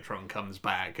then Megatron comes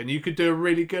back. And you could do a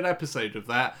really good episode of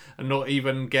that and not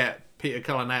even get Peter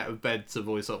Cullen out of bed to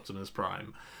voice Optimus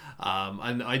Prime.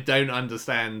 And I don't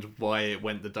understand why it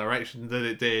went the direction that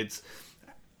it did.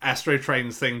 Astro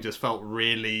Train's thing just felt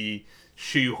really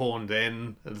shoehorned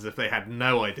in, as if they had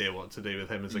no idea what to do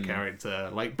with him as a character.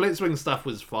 Like, Blitzwing stuff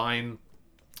was fine.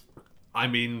 I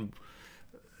mean,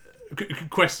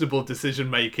 questionable decision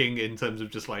making in terms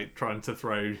of just like trying to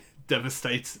throw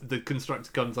Devastate the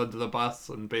Constructicons under the bus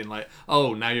and being like,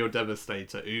 oh, now you're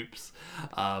Devastator, oops.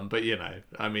 But you know,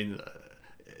 I mean,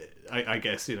 I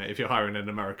guess, you know, if you're hiring an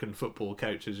American football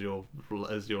coach as your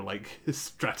like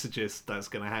strategist, that's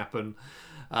going to happen.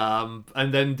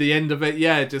 And then the end of it,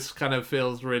 yeah, it just kind of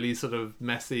feels really sort of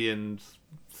messy and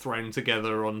thrown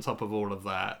together on top of all of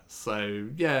that. So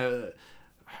yeah,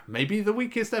 maybe the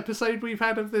weakest episode we've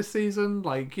had of this season.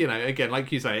 Like, you know, again,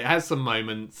 like you say, it has some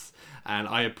moments, and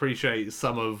I appreciate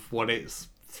some of what it's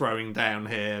throwing down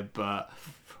here, but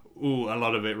a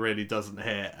lot of it really doesn't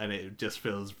hit, and it just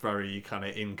feels very kind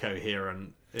of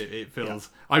incoherent. It feels,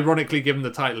 ironically, given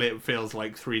the title, it feels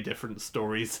like three different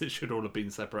stories that should all have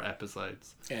been separate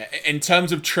episodes. Yeah, in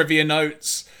terms of trivia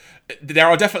notes, there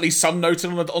are definitely some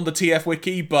noted on the TF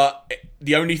Wiki, but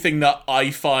the only thing that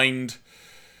I find...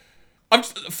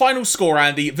 final score,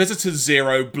 Andy, Visitors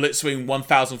 0, Blitzwing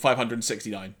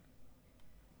 1,569.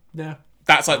 Yeah.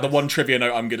 That's like the one trivia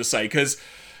note I'm going to say, because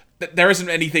there isn't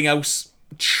anything else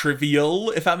trivial,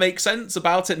 if that makes sense,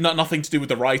 about it. Nothing to do with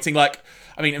the writing. Like,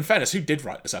 I mean, in fairness, who did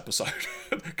write this episode?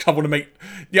 I want to make...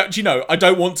 Yeah, do you know, I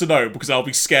don't want to know, because I'll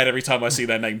be scared every time I see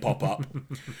their name pop up.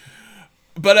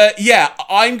 But yeah,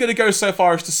 I'm going to go so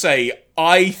far as to say,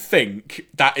 I think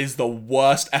that is the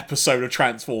worst episode of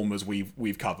Transformers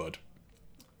we've covered.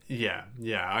 Yeah,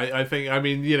 I think, I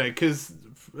mean, you know, because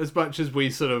as much as we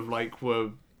sort of, like,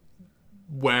 were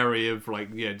wary of, like,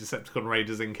 you know, Decepticon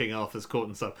Raiders in King Arthur's Court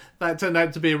and stuff, that turned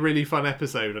out to be a really fun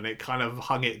episode, and it kind of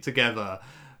hung it together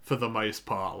for the most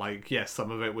part. Like, yes, some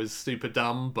of it was super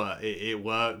dumb, but it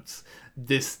worked.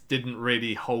 This didn't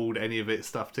really hold any of its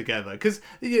stuff together. Because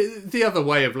the other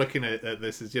way of looking at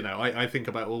this is, you know, I think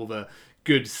about all the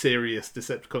good, serious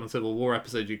Decepticon Civil War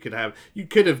episode you could have. You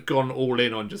could have gone all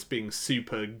in on just being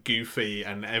super goofy,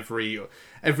 and every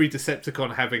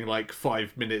Decepticon having like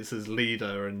 5 minutes as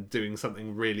leader and doing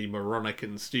something really moronic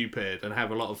and stupid, and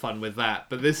have a lot of fun with that.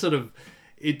 But this sort of,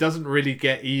 it doesn't really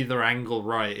get either angle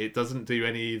right. It doesn't do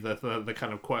any of the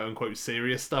kind of quote unquote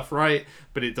serious stuff right,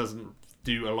 but it doesn't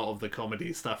do a lot of the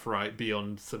comedy stuff right,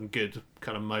 beyond some good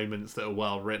kind of moments that are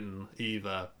well written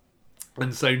either.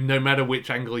 And so no matter which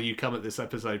angle you come at this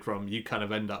episode from, you kind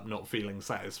of end up not feeling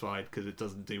satisfied because it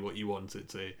doesn't do what you want it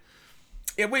to.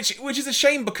 Yeah, which is a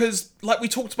shame, because, like we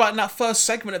talked about in that first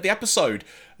segment of the episode,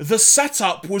 the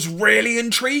setup was really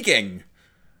intriguing.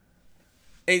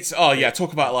 It's,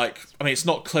 talk about, like, I mean, it's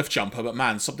not Cliff Jumper, but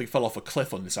man, something fell off a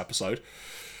cliff on this episode.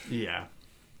 Yeah.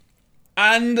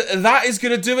 And that is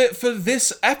going to do it for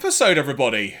this episode,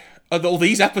 everybody. All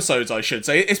these episodes, I should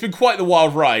say. It's been quite the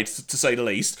wild ride, to say the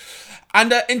least.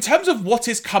 And in terms of what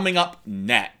is coming up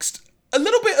next, a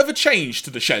little bit of a change to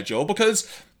the schedule, because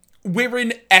we're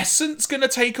in essence going to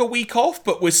take a week off,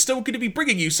 but we're still going to be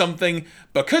bringing you something,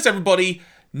 because everybody,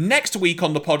 next week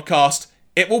on the podcast,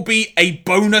 it will be a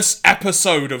bonus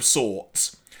episode of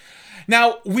sorts.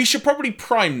 Now, we should probably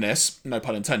prime this, no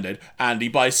pun intended, Andy,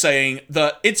 by saying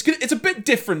that it's a bit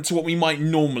different to what we might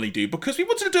normally do, because we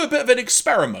wanted to do a bit of an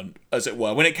experiment, as it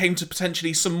were, when it came to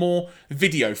potentially some more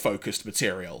video-focused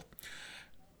material.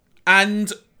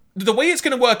 And the way it's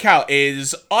going to work out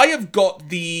is, I have got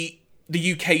the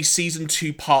UK Season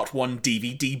 2 Part 1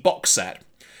 DVD box set.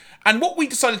 And what we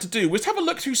decided to do was have a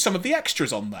look through some of the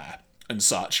extras on there and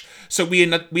such. So we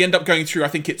end up going through, I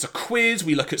think it's a quiz,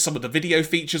 we look at some of the video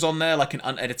features on there, like an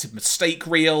unedited mistake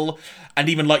reel, and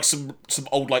even like some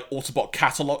old like Autobot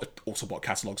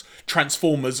catalogs,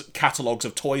 Transformers catalogs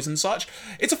of toys and such.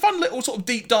 It's a fun little sort of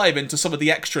deep dive into some of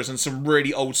the extras and some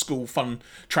really old school fun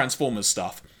Transformers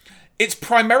stuff. It's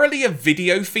primarily a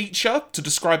video feature, to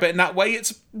describe it in that way.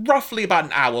 It's roughly about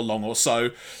an hour long or so.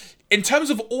 in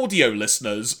terms of audio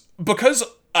listeners, because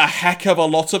a heck of a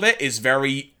lot of it is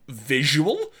very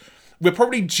visual, we're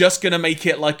probably just going to make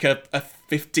it like a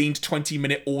 15 to 20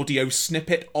 minute audio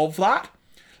snippet of that.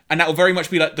 And that will very much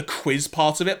be like the quiz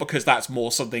part of it, because that's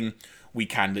more something we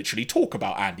can literally talk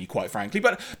about, Andy, quite frankly.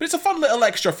 But it's a fun little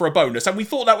extra for a bonus, and we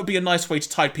thought that would be a nice way to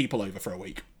tide people over for a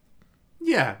week.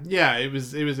 Yeah, it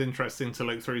was interesting to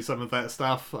look through some of that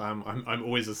stuff. I'm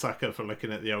always a sucker for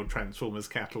looking at the old Transformers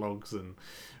catalogues and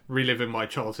reliving my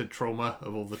childhood trauma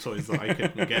of all the toys that I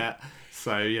couldn't get.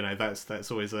 So, you know, that's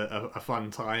always a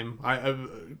fun time.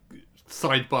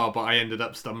 Sidebar, but I ended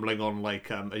up stumbling on like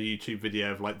a YouTube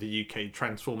video of like the UK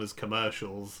Transformers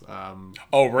commercials.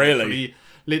 Oh, really?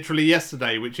 Literally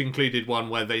yesterday, which included one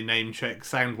where they name check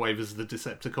Soundwave as the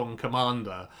Decepticon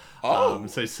commander. Oh.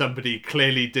 So somebody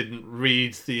clearly didn't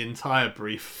read the entire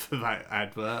brief for that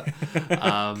advert.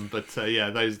 But yeah,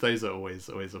 those are always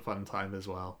a fun time as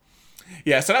well.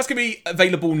 Yeah, so that's going to be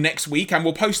available next week, and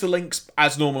we'll post the links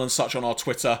as normal and such on our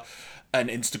Twitter and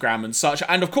Instagram and such.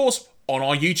 And of course, on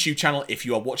our YouTube channel if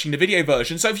you are watching the video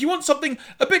version. So if you want something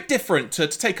a bit different to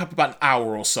take up about an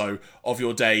hour or so of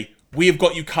your day, we have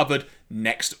got you covered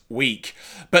next week.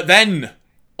 But then,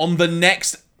 on the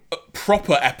next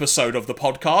proper episode of the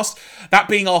podcast, that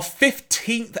being our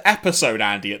 15th episode,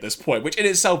 Andy, at this point, which in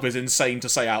itself is insane to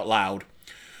say out loud,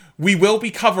 we will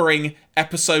be covering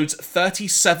episodes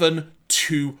 37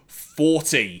 to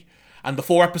 40. And the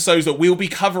 4 episodes that we'll be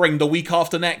covering the week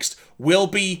after next will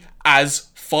be as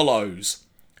follows: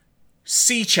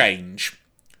 Sea Change,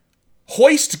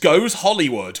 Hoist Goes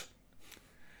Hollywood,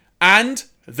 and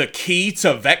The Key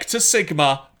to Vector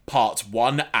Sigma Parts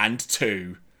 1 and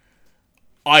 2.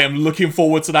 I am looking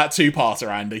forward to that 2-parter,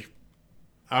 Andy.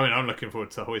 I mean, I'm looking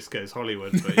forward to Hoist Goes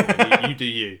Hollywood, but you, know, you do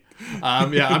you.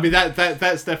 Yeah, I mean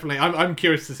that's definitely. I'm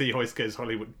curious to see Hoist Goes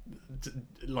Hollywood,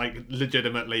 like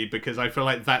legitimately, because I feel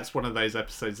like that's one of those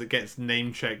episodes that gets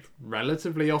name checked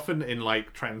relatively often in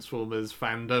like Transformers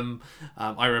fandom.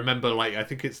 I remember, like, I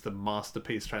think it's the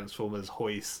Masterpiece Transformers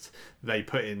Hoist. They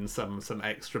put in some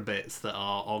extra bits that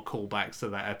are callbacks to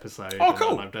that episode. Oh,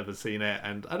 cool! And I've never seen it,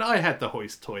 and I had the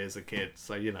Hoist toy as a kid,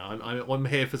 so you know I'm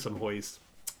here for some Hoist.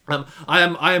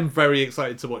 I am very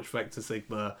excited to watch Vector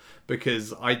Sigma,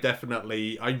 because I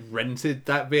rented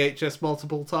that VHS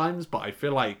multiple times, but I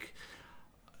feel like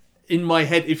in my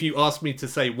head, if you ask me to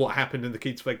say what happened in the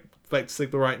Key to Vector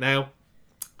Sigma right now,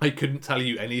 I couldn't tell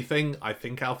you anything. I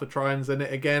think Alpha Trion's in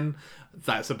it again.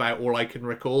 That's about all I can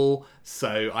recall.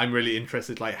 So I'm really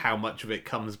interested, like, how much of it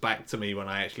comes back to me when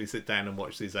I actually sit down and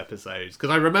watch these episodes.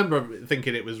 Because I remember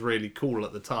thinking it was really cool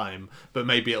at the time, but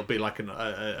maybe it'll be like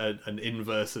an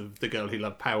inverse of The Girl Who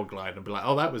Loved Powerglide and be like,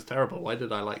 oh, that was terrible. Why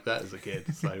did I like that as a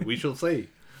kid? So we shall see.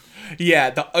 Yeah,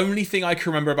 the only thing I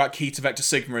can remember about Key to Vector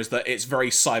Sigma is that it's very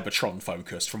Cybertron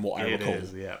focused, from what I recall. It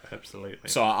is, yeah, absolutely.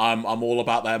 So I'm all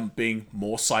about them being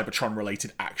more Cybertron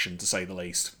related action, to say the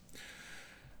least.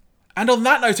 And on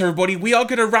that note, everybody, we are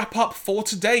going to wrap up for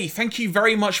today. Thank you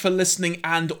very much for listening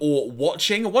and or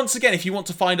watching. Once again, if you want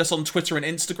to find us on Twitter and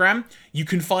Instagram, you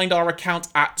can find our account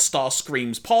at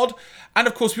StarscreamsPod. And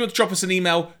of course, if you want to drop us an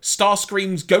email,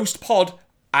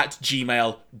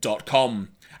 starscreamsghostpod@gmail.com.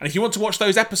 And if you want to watch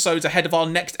those episodes ahead of our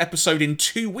next episode in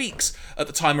 2 weeks at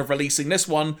the time of releasing this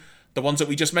one, the ones that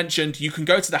we just mentioned, you can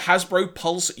go to the Hasbro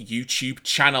Pulse YouTube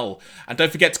channel. And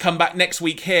don't forget to come back next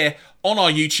week here on our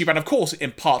YouTube, and of course,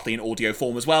 partly in audio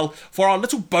form as well, for our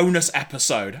little bonus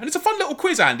episode. And it's a fun little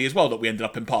quiz, Andy, as well, that we ended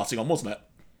up imparting on, wasn't it?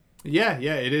 Yeah,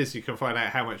 it is. You can find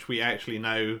out how much we actually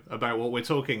know about what we're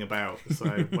talking about.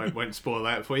 So won't spoil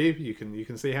that for you. You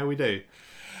can see how we do.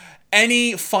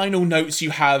 Any final notes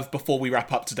you have before we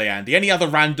wrap up today, Andy? Any other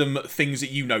random things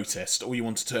that you noticed or you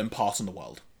wanted to impart on the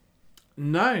world?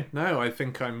 No, I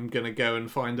think I'm going to go and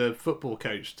find a football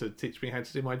coach to teach me how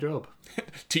to do my job.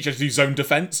 Teach us to do zone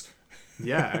defence?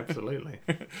 Yeah, absolutely.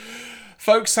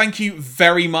 Folks, thank you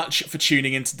very much for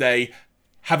tuning in today.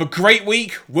 Have a great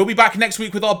week. We'll be back next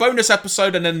week with our bonus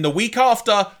episode, and then the week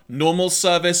after, normal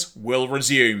service will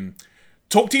resume.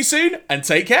 Talk to you soon, and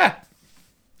take care.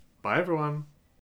 Bye, everyone.